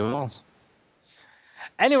 Sounds like he was.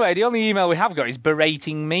 Anyway, the only email we have got is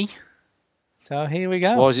berating me. So here we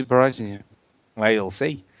go. Why is it berating you? Well, you'll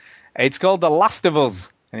see. It's called The Last of Us.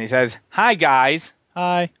 And he says, "Hi, guys."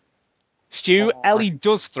 Hi. Stu, Ellie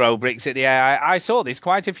does throw bricks at the AI. I saw this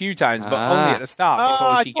quite a few times, but only at the start.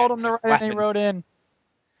 I told him to write and he wrote in.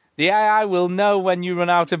 The AI will know when you run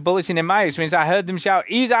out of bullets, and in my experience, I heard them shout,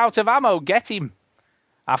 "He's out of ammo, get him,"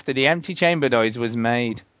 after the empty chamber noise was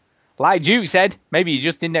made. Like Duke said, maybe you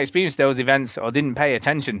just didn't experience those events or didn't pay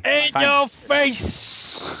attention. In your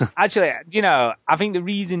face! Actually, you know, I think the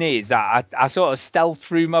reason is that I sort of stealth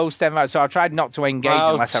through most of them, so I tried not to engage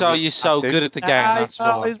unless I really you're so had to. good at the game, that's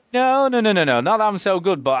why. No, not that I'm so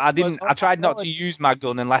good, but I tried not to use my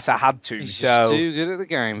gun unless I had to. He's so just too good at the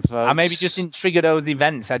game, folks. I maybe just didn't trigger those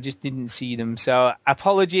events. I just didn't see them. So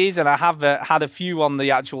apologies, and I have had a few on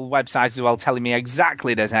the actual website as well telling me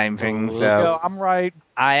exactly the same thing. So I'm right.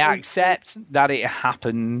 I accept that it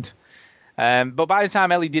happened. But by the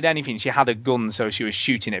time Ellie did anything, she had a gun, so she was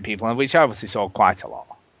shooting at people, which I obviously saw quite a lot.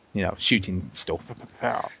 You know, shooting stuff.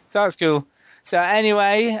 So that's cool. So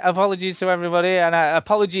anyway, apologies to everybody, and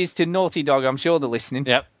apologies to Naughty Dog. I'm sure they're listening.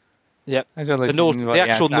 Yep. The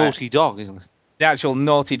actual Naughty Dog, isn't it? The actual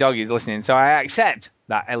Naughty Dog is listening, so I accept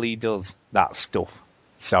that Ellie does that stuff.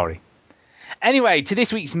 Sorry. Anyway, to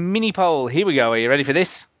this week's mini poll. Here we go. Are you ready for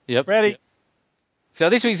this? Yep. Ready. So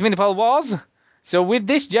this week's mini poll was, so with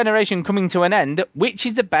this generation coming to an end, which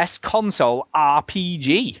is the best console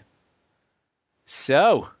RPG?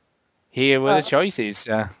 So, here were the choices.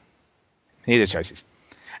 Here are the choices.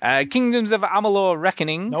 Kingdoms of Amalur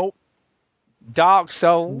Reckoning. Nope. Dark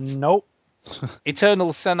Souls. Nope.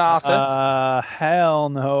 Eternal Sonata. Hell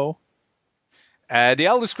no. The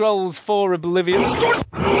Elder Scrolls 4 Oblivion.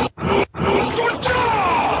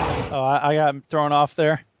 Oh, I got thrown off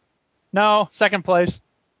there. No, second place.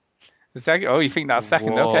 The second? Oh, you think that's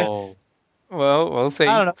second? Whoa. Okay. Well, we'll see.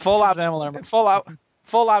 I don't know.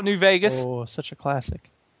 Fallout New Vegas. Oh, such a classic.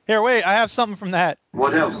 Here, wait, I have something from that.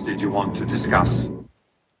 What else did you want to discuss?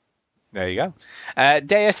 There you go.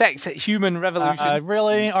 Deus Ex Human Revolution.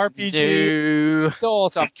 Really? RPG? No.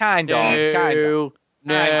 Sort of. Kind of.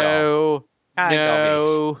 No.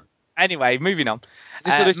 Anyway, moving on.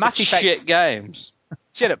 Mass Effect shit games.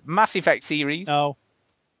 Shut up. Mass Effect series. No.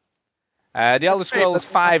 The Elder Scrolls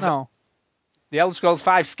 5. No. The Elder Scrolls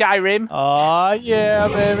 5 Skyrim. Oh, yeah,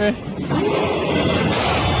 baby.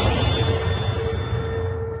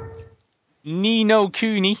 Ni no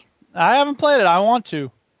Kuni. I haven't played it. I want to.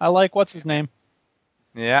 I like what's his name.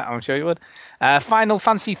 Yeah, I'm sure you would. Final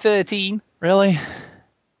Fantasy 13. Really?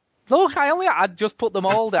 Look, I just put them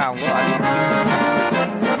all down. Look,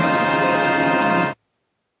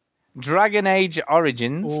 Dragon Age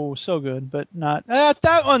Origins. Oh, so good, but not.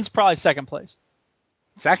 That one's probably second place.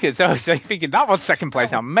 Second, so you're thinking that was second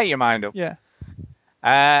place. Now make your mind up. Yeah.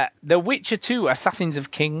 The Witcher 2 Assassins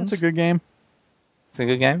of Kings. That's a good game. It's a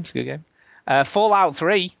good game. Fallout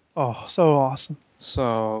 3. Oh, so awesome.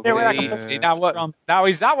 So See, now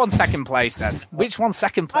is that one second place then? Which one's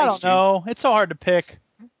second place? I don't know. It's so hard to pick.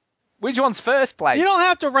 Which one's first place? You don't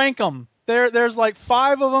have to rank them. There's like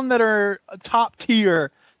 5 of them that are top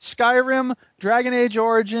tier. Skyrim, Dragon Age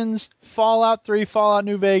Origins, Fallout 3, Fallout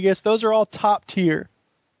New Vegas. Those are all top tier.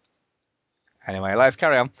 Anyway, let's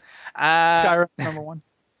carry on. Skyrim, number 1.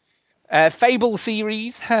 Fable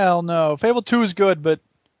series. Hell no. Fable 2 is good, but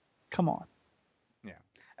come on. Yeah.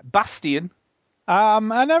 Bastion.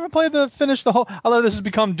 I never played finish the whole. I love this has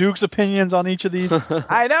become Duke's opinions on each of these.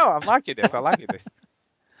 I know. I'm liking this.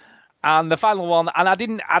 And the final one, and I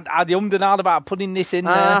ummed and ahed about putting this in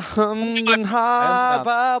there.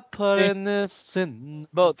 about putting this in.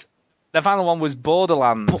 But the final one was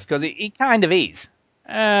Borderlands, because it kind of is.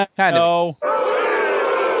 Kind of. It's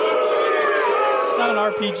not an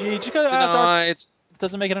RPG. Just because it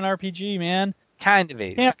doesn't make it an RPG, man. Kind of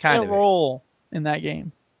is. Can't roll in that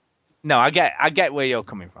game. No, I get where you're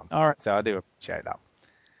coming from. All right. So I do appreciate that.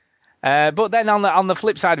 But then on the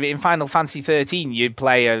flip side of it, in Final Fantasy 13, you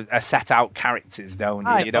play a set out characters, don't you?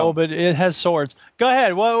 I know, but it has swords. Go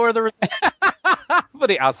ahead. What were the? But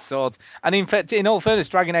it has swords. And in fact, in all fairness,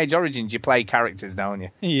 Dragon Age Origins, you play characters, don't you?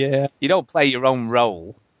 Yeah. You don't play your own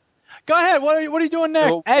role. Go ahead. What are you doing next?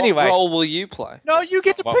 Well, anyway, what role will you play? No, you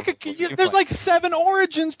get to pick there's like 7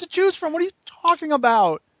 origins to choose from. What are you talking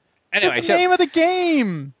about? Anyway, pick the name of the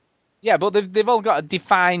game. Yeah, but they've all got a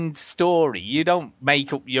defined story. You don't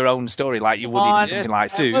make up your own story like you would in something like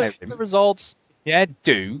Sue. The results. Yeah,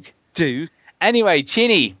 Duke. Anyway,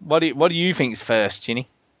 Chinny, what do you think's first, Chinny?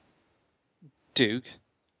 Duke.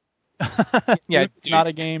 Yeah, it's not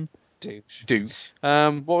a game. Duke.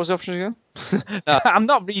 What was the option again? I'm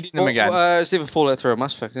not reading them again. It's either Fallout 3 or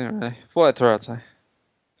Mass Effect, isn't it? Really? Fallout 3, I'd say.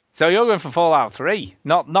 So you're going for Fallout 3,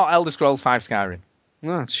 not Elder Scrolls 5 Skyrim.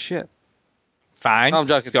 No, it's shit. Fine. No, I'm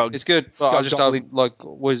joking. It's good, but I just goblins. don't like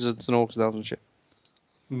wizards and orcs and elves and shit.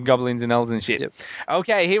 Goblins and elves and shit. Yep.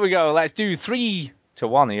 Okay, here we go. Let's do 3 to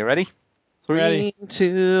 1. Are you ready? 3,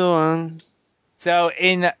 2, 1. So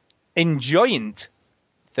in joint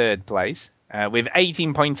third place, with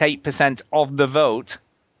 18.8% of the vote,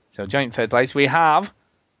 so joint third place, we have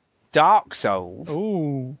Dark Souls.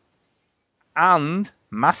 Ooh. And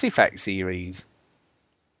Mass Effect series.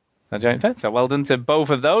 So well done to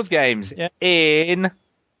both of those games. Yeah. In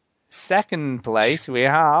second place, we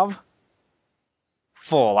have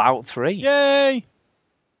Fallout 3. Yay!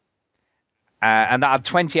 And that had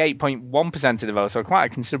 28.1% of the vote, so quite a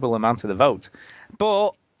considerable amount of the vote.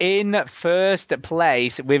 But in first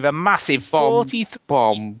place, with a massive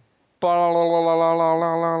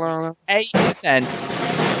 43.8%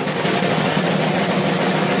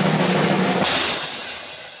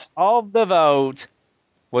 of the vote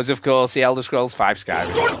was, of course, the Elder Scrolls 5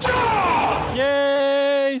 Skyrim.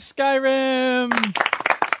 Yay, Skyrim!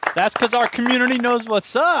 That's because our community knows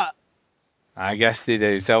what's up. I guess they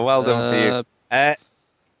do. So well done for you.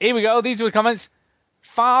 Here we go. These were the comments.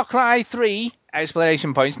 Far Cry 3,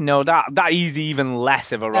 explanation points. No, that is even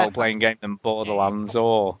less of a role-playing game than Borderlands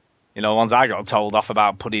or, ones I got told off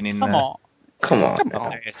about putting in Come on.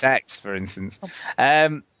 Deus Ex, for instance.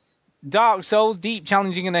 Dark Souls, deep,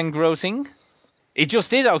 challenging, and engrossing. It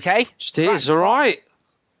just is, okay? Just is, alright.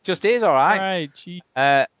 Just is, alright. Alright, gee.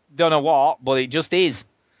 Don't know what, but it just is.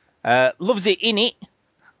 Loves it in it.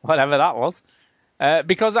 Whatever that was.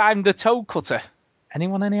 Because I'm the toe cutter.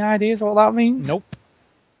 Anyone any ideas what that means? Nope,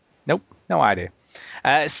 no idea.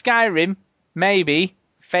 Skyrim, maybe,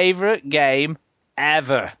 favourite game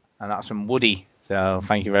ever. And that's from Woody. So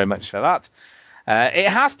thank you very much for that. It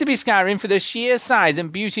has to be Skyrim for the sheer size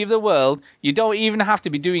and beauty of the world. You don't even have to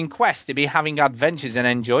be doing quests to be having adventures and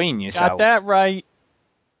enjoying yourself. got that right.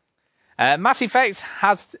 Mass Effect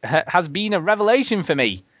has been a revelation for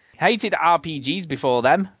me. Hated RPGs before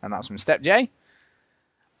them, and that's from Step J.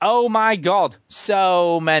 Oh my god,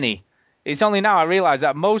 so many. It's only now I realise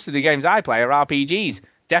that most of the games I play are RPGs.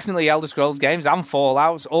 Definitely Elder Scrolls games and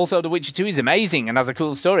Fallouts. Also, The Witcher 2 is amazing and has a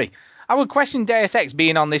cool story. I would question Deus Ex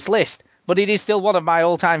being on this list, but it is still one of my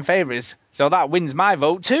all-time favourites, so that wins my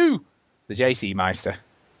vote too. The JC Meister.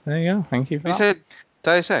 There you go. Thank you for You that. said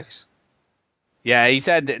Deus Ex? Yeah, he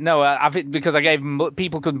said that, no. I think because I gave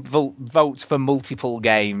people could vote for multiple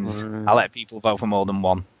games. I let people vote for more than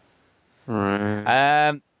one.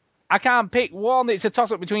 I can't pick one. It's a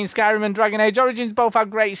toss-up between Skyrim and Dragon Age Origins. Both have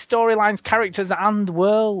great storylines, characters, and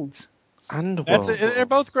worlds. They're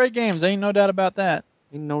both great games. Ain't no doubt about that.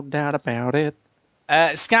 Ain't no doubt about it.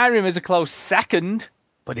 Skyrim is a close second,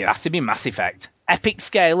 but it has to be Mass Effect. Epic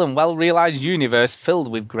scale and well-realised universe filled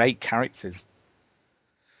with great characters.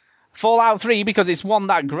 Fallout 3, because it's one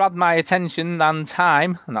that grabbed my attention and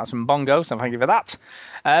time, and that's from Bongo, so thank you for that.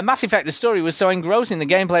 Mass Effect, the story was so engrossing, the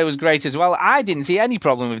gameplay was great as well. I didn't see any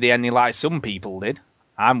problem with the ending like some people did.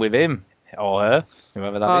 I'm with him, or her,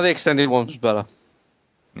 whoever that is. The extended one was better.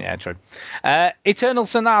 Yeah, true. Eternal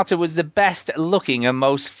Sonata was the best looking and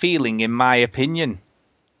most feeling, in my opinion.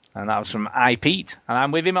 And that was from iPete, and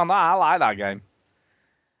I'm with him on that. I like that game.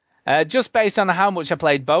 Just based on how much I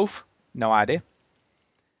played both, no idea.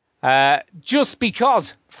 Just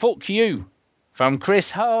because, fuck you, from Chris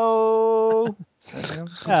Ho.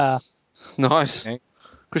 Yeah. Nice.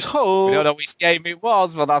 Chris Ho. We don't know which game it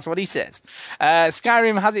was, but that's what he says.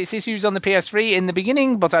 Skyrim has its issues on the PS3 in the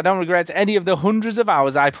beginning, but I don't regret any of the hundreds of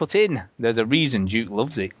hours I put in. There's a reason Duke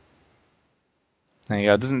loves it. There you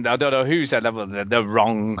go. I don't know who said that, but they're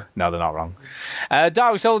wrong. No, they're not wrong.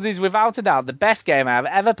 Dark Souls is without a doubt the best game I have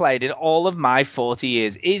ever played in all of my 40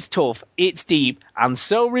 years. It's tough, it's deep, and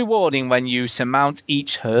so rewarding when you surmount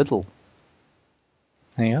each hurdle.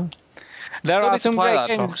 There you go. There are some great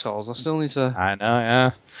games. Dark Souls. I still need to. I know,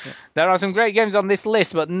 yeah. There are some great games on this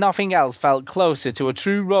list, but nothing else felt closer to a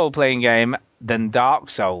true role-playing game than Dark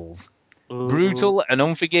Souls. Brutal and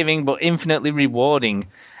unforgiving, but infinitely rewarding.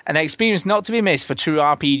 An experience not to be missed for true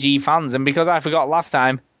RPG fans. And because I forgot last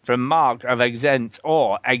time, from Mark of Exempt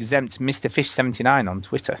Mr. Fish 79 on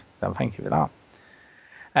Twitter. So thank you for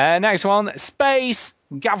that. Next one, Space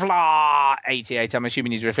Gavlar 88. I'm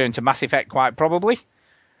assuming he's referring to Mass Effect quite probably.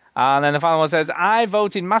 And then the final one says, I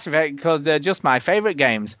voted Mass Effect because they're just my favourite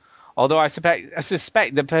games. Although I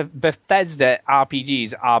suspect the Bethesda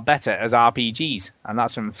RPGs are better as RPGs. And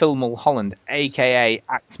that's from Phil Mulholland, a.k.a.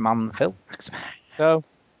 Axeman Phil. So,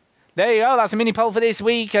 there you go. That's a mini poll for this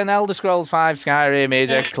week. And Elder Scrolls 5 Skyrim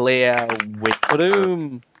is a clear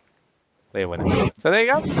winner. Clear winner. So, there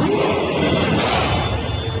you go.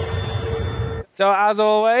 So, as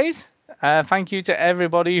always, thank you to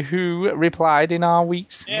everybody who replied in our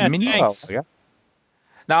week's mini poll.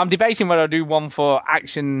 Now, I'm debating whether I do one for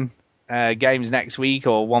action games next week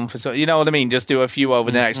or one for, you know what I mean? Just do a few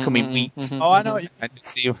over the next coming weeks. Oh, I know what you and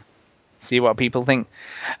see what people think.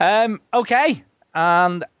 Okay,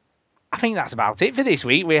 and I think that's about it for this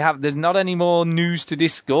week. There's not any more news to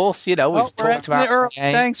discuss. You know, we've talked about.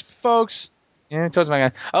 Thanks, folks. Yeah, talked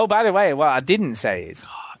about. Oh, by the way, what I didn't say is,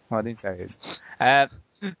 I went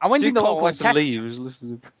in the local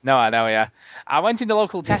Tesco. No, I know, yeah. I went in the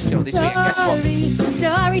local Tesco this week. Guess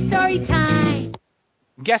what? Story time.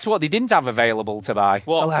 Guess what they didn't have available to buy?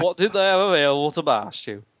 What did they have available to buy,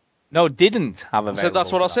 Stu? No, didn't have available. I said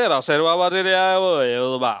that's what I said. I said, well, what did they have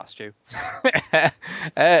available to buy, Stu?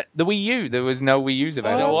 The Wii U. There was no Wii U's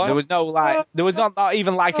available. There was no There was not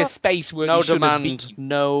even like a space where you should have been.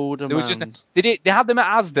 No demand. There was just they had them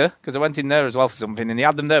at Asda because I went in there as well for something, and they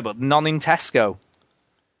had them there, but none in Tesco.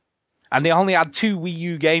 And they only had 2 Wii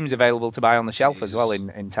U games available to buy on the shelf as well in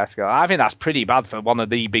Tesco. I think that's pretty bad for one of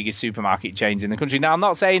the biggest supermarket chains in the country. Now, I'm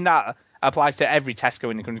not saying that applies to every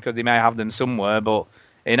Tesco in the country because they may have them somewhere, but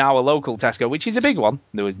in our local Tesco, which is a big one,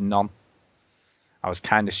 there was none. I was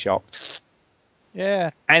kind of shocked.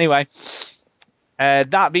 Yeah. Anyway,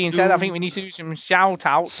 that being said, I think we need to do some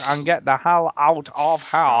shout-outs and get the hell out of here.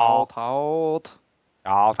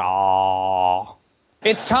 Shout-out.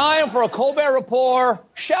 It's time for a Colbert Report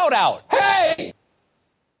shout-out. Hey!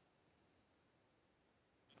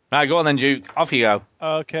 Right, go on then, Duke. Off you go.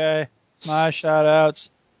 Okay. My shout-outs.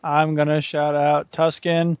 I'm going to shout out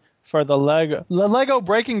Tuscan for the Lego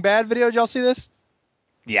Breaking Bad video. Did y'all see this?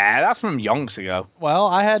 Yeah, that's from yonks ago. Well,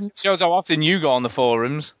 I hadn't... Shows how often you go on the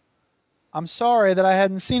forums. I'm sorry that I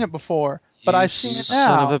hadn't seen it before, but I've seen it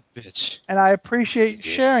now. Son of a bitch. And I appreciate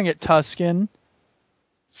sharing it, Tuscan.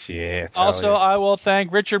 Shit. Also, I will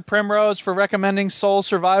thank Richard Primrose for recommending Soul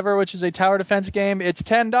Survivor, which is a tower defense game. It's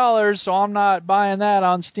 $10, so I'm not buying that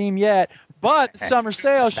on Steam yet. But the summer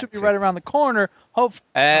sale should be right around the corner. Hopefully,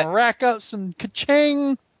 rack up some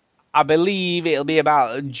ka-ching. I believe it'll be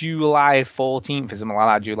about July 14th or something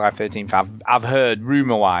like that, July 13th. I've heard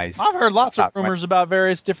rumor-wise. I've heard lots of rumors about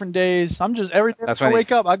various different days. I'm just, every day I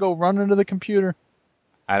wake up, I go run into the computer.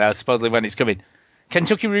 I know, supposedly when it's coming.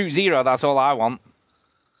 Kentucky Route Zero, that's all I want.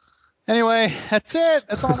 Anyway, that's it.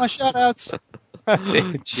 That's all my shout-outs. That's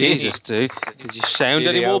it. Jesus, dude. Did you sound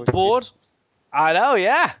Giddy any more always bored? I know,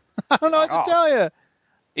 yeah. I don't know what to tell you.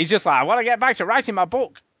 He's just like, I want to get back to writing my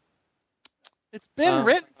book. It's been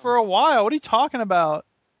written for a while. What are you talking about?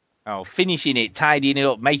 Oh, finishing it, tidying it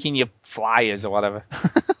up, making your flyers or whatever.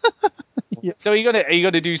 So are you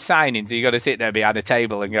gonna do signings? Are you gonna sit there behind a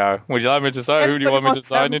table and go, would you like me to sign? Who do you want me to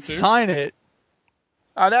sign it to? Sign it.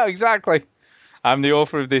 I know, exactly. I'm the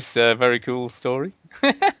author of this very cool story.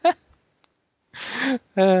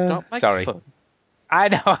 Sorry. Fun. I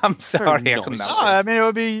know, I'm sorry. I couldn't No, help it. I mean, it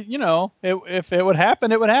would be, if it would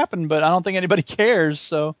happen, it would happen, but I don't think anybody cares,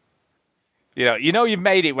 so. You know you've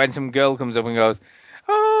made it when some girl comes up and goes,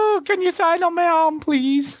 oh, can you sign on my arm,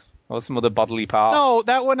 please? Or some other bodily part. No,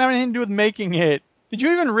 that wouldn't have anything to do with making it. Did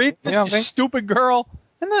you even read this, you stupid girl?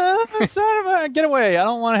 Get away. I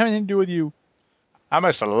don't want to have anything to do with you. I'm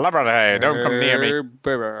a celebrity. Don't come near me.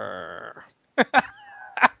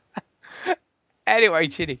 Anyway,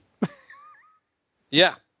 Chitty.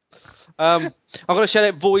 Yeah. I'm going to shout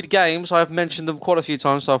out Void Games. I've mentioned them quite a few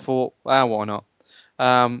times, so I thought, why not?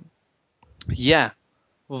 Yeah.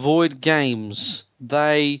 Void Games.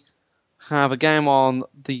 They have a game on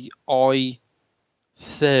the iPhone.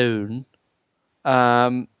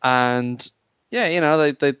 And yeah,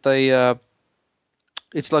 they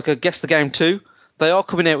it's like a Guess the Game 2. They are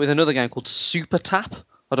coming out with another game called Super Tap.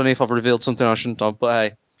 I don't know if I've revealed something I shouldn't have, but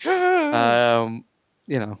hey.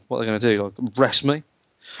 What they're going to do, like, arrest me.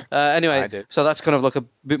 Anyway, so that's kind of like a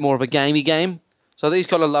bit more of a gamey game. So these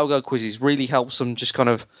kind of logo quizzes really helps them just kind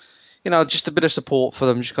of, just a bit of support for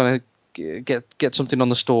them, just kind of get something on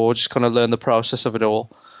the store, just kind of learn the process of it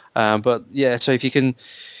all. But yeah, so if you can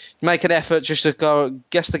make an effort just to go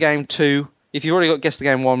Guess the Game 2, if you've already got Guess the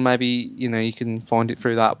Game 1, maybe, you can find it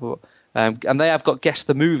through that. But and they have got Guess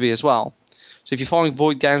the Movie as well. So if you find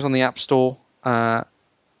Void Games on the App Store,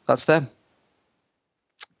 that's them.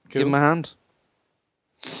 Cool. Give them a hand.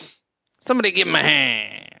 Somebody give him a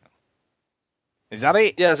hand. Is that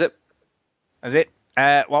it? Yeah, that's it. That's it.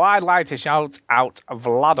 Well, I'd like to shout out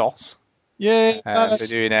Vlados. Yeah. For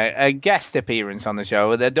doing a guest appearance on the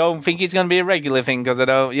show. I don't think it's going to be a regular thing because I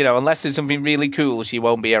don't, unless there's something really cool, she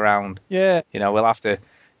won't be around. Yeah. We'll have to,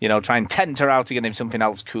 try and tempt her out again if something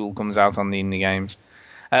else cool comes out on the indie games.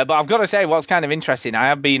 But I've got to say, what's kind of interesting, I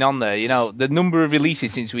have been on there, the number of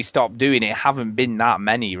releases since we stopped doing it haven't been that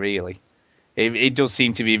many, really. It does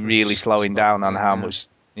seem to be really slowing down on how much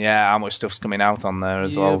stuff's coming out on there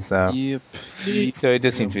as well. So, so it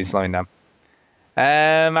does seem to be slowing down.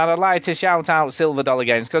 And I'd like to shout out Silver Dollar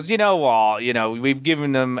Games because you know what, we've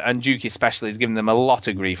given them, and Duke especially has given them a lot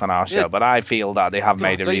of grief on our show, but I feel that they have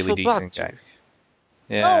made a really decent game.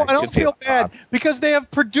 Yeah, no, I don't feel bad because they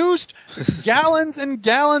have produced gallons and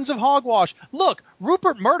gallons of hogwash. Look,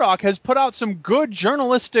 Rupert Murdoch has put out some good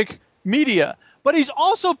journalistic media, but he's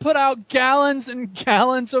also put out gallons and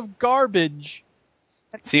gallons of garbage.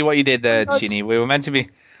 See what you did there, Chinny. We were meant to be.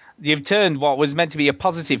 You've turned what was meant to be a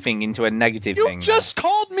positive thing into a negative thing. You just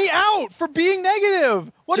called me out for being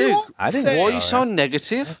negative. What do you want to say? Why are you so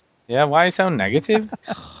negative? Yeah, why are you so negative?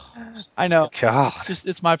 I know. God,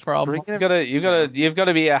 it's my problem. You've got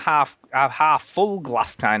to be a half full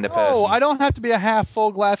glass kind of person. No, I don't have to be a half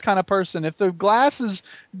full glass kind of person. If the glass is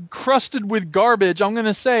crusted with garbage, I'm going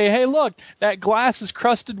to say, hey, look, that glass is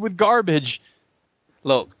crusted with garbage.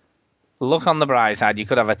 Look on the bright side. You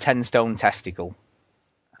could have a 10-stone testicle.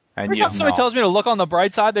 Every time somebody tells me to look on the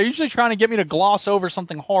bright side, they're usually trying to get me to gloss over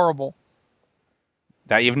something horrible.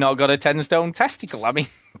 That you've not got a 10-stone testicle. I mean,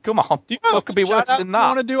 come on. What could be worse than that?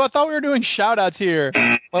 Want to do? I thought we were doing shout-outs here.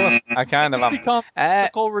 Well, I kind of am. Become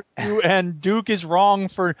critical review, and Duke is wrong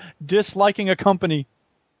for disliking a company.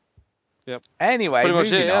 Yep. Anyway,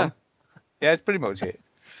 moving on. Yeah, it's pretty much it.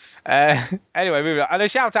 Anyway, moving on. And a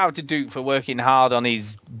shout-out to Duke for working hard on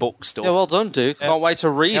his book stuff. Yeah, well done, Duke. Can't wait to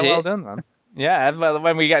read it. Well done, man. Yeah, well,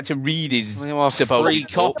 when we get to read his free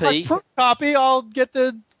copy. Proof copy, I'll get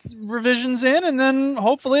the revisions in, and then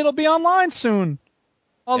hopefully it'll be online soon.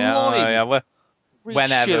 Online?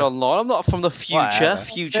 Whenever. Shit online. I'm not from the future.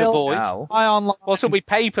 Future Void. No. Online. What's up with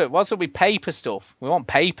paper? What's up with paper stuff? We want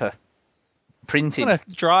paper. Printing. I'm going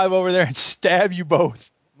to drive over there and stab you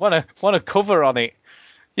both. Want a cover on it.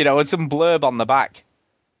 And some blurb on the back.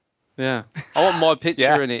 Yeah. I want my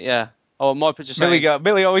picture in it, yeah. Oh, my picture saying...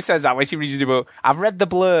 Millie always says that when she reads the book. I've read the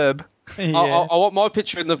blurb. Yeah. I want my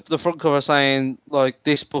picture in the front cover saying, like,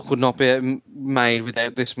 this book would not be made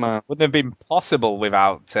without this man. Wouldn't have been possible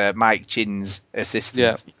without Mike Chinn's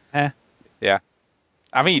assistance. Yeah. Yeah.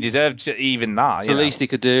 I mean, he deserved even that. It's the least he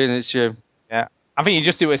could do, and it's true. Yeah. I think you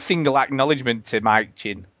just do a single acknowledgement to Mike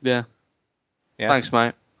Chin. Yeah. Yeah. Thanks,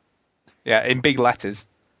 mate. Yeah, in big letters.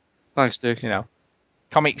 Thanks, Duke. You know,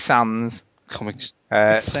 Comic Sans. Comics.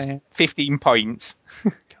 15 points.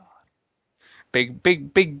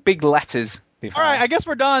 Big letters. All right, I guess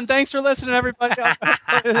we're done. Thanks for listening, everybody. I'll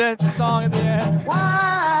put the song at the end.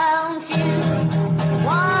 Won't you,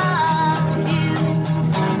 won't you,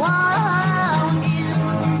 won't you,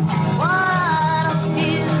 won't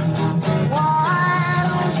you,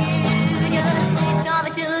 won't you just switch off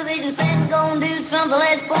the television set and go and do something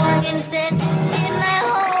less boring instead? Sitting at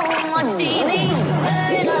home, watch TV,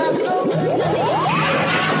 hurry up, slow good Sunday.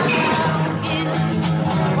 Won't you,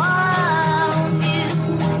 won't you,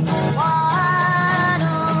 why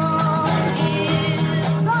don't you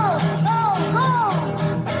go, go, go?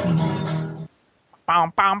 Bum,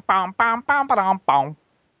 bum, bum, bum, bum, bum, bum.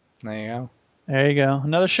 There you go. There you go.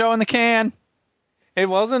 Another show in the can. It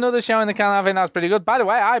was another show in the can. I think that's pretty good. By the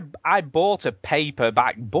way, I bought a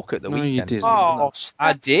paperback book at the weekend. you didn't. Oh,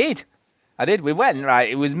 I did. We went, right.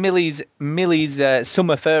 It was Millie's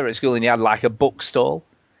summer fair at school, and he had like a book stall.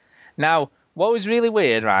 Now, what was really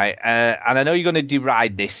weird, right, and I know you're going to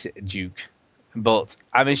deride this, Duke, but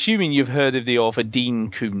I'm assuming you've heard of the author Dean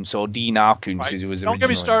Koontz, or Dean R. Koontz, as it was Don't get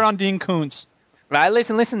me started on Dean Koontz. Right,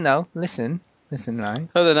 listen, though. Listen, right.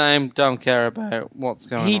 Heard the name, don't care about what's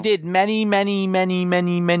going on. He did many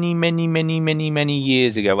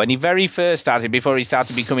years ago, when he very first started, before he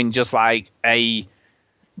started becoming just like a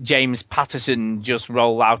James Patterson, just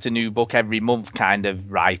roll out a new book every month kind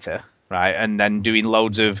of writer, right? And then doing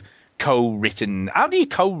loads of co-written. How do you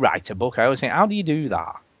co-write a book? I always think, how do you do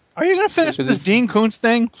that? Are you going to finish this Dean Koontz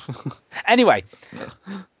thing? Anyway,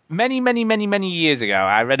 many years ago,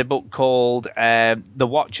 I read a book called The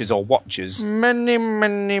Watchers or Watchers. Many.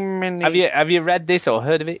 Have you read this or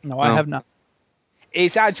heard of it? No, I have not.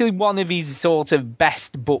 It's actually one of his sort of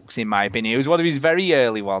best books, in my opinion. It was one of his very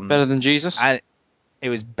early ones. Better than Jesus? And it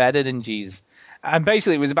was better than Jesus. And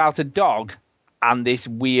basically, it was about a dog and this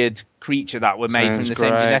weird creature that were made from the same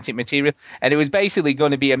genetic material. And it was basically going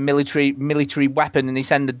to be a military weapon, and they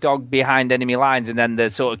send the dog behind enemy lines, and then the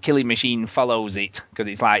sort of killing machine follows it, because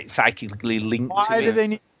it's like psychically linked to it. Why do they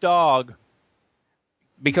need a dog?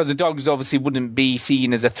 Because the dogs obviously wouldn't be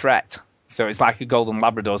seen as a threat. So it's like a golden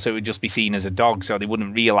Labrador, so it would just be seen as a dog, so they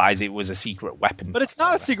wouldn't realize it was a secret weapon. But it's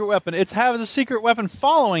not a secret weapon. It has a secret weapon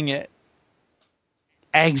following it.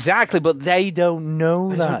 Exactly, but they don't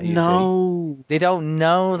know that. No. They don't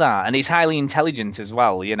know that, and it's highly intelligent as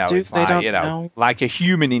well. You know, Dude, it's they like don't know, know. like a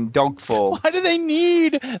human in dog form. Why do they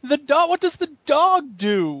need the dog? What does the dog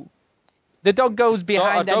do? The dog goes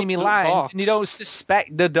behind dog enemy don't lines, bark. and you don't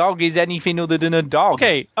suspect the dog is anything other than a dog.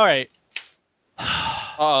 Okay, all right.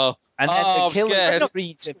 Uh-oh. And then the killer scared.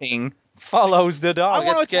 creature thing follows the dog. I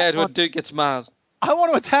get scared when Duke gets mad. I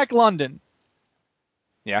want to attack London.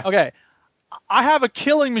 Yeah. Okay. I have a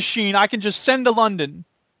killing machine I can just send to London.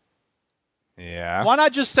 Yeah. Why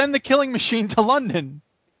not just send the killing machine to London?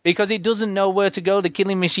 Because it doesn't know where to go. The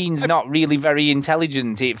killing machine's not really very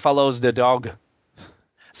intelligent. It follows the dog.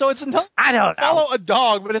 So it's I don't know. follow a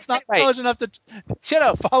dog, but it's not intelligent enough to shut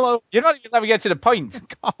up. Follow. You're not even let me get to the point.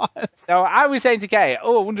 God. So I was saying to Kay, I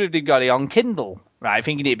wonder if they got it on Kindle, right?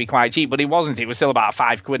 Thinking it'd be quite cheap, but it wasn't. It was still about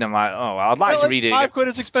 £5. I'm like, oh, I'd like to read it. £5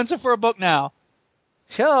 is expensive for a book now.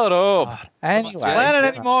 Shut up. Anyway. Plan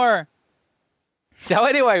it anymore. So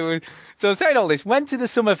anyway, so saying all this, went to the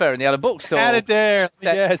summer fair and they had a bookstore. Add it there.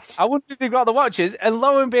 Said, Yes. I wonder if they got the Watchers, and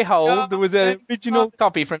lo and behold, there was an original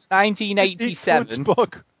copy from 1987.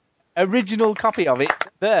 Book. Original copy of it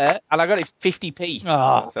there, and I got it 50p.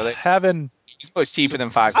 Oh, so heaven. It's much cheaper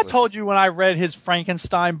than £5. I told you when I read his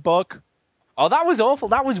Frankenstein book. Oh, that was awful.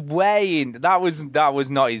 That was way in. That was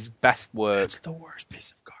not his best work. It's the worst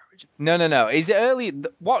piece of garbage. No. His early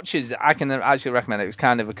Watchers, I can actually recommend it. It was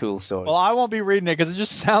kind of a cool story. Well, I won't be reading it because it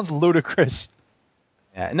just sounds ludicrous.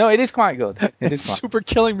 Yeah, no, it is quite good. It is Super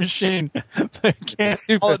killing machine. But it can't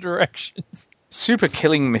follow directions. Super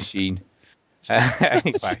killing machine.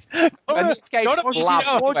 Anyway. Go to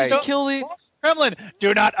Moscow. Kill the Kremlin.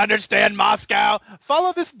 Do not understand Moscow.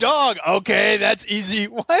 Follow this dog. Okay, that's easy.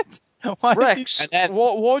 What? Why Rex,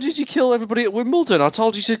 why did you kill everybody at Wimbledon? I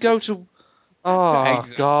told you to go to... Oh,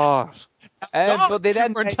 Exactly. God. But they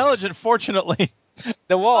super intelligent, fortunately.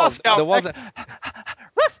 There was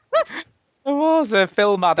a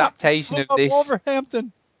film adaptation of this.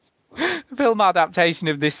 Wolverhampton. Film adaptation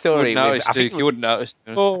of this story. Notice, I think Duke, you wouldn't notice.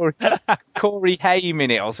 Corey Haim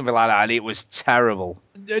in it or something like that, and it was terrible.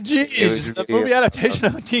 Jeez, the movie adaptation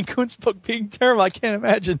of a Dean Koontz book being terrible, I can't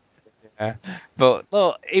imagine. Yeah. But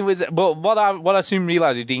look, it was. But what I soon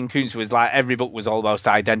realised with Dean Koontz was like every book was almost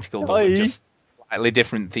identical. But with just slightly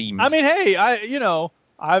different themes. I mean, hey,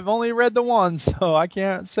 I've only read the one, so I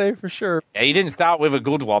can't say for sure. Yeah, you didn't start with a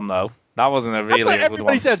good one though. That wasn't a really That's what a good everybody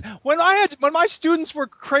one. says. When my students were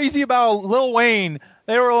crazy about Lil Wayne,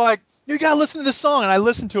 they were like, "You gotta listen to this song," and I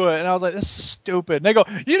listened to it, and I was like, "That's stupid." And they go,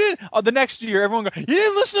 "You didn't." The next year, everyone goes, "You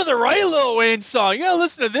didn't listen to the right Lil Wayne song. You gotta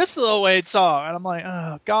listen to this Lil Wayne song." And I'm like,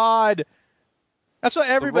 "Oh God." That's what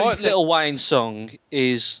The everybody right said. Little Wayne song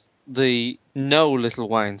is the No Little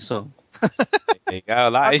Wayne song. There you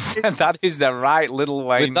go. That is the right Lil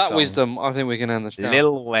Wayne With that song. wisdom, I think we can end the show.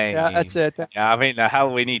 Lil Wayne. Yeah, that's it. Yeah, I think the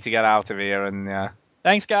hell we need to get out of here and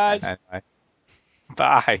Thanks, guys. anyway.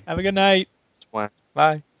 Bye. Have a good night. Swag.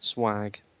 Bye. Swag.